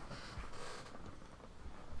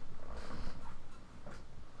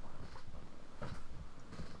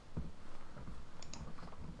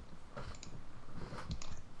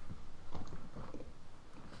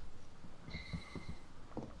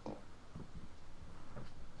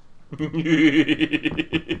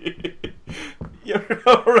 You're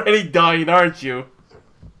already dying, aren't you?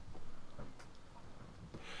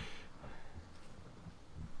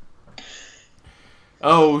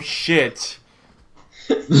 Oh shit!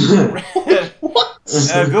 What?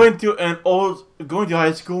 Going to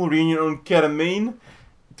high school reunion on ketamine.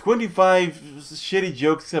 25 shitty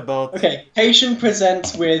jokes about. Okay, patient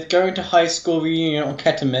presents with going to high school reunion on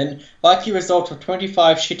ketamine, likely result of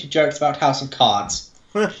 25 shitty jokes about House of Cards.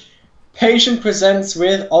 Patient presents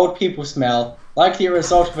with old people smell, likely a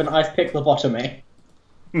result of an ice pick lobotomy.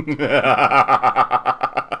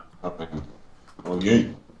 Oh, yeah.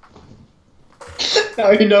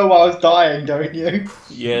 Now you know why I was dying, don't you?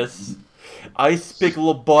 Yes. Ice pick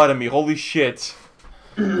lobotomy, holy shit.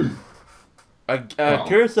 A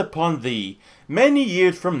curse upon thee. Many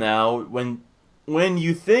years from now, when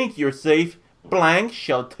you think you're safe, blank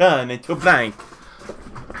shall turn into blank.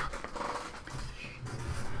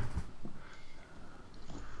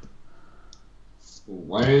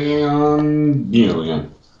 Waiting on Guil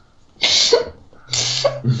again.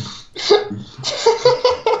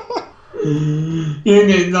 You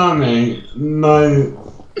did nothing. No.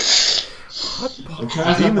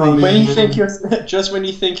 When you think you're when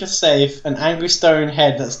you think you're safe, an angry stone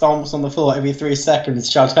head that stomps on the floor every 3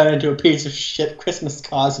 seconds shall turn into a piece of shit Christmas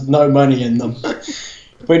cards with no money in them.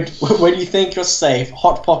 when you think you're safe,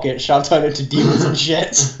 Hot Pocket shall turn into demons and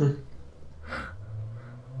shit.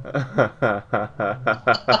 I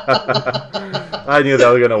knew that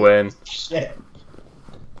was gonna win. Shit.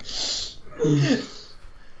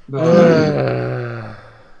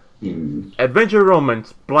 Adventure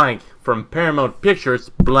Romance blank from Paramount Pictures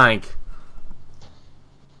blank.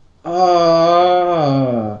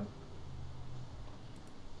 I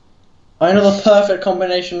know the perfect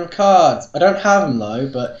combination of cards. I don't have them though,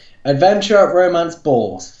 but Adventure Romance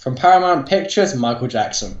Balls from Paramount Pictures, Michael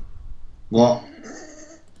Jackson. What?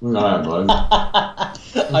 No,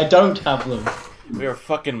 I don't have them. We are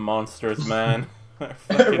fucking monsters, man.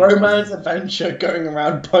 Romance adventure going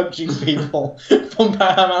around punching people from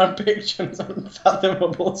Paramount Pictures.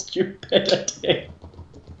 Unfathomable stupidity.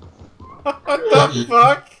 What the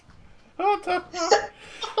fuck? What the fuck?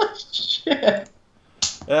 Oh, shit.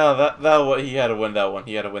 Yeah, that one. He had to win that one.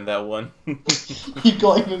 He had to win that one. You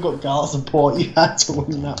even got Guil support. You had to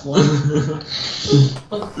win that one.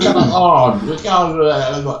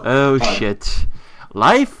 Oh shit.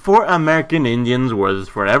 Life for American Indians was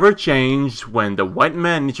forever changed when the white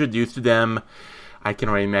man introduced to them. I can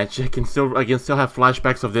already imagine. I can still have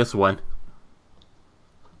flashbacks of this one.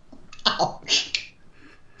 Ouch.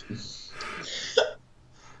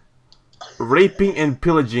 Raping and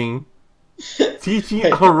pillaging, teaching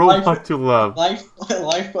a robot to love. Life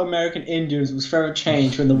for American Indians was forever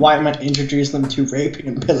changed when the white man introduced them to raping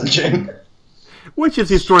and pillaging. Which is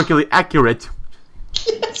historically accurate.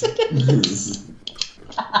 Yes, it is.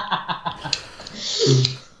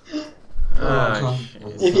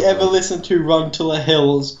 If you ever listen to Run to the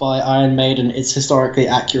Hills by Iron Maiden, it's historically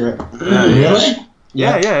accurate. Really?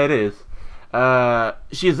 Yeah, it is.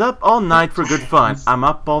 She's up all night for good fun. I'm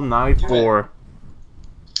up all night for...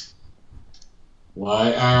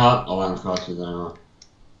 Why? Oh, I'm cautious now.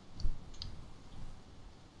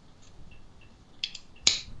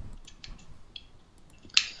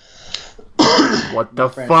 What the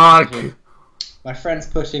fuck? My friend's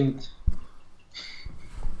putting...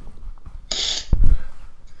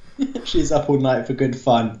 She's up all night for good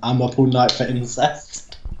fun. I'm up all night for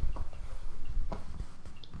incest.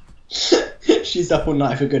 She's up all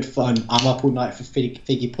night for good fun. I'm up all night for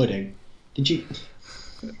figgy pudding. Did you...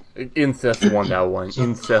 Incest won that one.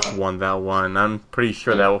 Incest won that one. I'm pretty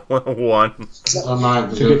sure that one won. I'm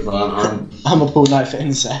not good fun. I'm up all night for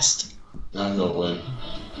incest. That's a win.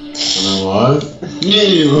 And it was?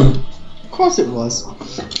 You! Of course it was.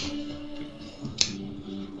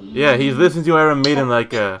 Yeah, he's listening to Iron Maiden like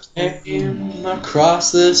Came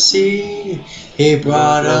across the sea, he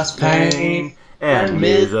brought us pain and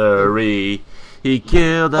misery. He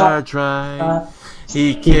killed our tribe.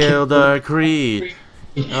 He killed our creed.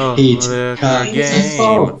 Oh, he took our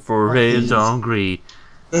game for his own greed.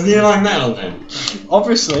 Does he like metal then?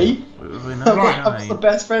 Obviously. We're not I'm dying. the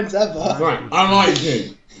best friends ever. Right, I like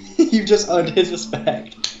you. You've just earned his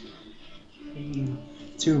respect.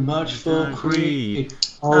 Too much for creed.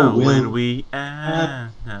 Oh, when we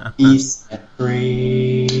be set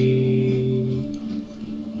free.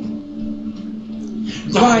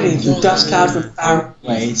 Riding through dust clouds and barren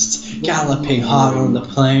waste, galloping hard on the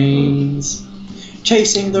plains,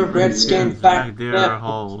 chasing the redskin back their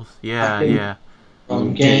holes. Yeah.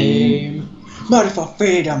 Wrong game. Murder for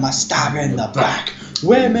freedom, a stab in the back.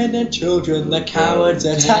 Women and children, the cowards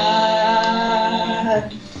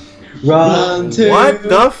attack. Run to... What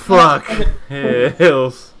the fuck?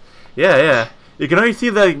 Hills. Yeah. You can already see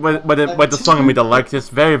that by the song I made the likes. It's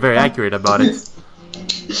very, very accurate about it.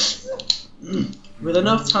 With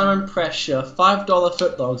enough time and pressure, $5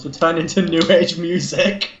 footlogs will turn into new age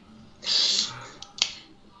music.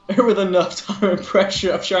 With enough time and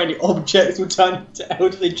pressure of shiny objects will turn into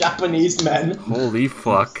elderly Japanese men. Holy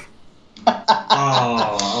fuck.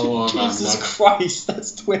 Oh, Jesus Christ,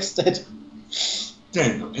 that's twisted.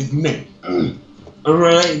 Daniel, it's me. I'm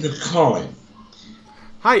related to Colin.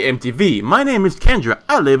 Hi MTV, my name is Kendra.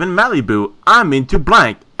 I live in Malibu. I'm into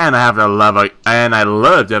blank, and I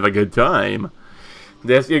love to have a good time.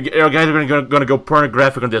 This, you guys are gonna go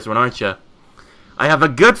pornographic on this one, aren't you? I have a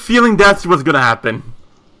good feeling that's what's gonna happen.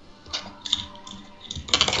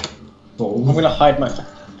 I'm gonna hide my.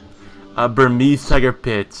 A Burmese tiger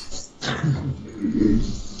pit.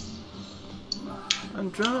 I'm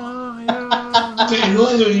drawing.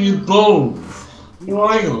 You both. You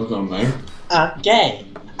like it or something? I'm gay.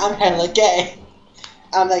 I'm hella gay.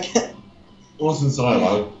 I'm like. What's in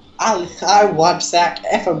silo? I watch Zac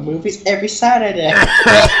Efron movies every Saturday. I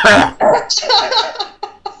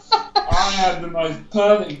have the most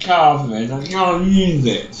perfect car for this. I can't use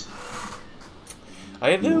it.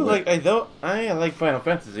 I like Final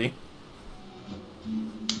Fantasy.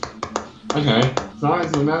 Okay,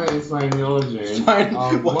 science will never explain the origin.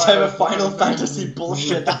 Whatever Final Fantasy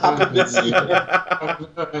bullshit that happened this year.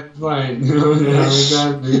 Explain.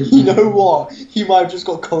 You know what? He might have just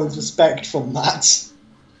got Colin's respect from that.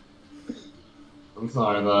 I'm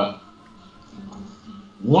sorry, but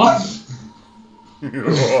what?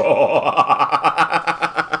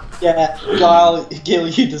 Yeah,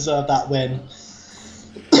 Guil, you deserve that win.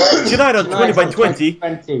 Tonight on 20 by 20.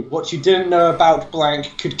 What you didn't know about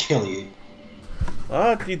blank could kill you.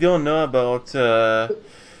 What you don't know about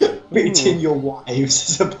Beating your wives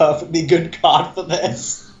is a perfectly good card for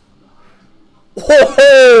this.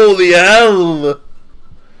 Holy hell!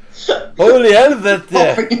 Holy hell! That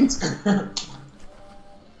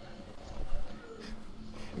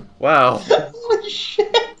wow! Holy shit!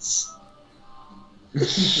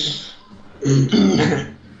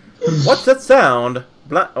 What's that sound?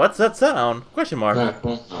 What's that sound? Question mark.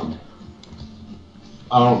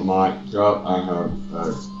 Oh my god! I have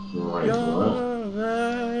great work.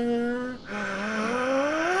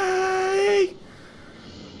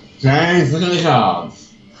 James, look at the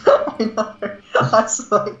cards. I know. I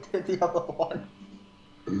selected the other one.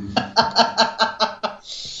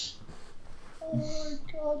 Oh my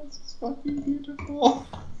god, this is fucking beautiful.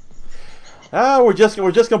 Ah, we're just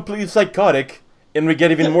completely psychotic, and we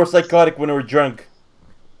get even more psychotic when we're drunk.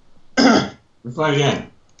 Let's play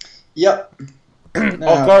again. Yep.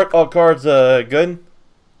 All cards good.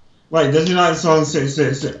 Wait, does he like the song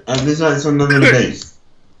 666? Does he like the song Another Beast?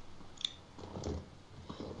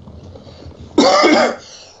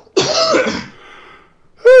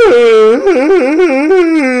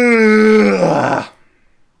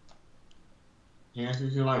 He asked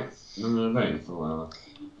if you like Another Beast or whatever.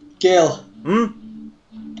 Guil.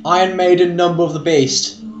 Iron Maiden, Number of the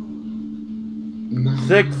Beast.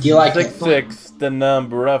 666, the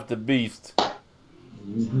number of the beast.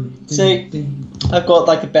 See, I've got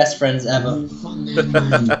like the best friends ever.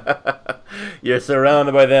 You're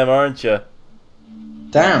surrounded by them, aren't you?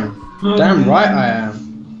 Damn right I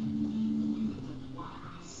am.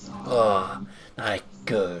 Oh, I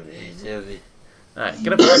could. Alright,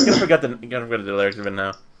 gonna forget the lyrics of it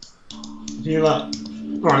now. Do you like?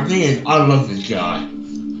 Right, the thing is, I love this guy.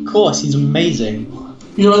 Of course, he's amazing.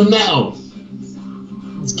 He loves metal.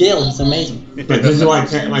 It's Guil, he's amazing. But does he like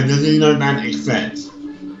does he know band accept?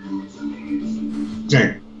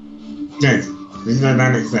 James, does he know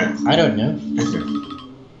band accept? I don't know. Okay.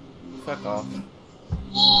 Fuck off.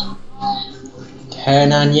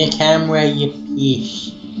 Turn on your camera, you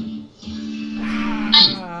piece.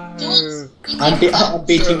 I'm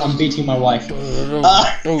beating my wife.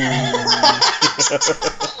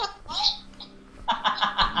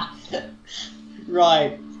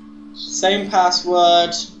 Right. Same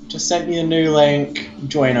password. Just sent me a new link.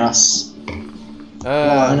 Join us.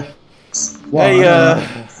 One. Hey, You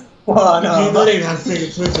don't even have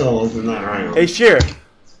secret Twitter holes in that, right? Hey,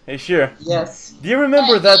 Sheer. Yes. Do you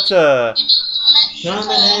remember that Shut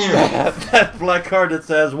it that black card that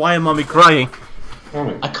says "Why am Mommy crying"?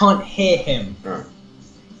 I can't hear him. Oh.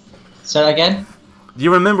 Say that again? Do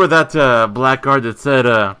you remember that black card that said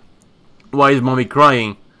 "Why is Mommy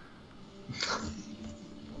crying"?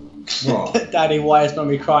 What? Daddy, why is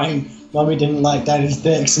Mummy crying? Mummy didn't like Daddy's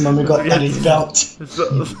dick, so Mummy got Daddy's belt.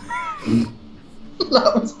 That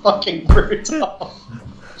was fucking brutal.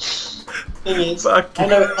 Thing is, I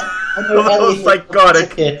know Ellie is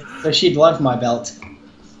psychotic. Kid, so she'd love my belt.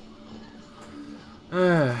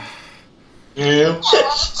 Ew.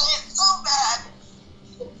 So bad.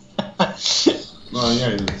 Well, yeah,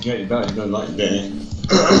 you get your belt, you don't like it.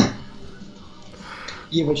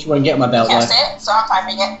 Yeah, but she won't get my belt, Can't though. say it, so I'm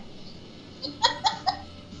typing it.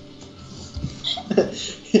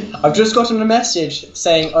 I've just gotten a message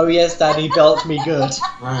saying, "Oh yes, Daddy, belt me good."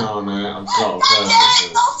 Hang on a minute, I've got Don't say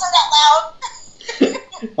that loud.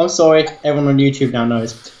 I'm sorry, everyone on YouTube now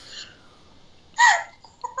knows.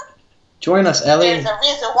 Join us, Ellie. There's a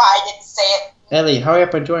reason why I didn't say it. Ellie, hurry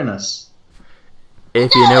up and join us.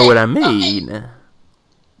 If you know what I mean.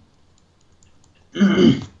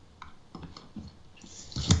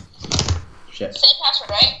 Shit. Same password,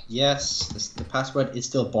 right? Yes, the password is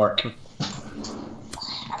still Bark. I'm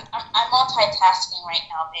multitasking right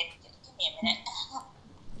now, babe. Give me a minute.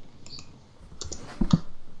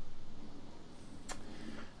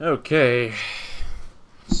 Okay.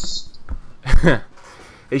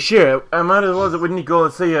 Hey, sure. I might as well. Wouldn't you go?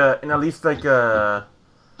 Let's say, in at least like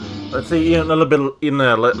let's say in a little bit in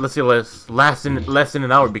let's say less than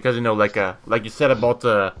an hour, because you know, like you said about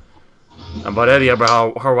Eddie, about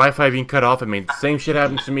how her Wi-Fi being cut off. I mean, the same shit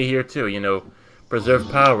happens to me here too. You know, preserve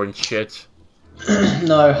power and shit.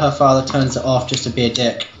 No, her father turns it off just to be a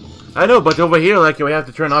dick. I know, but over here, like, we have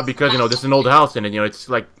to turn off because, you know, this is an old house, and, you know, it's,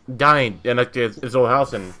 like, dying, and, like, it's old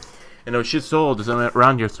house, and, you know, shit's old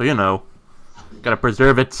around here, so, you know, gotta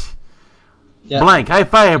preserve it. Yeah. Blank, high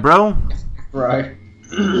five, bro! Right.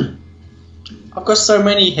 I've got so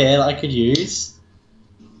many here that I could use.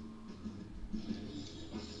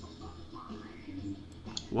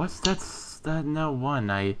 What's that one,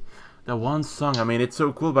 that one song, I mean, it's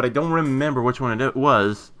so cool, but I don't remember which one it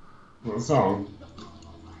was. What song?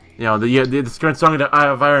 You know, the current song that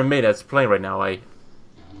I've Iron Maiden that's playing right now,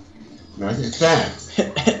 No, it's Shaft.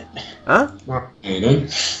 Huh? Not Maiden.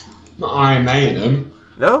 Not Iron Maiden.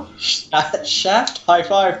 No? Shaft, high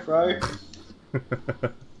five, bro.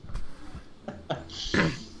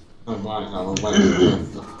 I might have a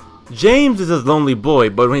weapon. James is a lonely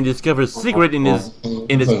boy, but when he discovers a secret in his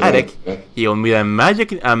attic, he'll meet a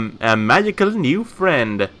magical new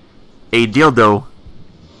friend, a dildo.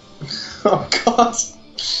 Oh god.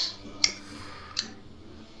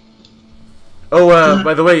 Oh,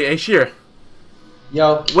 by the way, hey, Sheer.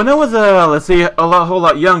 Yo. When I was let's say whole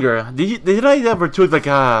lot younger, did I ever took like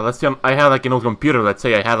let's say I had like an old computer. Let's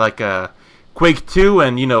say I had like a Quake 2,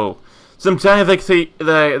 and you know. Sometimes, like, say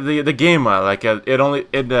the game, like the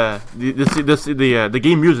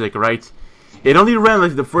game music, right? It only ran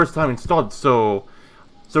like the first time installed. So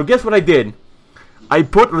guess what I did? I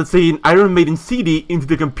put, let's say, an Iron Maiden CD into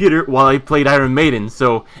the computer while I played Iron Maiden.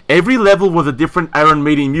 So every level was a different Iron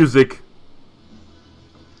Maiden music,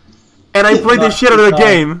 and I played the shit out of the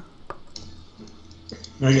game.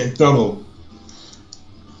 I get double.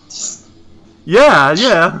 Yeah.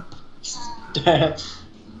 Damn.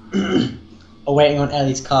 Oh, waiting on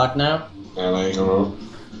Ellie's card now. Ellie, hello.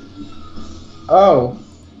 Oh.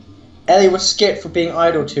 Ellie was skipped for being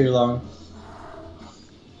idle too long.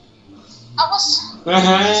 I was.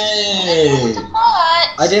 Hey! What?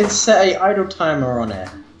 I didn't set a idle timer on it.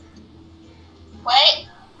 Wait.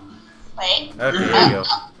 Okay, there you go.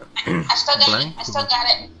 I still got it. I still got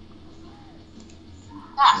it.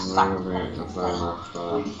 Ah,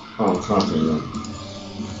 fuck. Oh, copy then.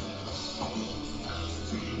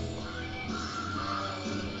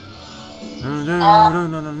 It's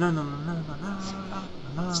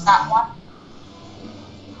not one.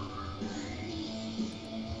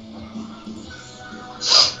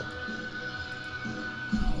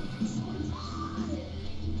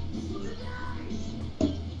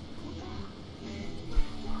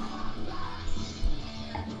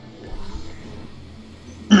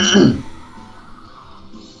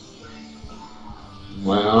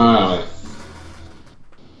 Where are they?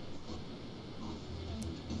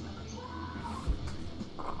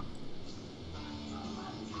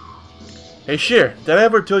 Hey, Sheer, did I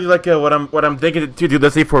ever tell you like what I'm thinking to do?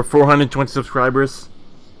 Let's say for 420 subscribers.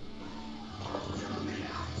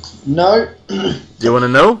 No. Do you want to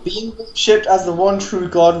know? Being worshipped as the one true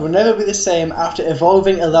God will never be the same after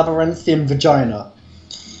evolving a labyrinthian vagina.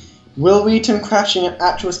 Will Wheaton crashing an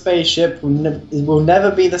actual spaceship will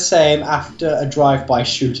never be the same after a drive-by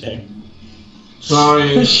shooting.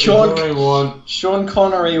 Sorry, Sean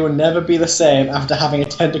Connery will never be the same after having a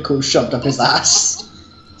tentacle shoved up his ass.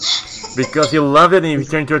 Because he loved it and he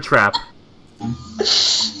turned into a trap.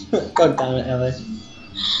 God damn it, Ellie.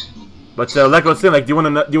 But like I was saying, like, do you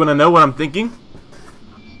wanna know what I'm thinking?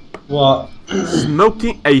 What?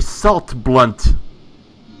 Smoking a salt blunt.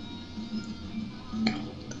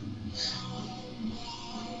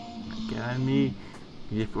 Got me.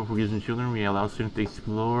 For forgives and children, we allow students to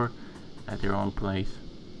explore at their own place.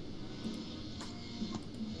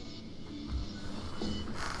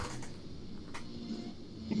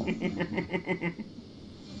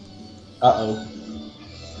 Uh-oh.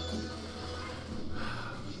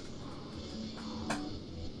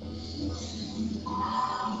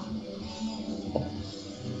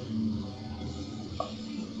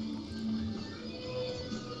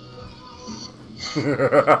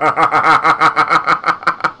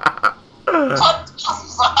 What the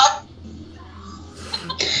fuck?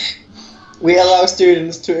 We allow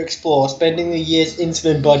students to explore, spending the year's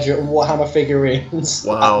insulin budget on Warhammer figurines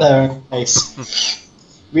Wow. at their own pace.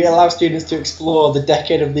 We allow students to explore the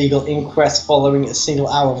decade of legal inquest following a single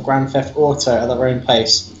hour of Grand Theft Auto at their own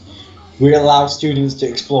pace. We allow students to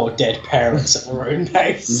explore dead parents at their own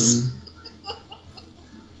pace.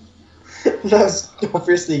 That's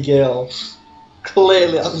obviously Guil.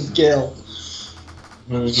 Clearly that was Guil.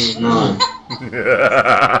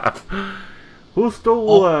 Who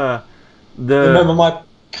stole the? Remember my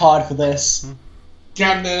card for this?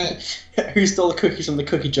 Cam did it. Who stole the cookies from the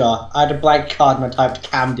cookie jar? I had a blank card and I typed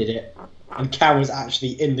Cam did it. And Cam was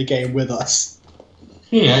actually in the game with us.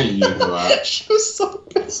 He hated you for that. She was so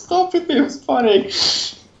pissed off with me, it was funny.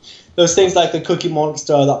 Those things like the cookie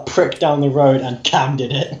monster that pricked down the road and Cam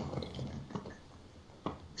did it.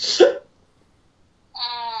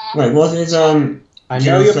 Wait, what is I know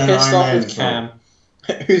Jill you're said pissed I off made with it, Cam.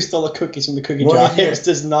 Who stole the cookies from the cookie What jar? is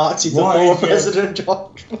it? Hipsters, Nazis, and What former is it? President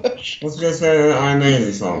George Bush. What's this I made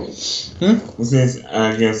this song? What's this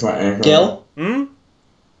against like echo? Gil, Hmm?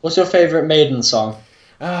 what's your favourite Maiden song?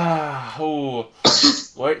 Oh,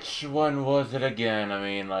 which one was it again? I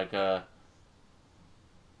mean, like, I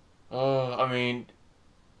mean,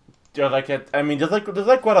 there's like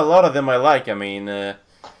there's quite a lot of them I like. I mean, what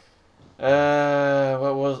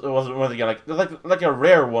was it again? Like, there's like a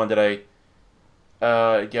rare one that I,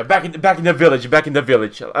 yeah, back in the village.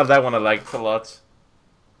 That one I liked a lot.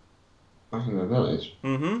 Back in the village.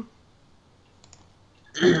 Mm-hmm.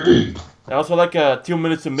 I also like 2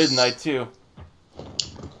 minutes to midnight too.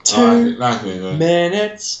 2 That's it.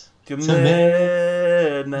 minutes. To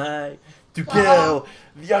midnight to kill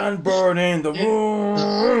the unborn in the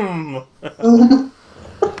womb.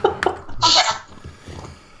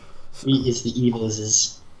 He is the evil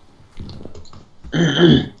is.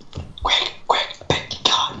 Quick, big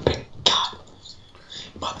god,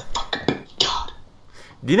 motherfucker, big god.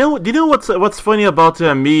 Do you know what's funny about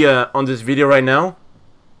me on this video right now?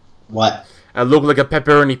 What? I look like a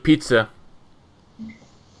pepperoni pizza.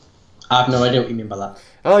 I have no idea what you mean by that.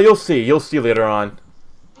 Oh, you'll see later on.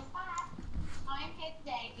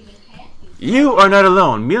 You are not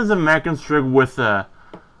alone. Millions of Americans struggle with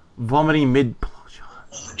vomiting mid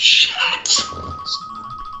blowjob. Shit.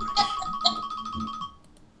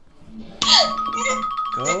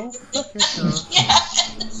 Go fuck yourself.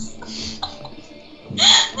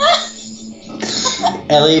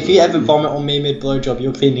 Ellie, if you ever vomit on me mid blowjob,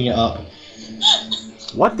 you're cleaning it up.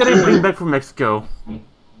 What did I bring back from Mexico?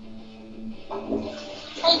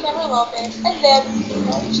 I never will be. I never.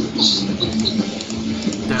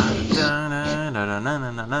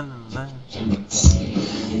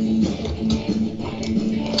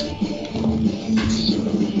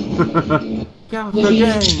 Go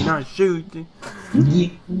again, not shooting. Holy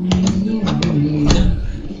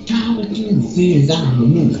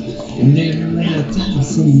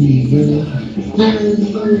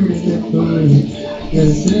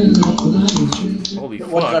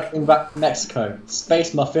What did I fuck. bring back from Mexico?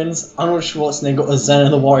 Space muffins, Arnold Schwarzenegger, or Zen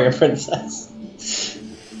and the Warrior Princess.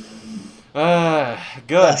 Good.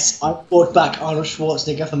 Yes, I brought back Arnold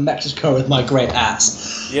Schwarzenegger from Mexico with my great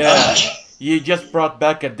ass. Yeah, you just brought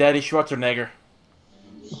back a Daddy Schwarzenegger.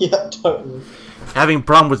 Yeah, totally. Having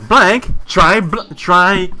problem with blank? Try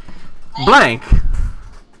blank.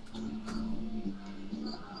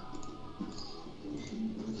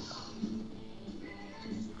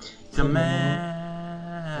 The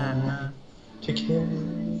man. To kill.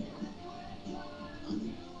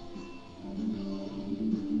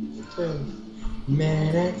 2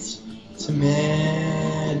 minutes to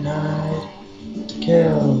midnight to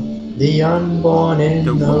kill the unborn in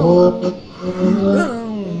the womb.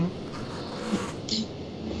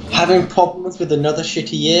 Having problems with another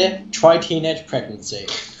shitty year? Try teenage pregnancy.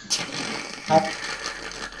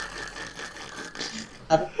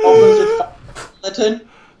 Having problems with skeleton?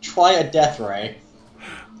 Try a death ray.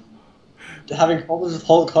 Having problems with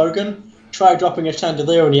Hulk Hogan? Try dropping a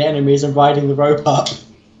chandelier on your enemies and riding the rope up.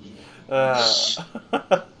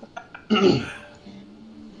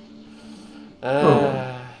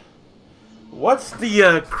 What's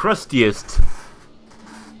the crustiest?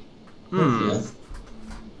 Yes.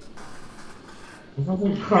 If I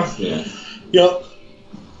think crustiest, Yup.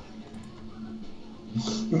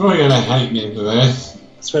 you're probably gonna hate me for this.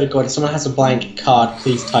 I swear to God, if someone has a blank card,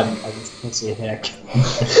 please type it. I just can't see a heck.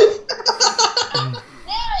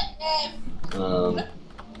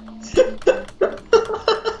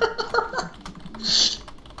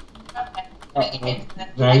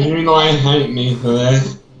 Yeah, you know I hate me for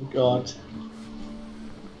this. Oh God.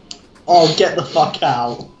 Oh, get the fuck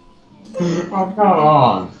out. Oh, come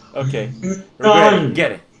on. Okay. Done.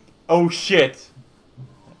 Get it. Oh shit.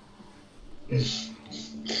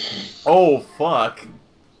 Oh fuck.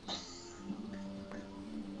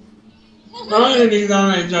 I don't think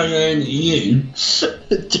that makes anything to you.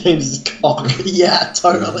 James's cock. Yeah,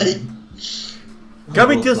 totally.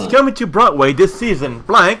 Coming to Broadway this season,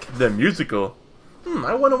 blank, the musical.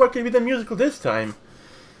 I wonder what could be the musical this time.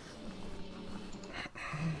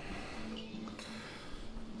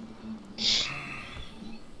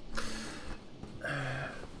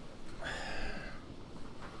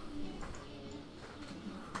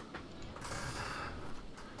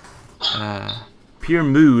 Pure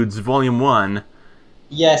Moods, Volume 1.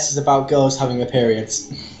 Yes, it's about girls having their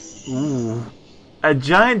periods. Ooh. A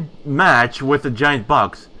giant match with a giant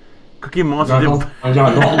box. Cookie Monster. You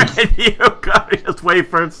got his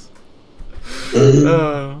wafers.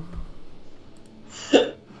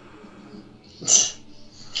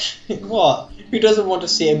 What? Who doesn't want to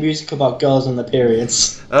see a musical about girls and their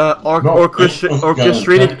periods?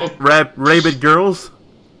 Orchestrated rabid girls.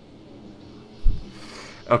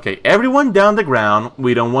 Okay, everyone down the ground.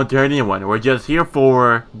 We don't want to hurt anyone. We're just here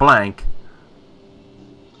for blank.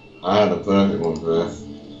 I had a perfect one for this.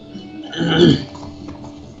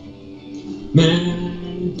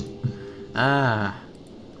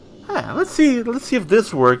 Let's see if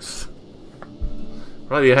this works.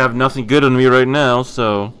 Probably have nothing good on me right now,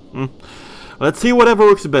 so let's see whatever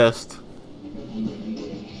works best.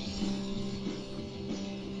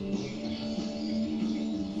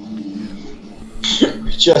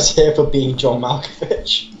 Just here for being John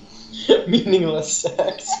Malkovich. Meaningless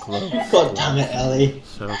sex. Close. God damn it, Ellie.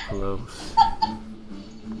 So close.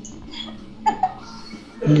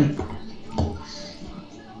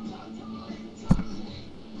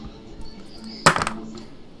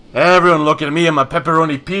 Everyone look at me and my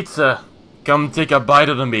pepperoni pizza. Come take a bite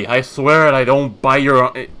of me. I swear it, I don't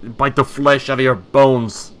bite the flesh out of your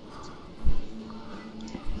bones.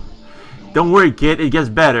 Don't worry, kid. It gets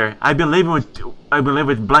better. I've been living with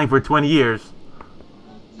blank for 20 years.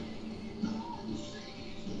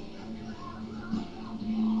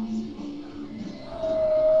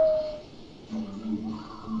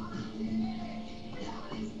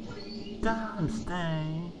 Don't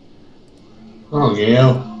stay. Oh,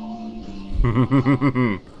 Guil.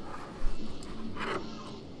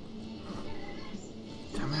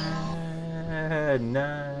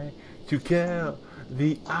 Night to kill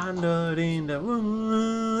the unknown in the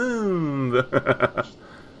womb.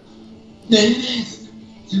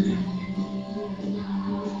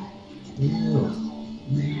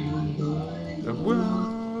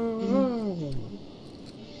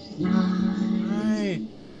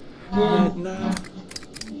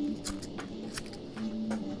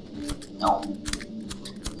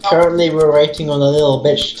 Currently, we're waiting on a little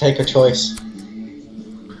bitch to take a choice.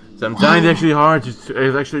 Sometimes it's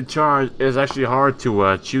actually hard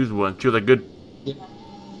to choose one. Choose a good.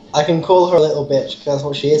 I can call her a little bitch because that's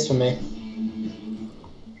what she is for me.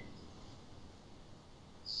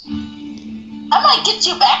 I might get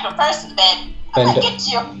you back in person, Ben. I might get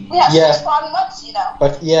you. We have 6 months, you know.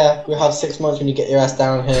 But yeah, we have 6 months when you get your ass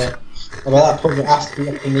down here. And by that point, your ass will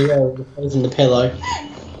be up in the air with your face in the pillow.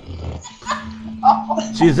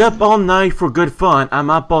 She's up all night for good fun.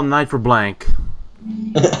 I'm up all night for blank.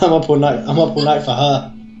 I'm up all night. I'm up all night for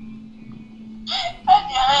her.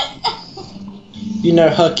 You know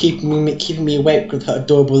her keeping me awake with her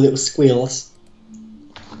adorable little squeals.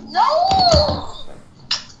 No.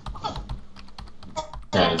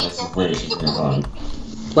 That's way too fun.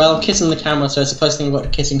 Well, kissing the camera, so it's supposed to think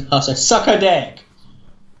about kissing her. So suck her dick.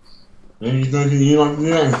 You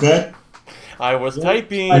like that? I was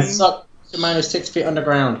typing. I suck the man who's 6 feet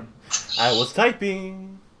underground. I was typing.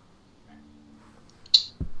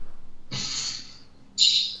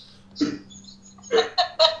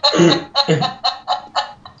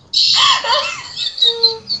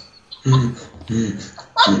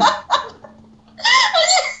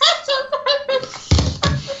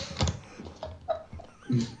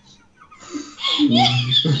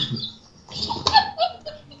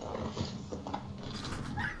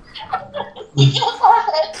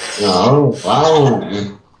 No, wow.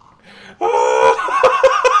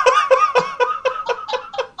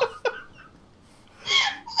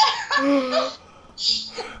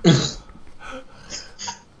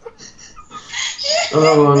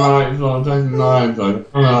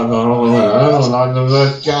 I don't like the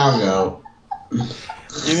red cargo.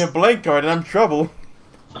 Give me a blank card and I'm in trouble.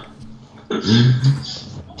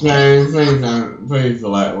 No, please don't. Please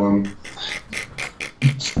select one.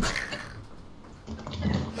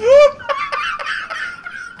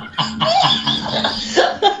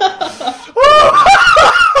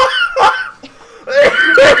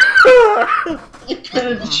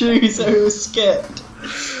 shoes, so it was skipped.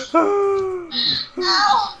 Ow!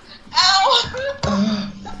 Ow!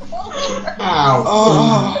 Ow.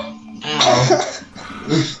 Oh. Ow.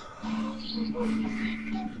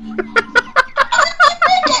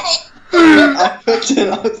 I picked it,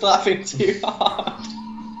 I was laughing too hard.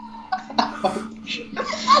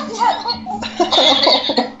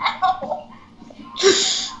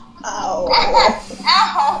 Ow.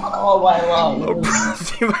 Ow! Oh my lungs.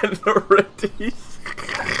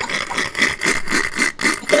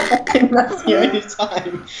 And that's the only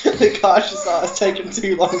time the car just has taken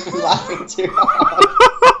too long from laughing too hard.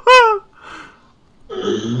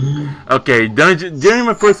 Okay, during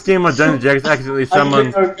my first game of Dungeon Jacks, accidentally I summoned.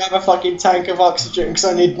 need to go grab a fucking tank of oxygen because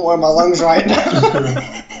I need more in my lungs right now.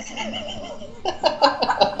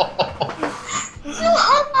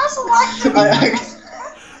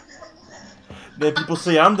 Then people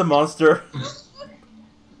say I'm the monster,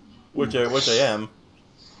 which I am.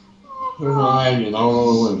 With my and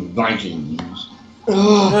all the Vikings.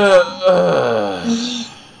 Not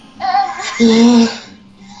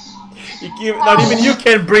even you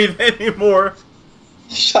can breathe anymore.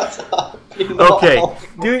 Shut up. You're not Okay,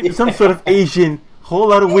 helping doing me. some sort of Asian, whole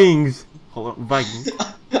lot of wings. Hold on, Viking.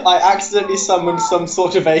 I accidentally summoned some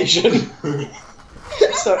sort of Asian.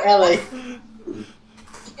 So Ellie.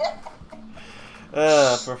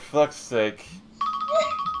 For fuck's sake.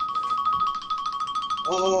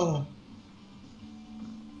 Oh.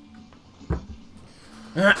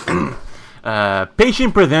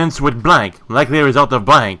 Patient presents with blank, likely a result of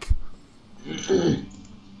blank. You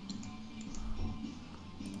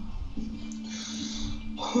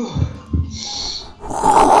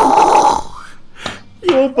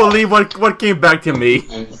won't believe what came back to me.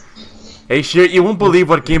 Hey, shit, you won't believe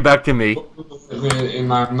what came back to me. In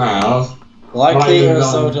my mouth. Likely a Right,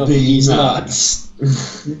 result of these these nuts.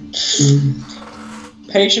 nuts.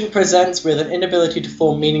 Patient presents with an inability to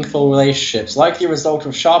form meaningful relationships, likely a result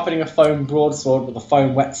of sharpening a foam broadsword with a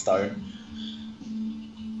foam whetstone.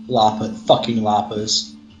 Fucking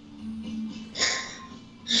larpers.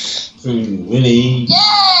 Winnie.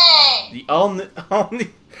 Yay! The only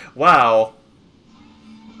wow.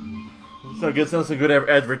 That's a good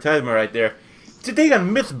advertisement right there. Today on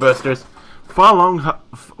Mythbusters,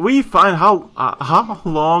 we find how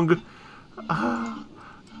long.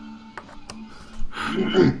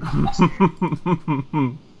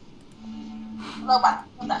 Robot,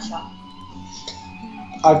 put that shot.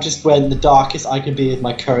 I've just went the darkest I can be with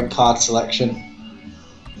my current card selection.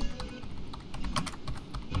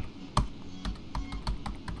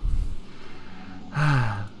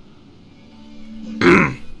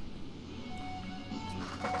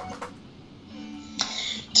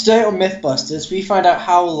 Today on Mythbusters, we find out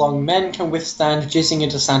how long men can withstand jizzing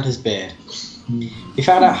into Santa's beard. We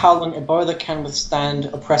found out how long Ebola can withstand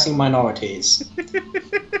oppressing minorities.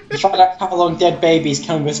 We found out how long dead babies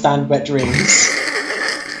can withstand wet dreams.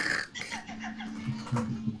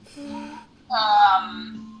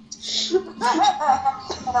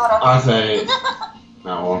 I say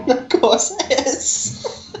that one. Of course it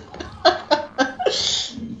is.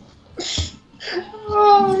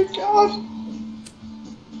 Oh my god.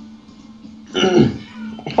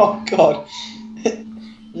 Oh god.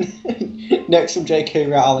 Next from J.K.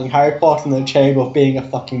 Rowling, Harry Potter and the Chamber of Being a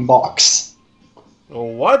Fucking Box.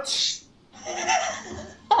 What?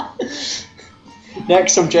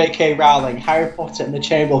 Next from J.K. Rowling, Harry Potter and the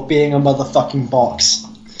Chamber of Being a Motherfucking Box.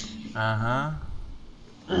 Uh-huh.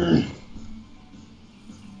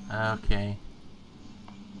 Okay.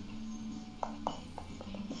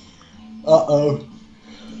 Uh-oh.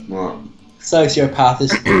 What? Sociopath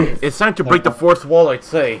is... It's time to break the fourth wall, I'd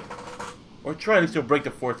say. Or trying to break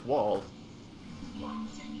the fourth wall.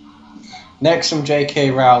 Next from J.K.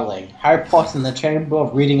 Rowling, Harry Potter and the Chamber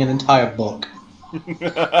of Reading an Entire Book.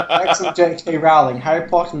 Next from J.K. Rowling, Harry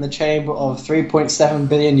Potter and the Chamber of 3.7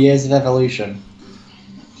 billion years of evolution.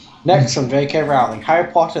 Next from J.K. Rowling,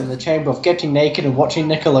 Harry Potter and the Chamber of Getting Naked and Watching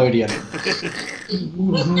Nickelodeon.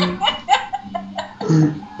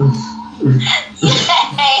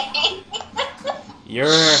 You're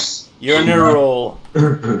in a roll.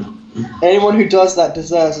 Anyone who does that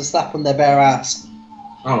deserves a slap on their bare ass.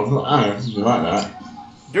 Oh, I did you like that?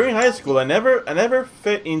 During high school, I never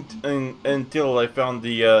fit in until I found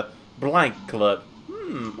the blank club.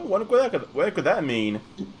 What could that mean?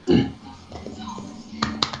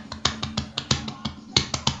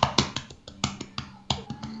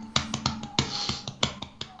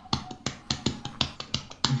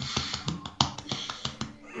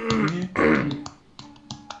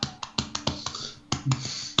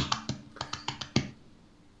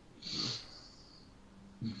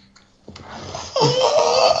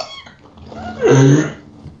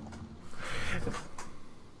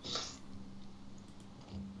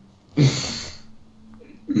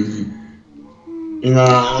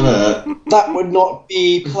 That would not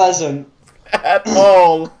be pleasant. At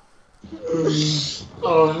all.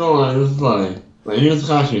 Oh no, it's funny. Like, here's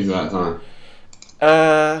cashews that time.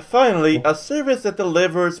 Finally, a service that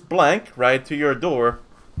delivers blank right to your door.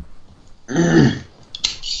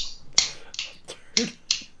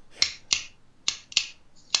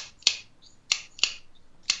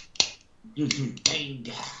 You too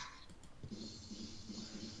big.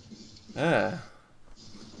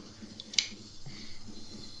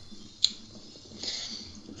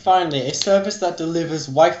 Finally, a service that delivers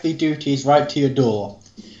wifely duties right to your door.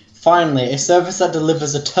 Finally, a service that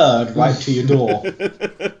delivers a turd right to your door.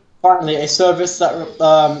 Finally, a service that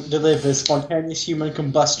delivers spontaneous human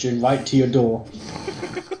combustion right to your door.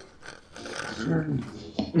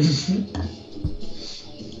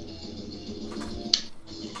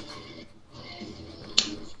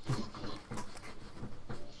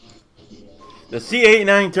 The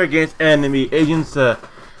C-89 targets enemy agents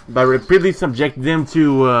by repeatedly subjecting them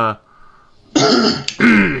to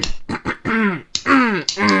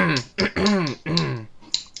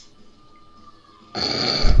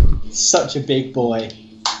Such a big boy.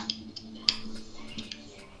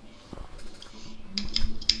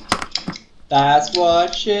 That's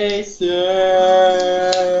what she said.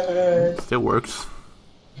 Still works.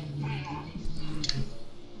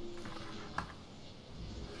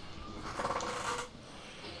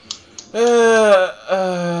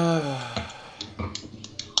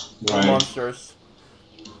 Right. Monsters.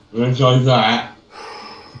 Enjoy that.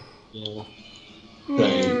 Yeah.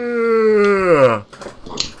 Dave.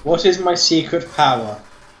 What is my secret power?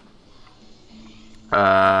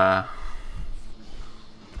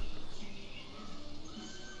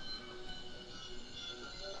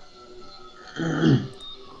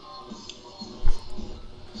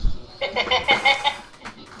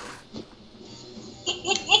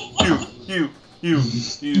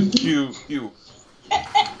 You.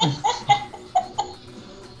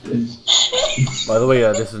 By the way,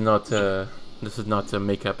 this is not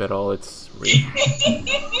makeup at all. It's real.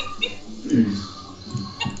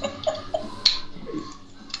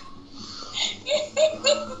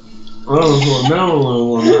 Oh,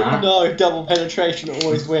 no, No, double penetration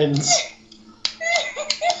always wins.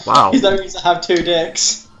 Wow. You don't need to have two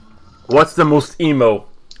dicks. What's the most emo?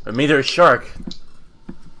 A meter shark.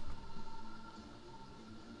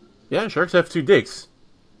 Yeah, sharks have two dicks.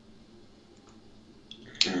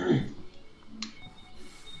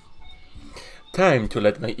 Time to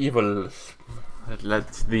let the evil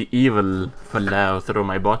flow through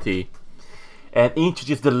my body and eat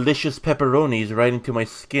these delicious pepperonis right into my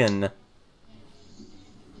skin.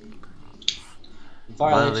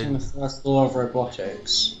 Violating the first law of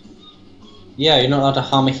robotics. Yeah, you're not allowed to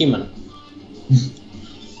harm a human.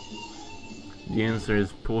 The answer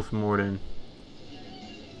is post-mortem.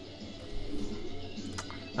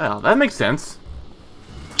 Well, that makes sense.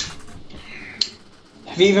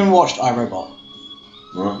 Have you even watched iRobot?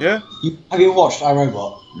 What? Yeah? Have you watched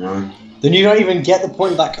iRobot? No. Then you don't even get the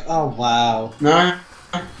point that... Oh, wow. No.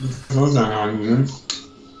 Those aren't arguments.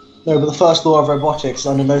 No, but the first law of robotics,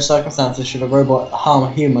 under no circumstances should a robot harm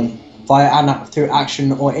a human through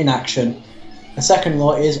action or inaction. The second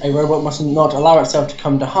law is a robot must not allow itself to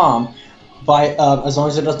come to harm as long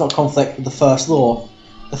as it does not conflict with the first law.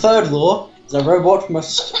 The third law is a robot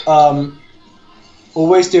must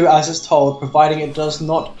always do as it's told, providing it does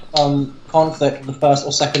not conflict with the first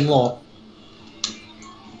or second law.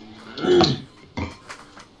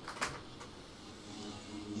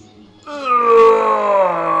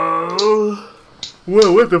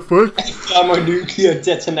 Whoa, what the fuck? Thermonuclear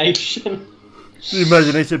detonation. The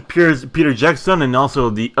imagination Peter Jackson and also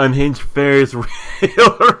the unhinged Ferris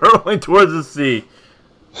wheel rolling towards the sea.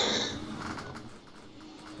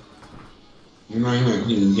 You might know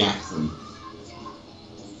Peter Jackson.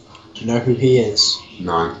 Do you know who he is?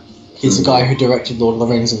 No. He's the guy who directed Lord of the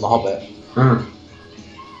Rings and The Hobbit.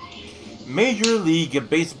 Major League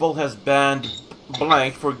Baseball has banned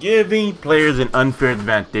blank for giving players an unfair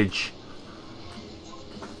advantage.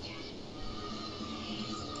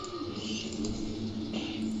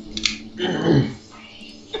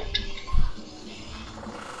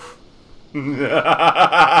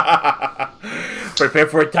 Prepare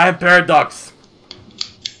for a time paradox.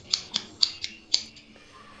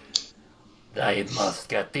 I must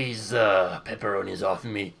get these pepperonis off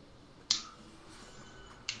me.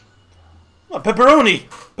 Oh, pepperoni!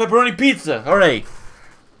 Pepperoni pizza! Alright.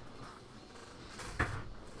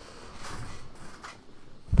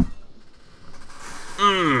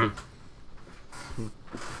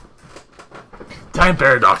 Time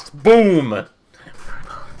paradox. Boom!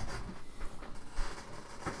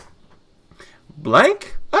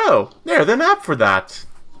 Blank? Oh, there's an app for that.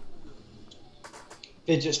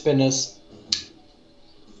 Fidget spinners.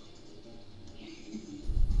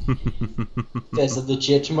 There's a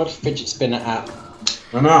legitimate fidget spinner app.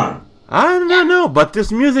 I know. I don't know, but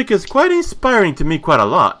this music is quite inspiring to me quite a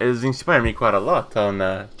lot. It has inspired me quite a lot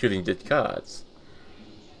on shooting jet cards.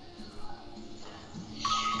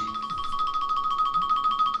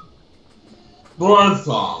 Blood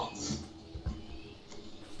sauce.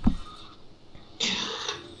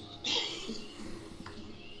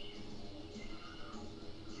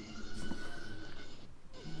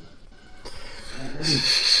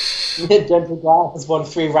 Gentle Guy has won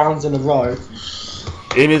 3 rounds in a row.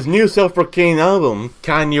 In his new self-proclaimed album,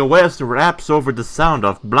 Kanye West raps over the sound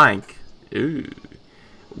of blank. Ooh,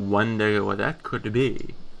 wonder what that could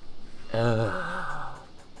be. But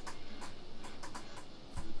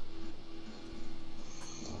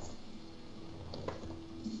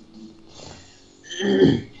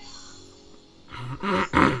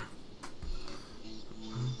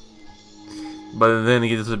then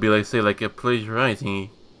again, this would be like, say, like a plagiarizing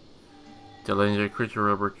the legendary creature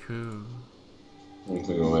rubber coup.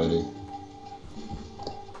 Already.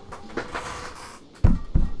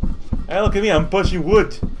 Hey, look at me, I'm punching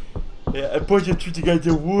wood. Yeah, I punch a tree to get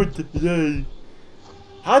the wood. Yay.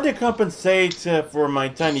 How do you compensate for my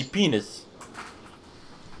tiny penis?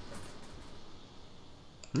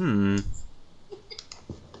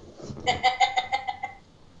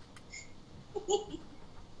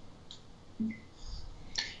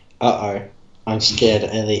 Uh-oh. I'm scared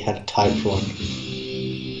Ellie had a type one.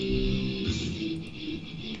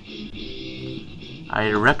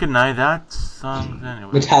 I recognize that song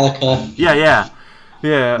anyway. Metallica. Yeah.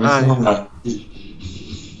 Yeah.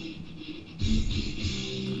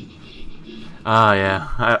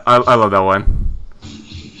 I love that one.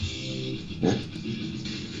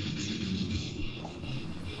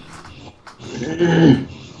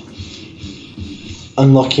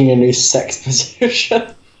 Unlocking a new sex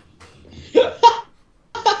position.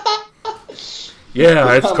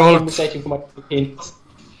 Yeah, it's I'm called. compensating for my penis.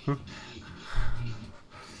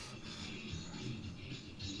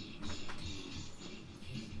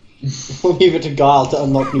 We'll leave it to Guile to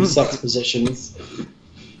unlock new sex positions.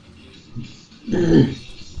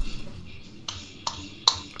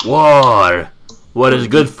 War. What is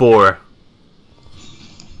good for?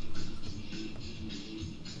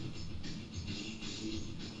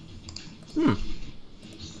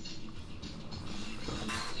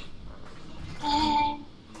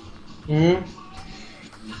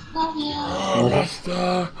 Love you.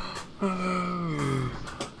 Rasta.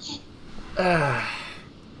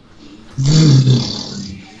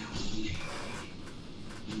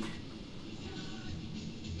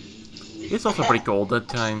 It's also pretty cold that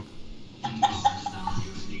time.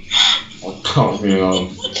 Can't be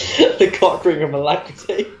on. The cock ring of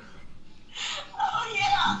alacrity. Oh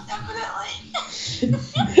yeah, definitely.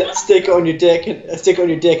 Stick it on your dick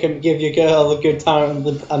and give your girl a good time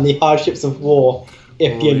and the hardships of war,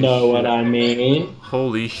 if Holy you know shit. what I mean.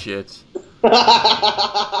 Holy shit.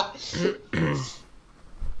 But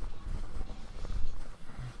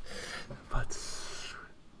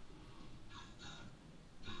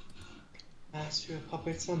Master of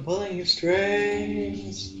puppets, I'm pulling your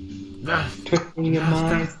strings, that twisting your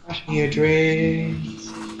mind, smashing your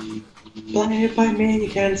dreams. Blinded by me, you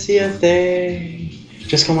can't see a thing.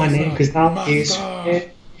 Just call my name, cause now you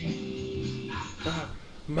swear.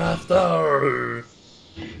 Master.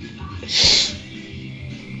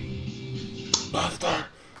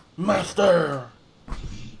 Master.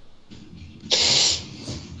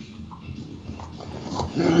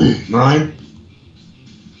 Mine?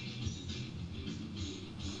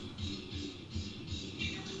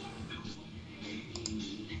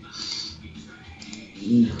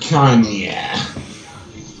 Kanye.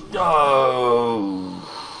 Oh.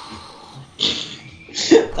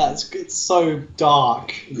 That's good. So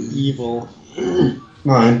dark, evil.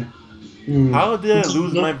 Mine. How did I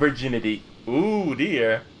lose my virginity? Ooh,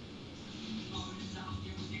 dear.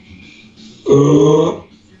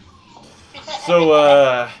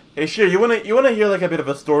 So, hey, sure, you wanna hear like a bit of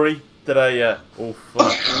a story that I, oh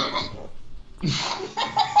fuck.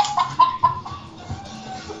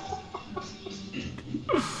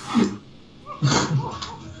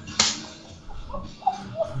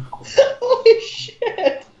 Holy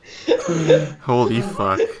shit! Holy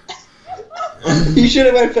fuck. You should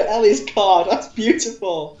have went for Ellie's card. That's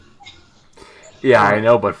beautiful. Yeah, I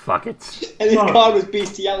know, but fuck it. Ellie's card was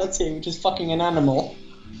bestiality, which is fucking an animal.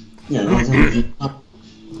 Yeah,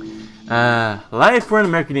 Life for an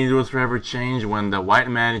American Indian was forever changed when the white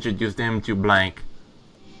man introduced them to blank.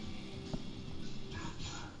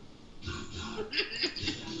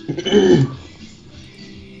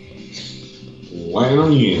 Wait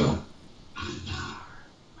on you.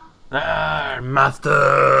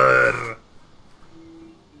 Master!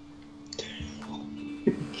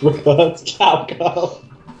 Reverse cowgirl.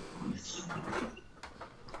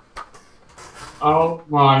 Oh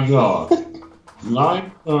my god.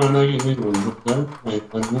 Life for a negative one,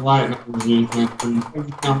 and light that you can and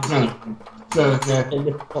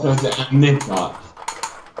this part.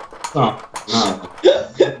 Stop. No.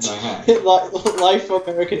 Like life for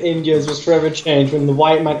American Indians was forever changed when the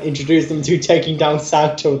white man introduced them to taking down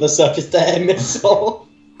Santa with a surface-to-air missile.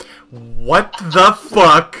 What the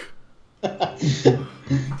fuck?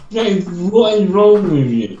 James, what is wrong with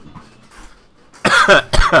you?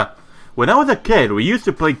 When I was a kid, we used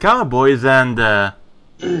to play cowboys and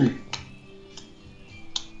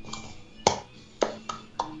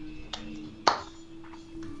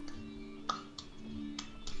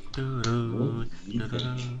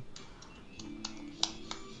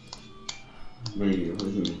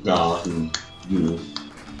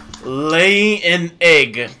lay an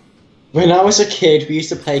egg. When I was a kid, we used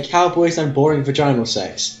to play cowboys and boring vaginal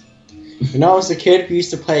sex. When I was a kid, we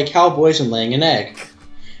used to play cowboys and laying an egg.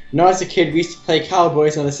 When I was a kid, we used to play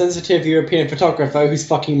cowboys and a sensitive European photographer who's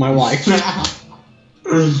fucking my wife.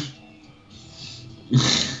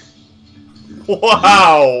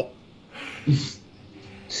 Wow!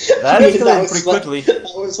 That escalated pretty quickly. That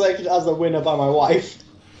was selected as a winner by my wife.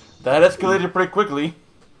 That escalated pretty quickly.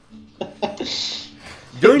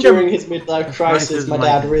 During his midlife crisis, my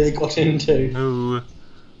dad really got into. Oh.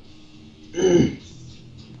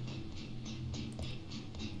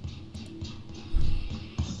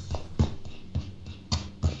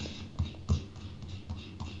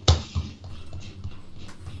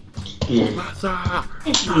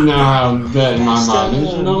 No, that my mind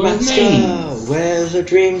is not Master, me. where's the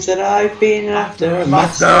dreams that I've been after?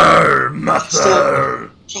 Master!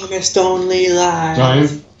 Promised only lies.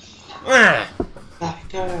 James?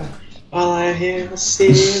 Laughter, all I hear is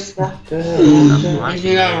serious laughter. If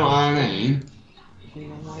you know what I mean.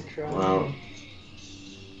 Well.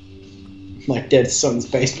 My dead son's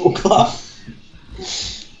baseball club.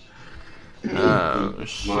 Oh,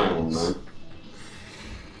 shit. My old man.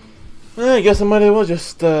 I guess I might as well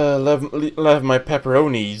just leave my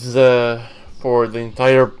pepperonis for the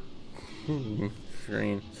entire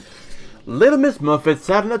screen. Little Miss Muffet's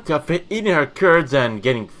having a toughie, eating her curds and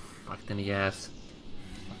getting fucked in the ass.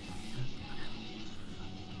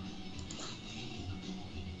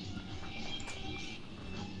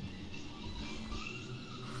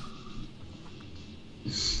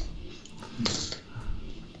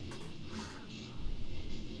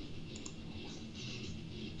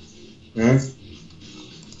 Yes?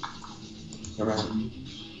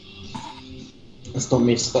 That's not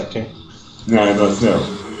me selecting. No, but still.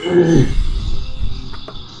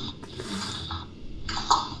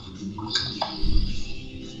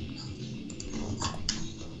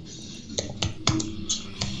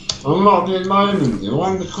 I'm not doing my own, you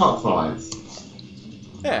want the cockfights.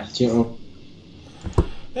 Yeah. Do you know?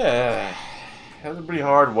 Yeah. That's a pretty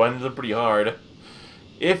hard one. That's pretty hard.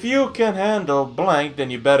 If you can handle blank,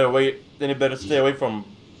 then you better wait. Then you better stay away from.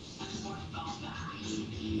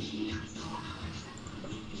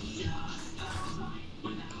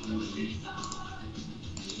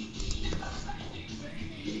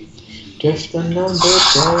 Just a number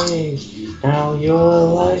of days. Now your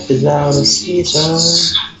life is out of season.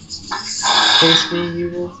 Face me,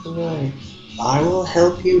 you will survive. I will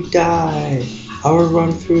help you die. I will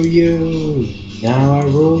run through you. Now I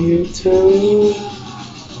rule you too.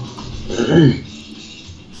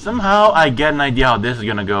 Somehow I get an idea how this is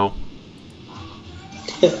gonna go.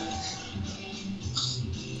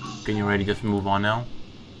 Can you already just move on now?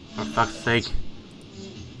 For fuck's sake.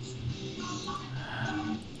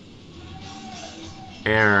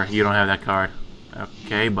 Error, you don't have that card.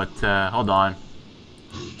 Okay, but hold on.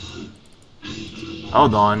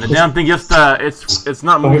 Hold on, the damn thing just it's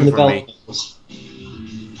not moving for me.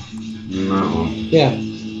 No. Yeah.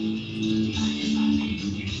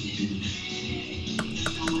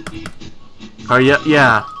 Oh yeah.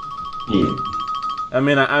 Yeah. I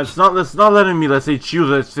mean, it's not letting me, let's say, choose,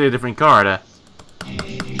 let's say, a different card.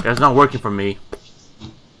 It's not working for me.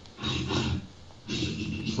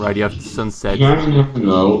 Right, you have to sunset. You don't have to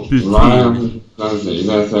know. Lion sunset, you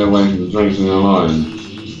gotta stay away from the drinks in your line.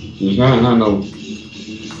 You can't handle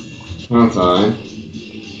outside.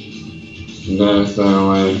 You gotta stay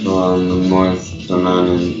away from the moist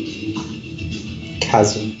surrounding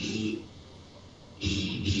Chasm.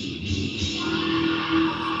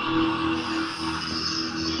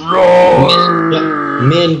 Roar! Yeah.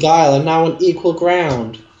 Me and Guile are now on equal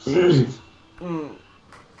ground.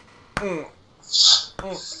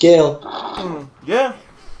 Guil, Yeah?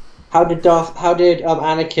 how did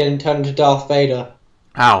Anakin turn into Darth Vader?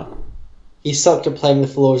 How? He sucked at playing the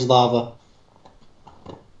floor as lava.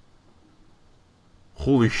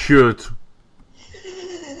 Holy shit.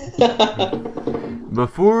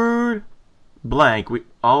 Before blank,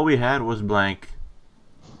 all we had was blank.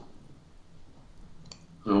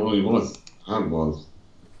 Oh, he was. I was.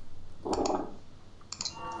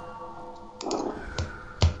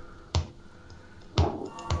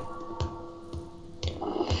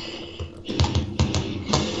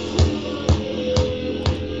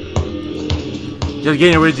 Just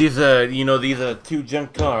getting rid of these, these two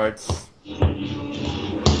junk cards.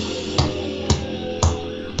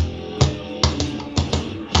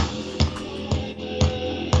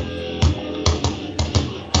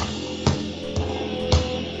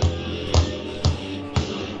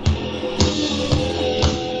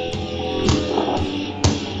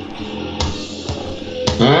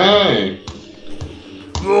 Hey!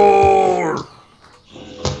 Roar!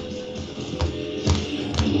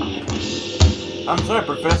 I'm sorry,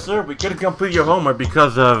 Professor. We couldn't complete your homework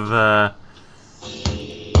because of, God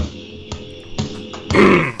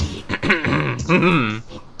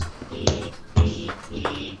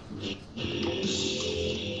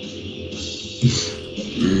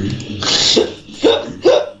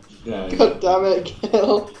damn it,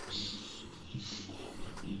 Guil.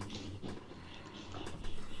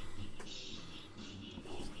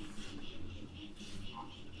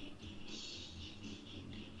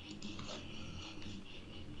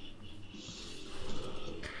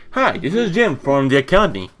 Hi, this is Jim from the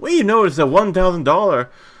accounting. We noticed a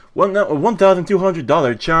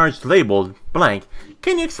 $1,200 charge labeled blank.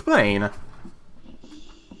 Can you explain?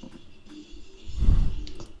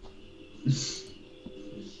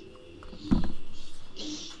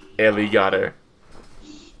 Ellie got her.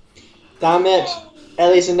 Damn it.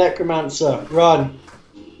 Ellie's a necromancer. Run.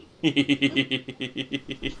 I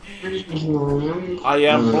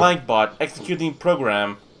am Blankbot, executing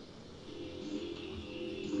program.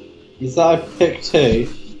 Is that a pick 2?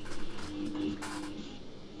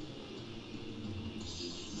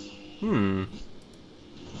 Hmm.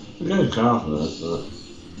 I'm gonna go for this,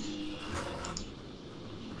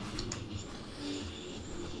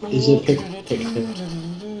 but... Is it pick 2?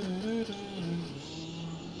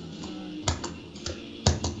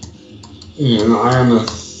 Yeah, I am a...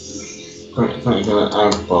 Something gonna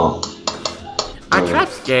add ball. I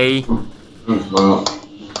trap's gay. Well...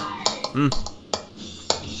 Hmm.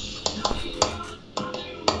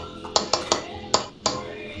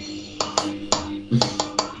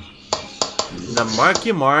 The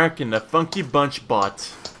Marky Mark and the Funky Bunch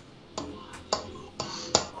bot.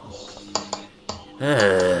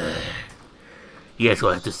 You guys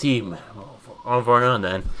will have to see over on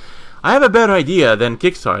then. I have a better idea than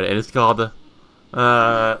Kickstarter, and it's called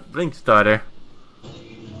Blinkstarter.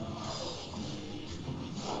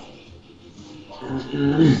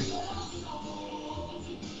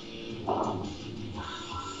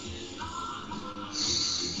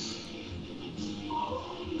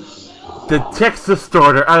 The Texas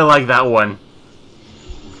starter, I like that one.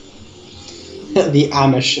 The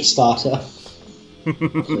Amish starter.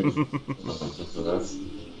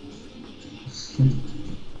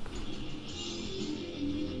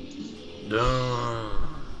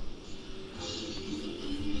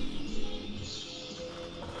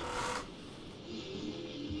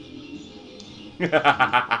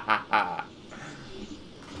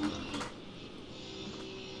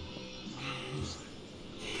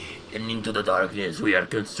 And into the darkness we are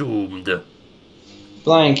consumed.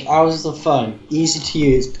 Blank, hours of fun. Easy to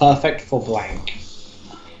use, perfect for blank.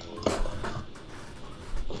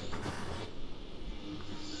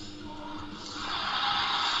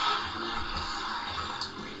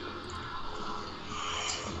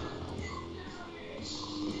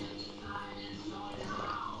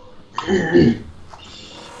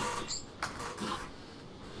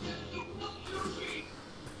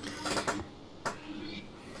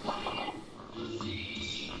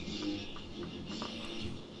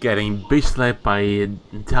 Getting bitch slapped by Getting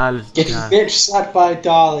bitch slapped by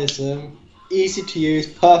Daalism. Easy to use,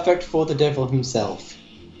 perfect for the devil himself.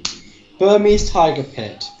 Burmese tiger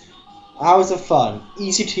pit. Hours of fun.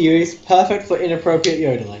 Easy to use, perfect for inappropriate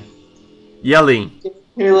yodeling. Yelling.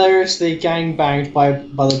 Hilariously gangbanged by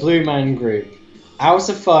the Blue Man Group. Hours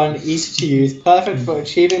of fun, easy to use, perfect for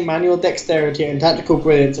achieving manual dexterity and tactical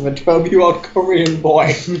brilliance of a 12-year-old Korean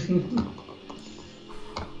boy.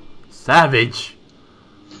 Savage.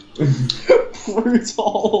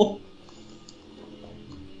 Brutal.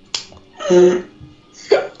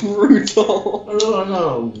 brutal. I don't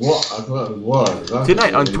know what I thought it was. That's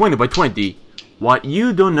Tonight on really- 20 by 20, what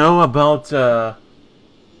you don't know about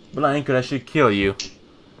blank could actually kill you.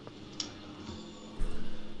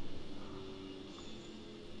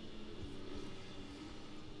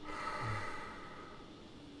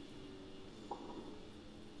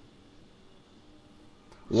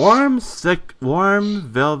 Warm,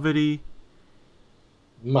 velvety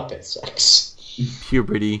Muppet sex.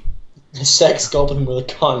 puberty. A sex goblin with a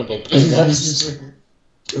carnival penis.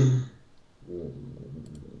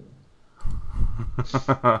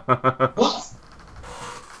 What?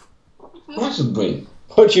 Possibly.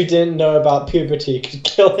 What you didn't know about puberty could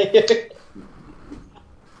kill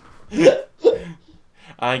you.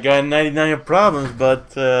 I got 99 problems,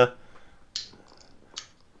 but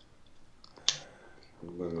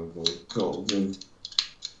Golden.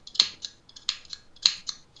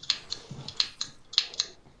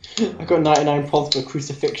 I've got 99 problems, but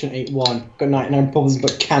crucifixion ain't one. I've got 99 problems,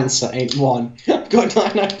 but cancer ain't one. I've got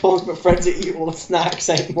 99 problems, but friends that eat all the snacks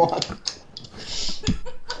ain't one.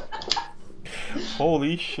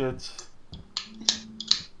 holy shit.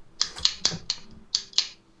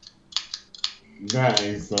 That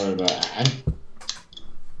is so bad.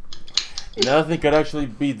 Nothing could actually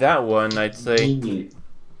beat that one, I'd say.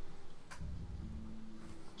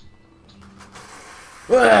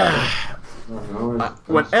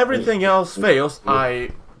 When everything else fails, I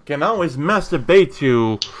can always masturbate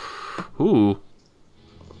to... Ooh.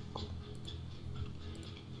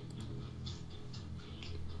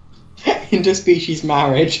 Interspecies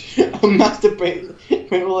marriage. Masturbate.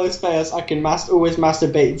 When all those fails, I can always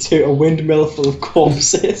masturbate to a windmill full of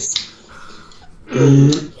corpses.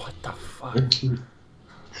 What the fuck?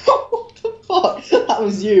 What the fuck? That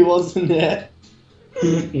was you, wasn't it?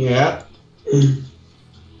 Yeah.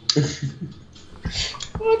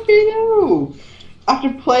 Fucking hell!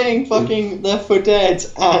 After playing fucking Left 4 Dead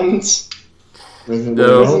and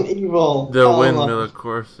Resident Evil. The oh windmill my- of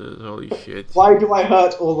courses, holy shit. Why do I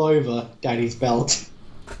hurt all over Daddy's belt?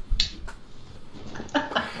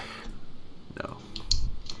 No.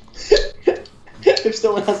 If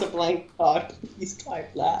someone has a blank card, please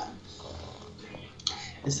type that.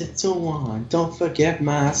 Is it so on? Don't forget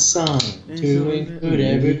my son. To include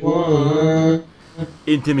everyone.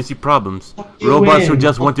 Intimacy problems. Robots who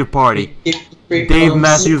just want to party. Dave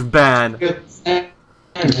Matthews Band.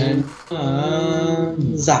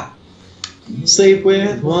 Sleep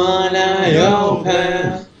with one eye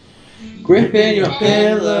open, gripping your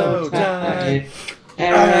pillow tight.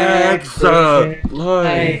 Excellent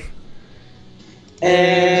life.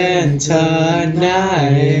 And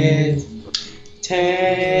tonight,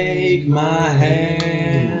 take my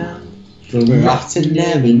hand. We're off to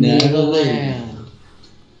Never Neverland.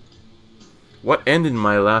 What ended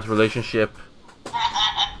my last relationship?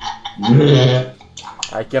 I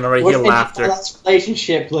can already hear laughter. That's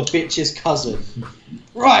relationship with a bitch's cousin.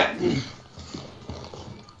 Right.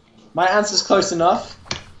 My answer's close enough.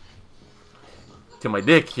 To my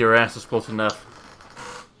dick, your ass is close enough.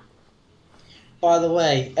 By the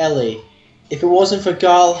way, Ellie, if it wasn't for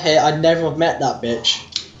Guil here, I'd never have met that bitch.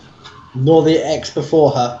 Nor the ex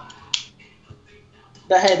before her.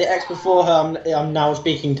 But hey, the ex before her, I'm now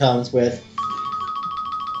speaking terms with.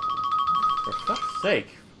 For fuck's sake.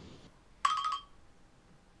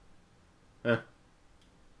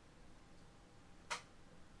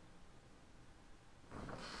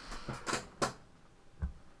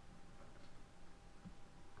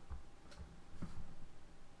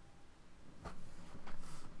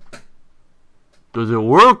 Does it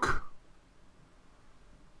work?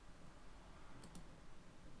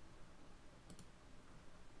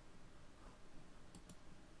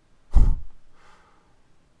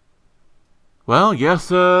 Well, guess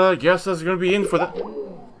that's gonna be in for that.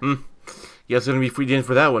 Guess it's gonna be free in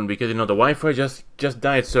for that one because you know the Wi-Fi just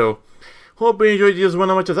died. So hope you enjoyed this one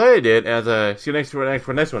as much as I did. As see you next for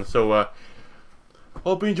the next one. So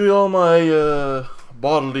hope you enjoy all my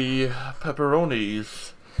bodily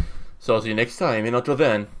pepperonis. So I'll see you next time, and until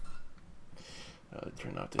then, I'll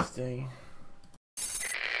turn off this thing.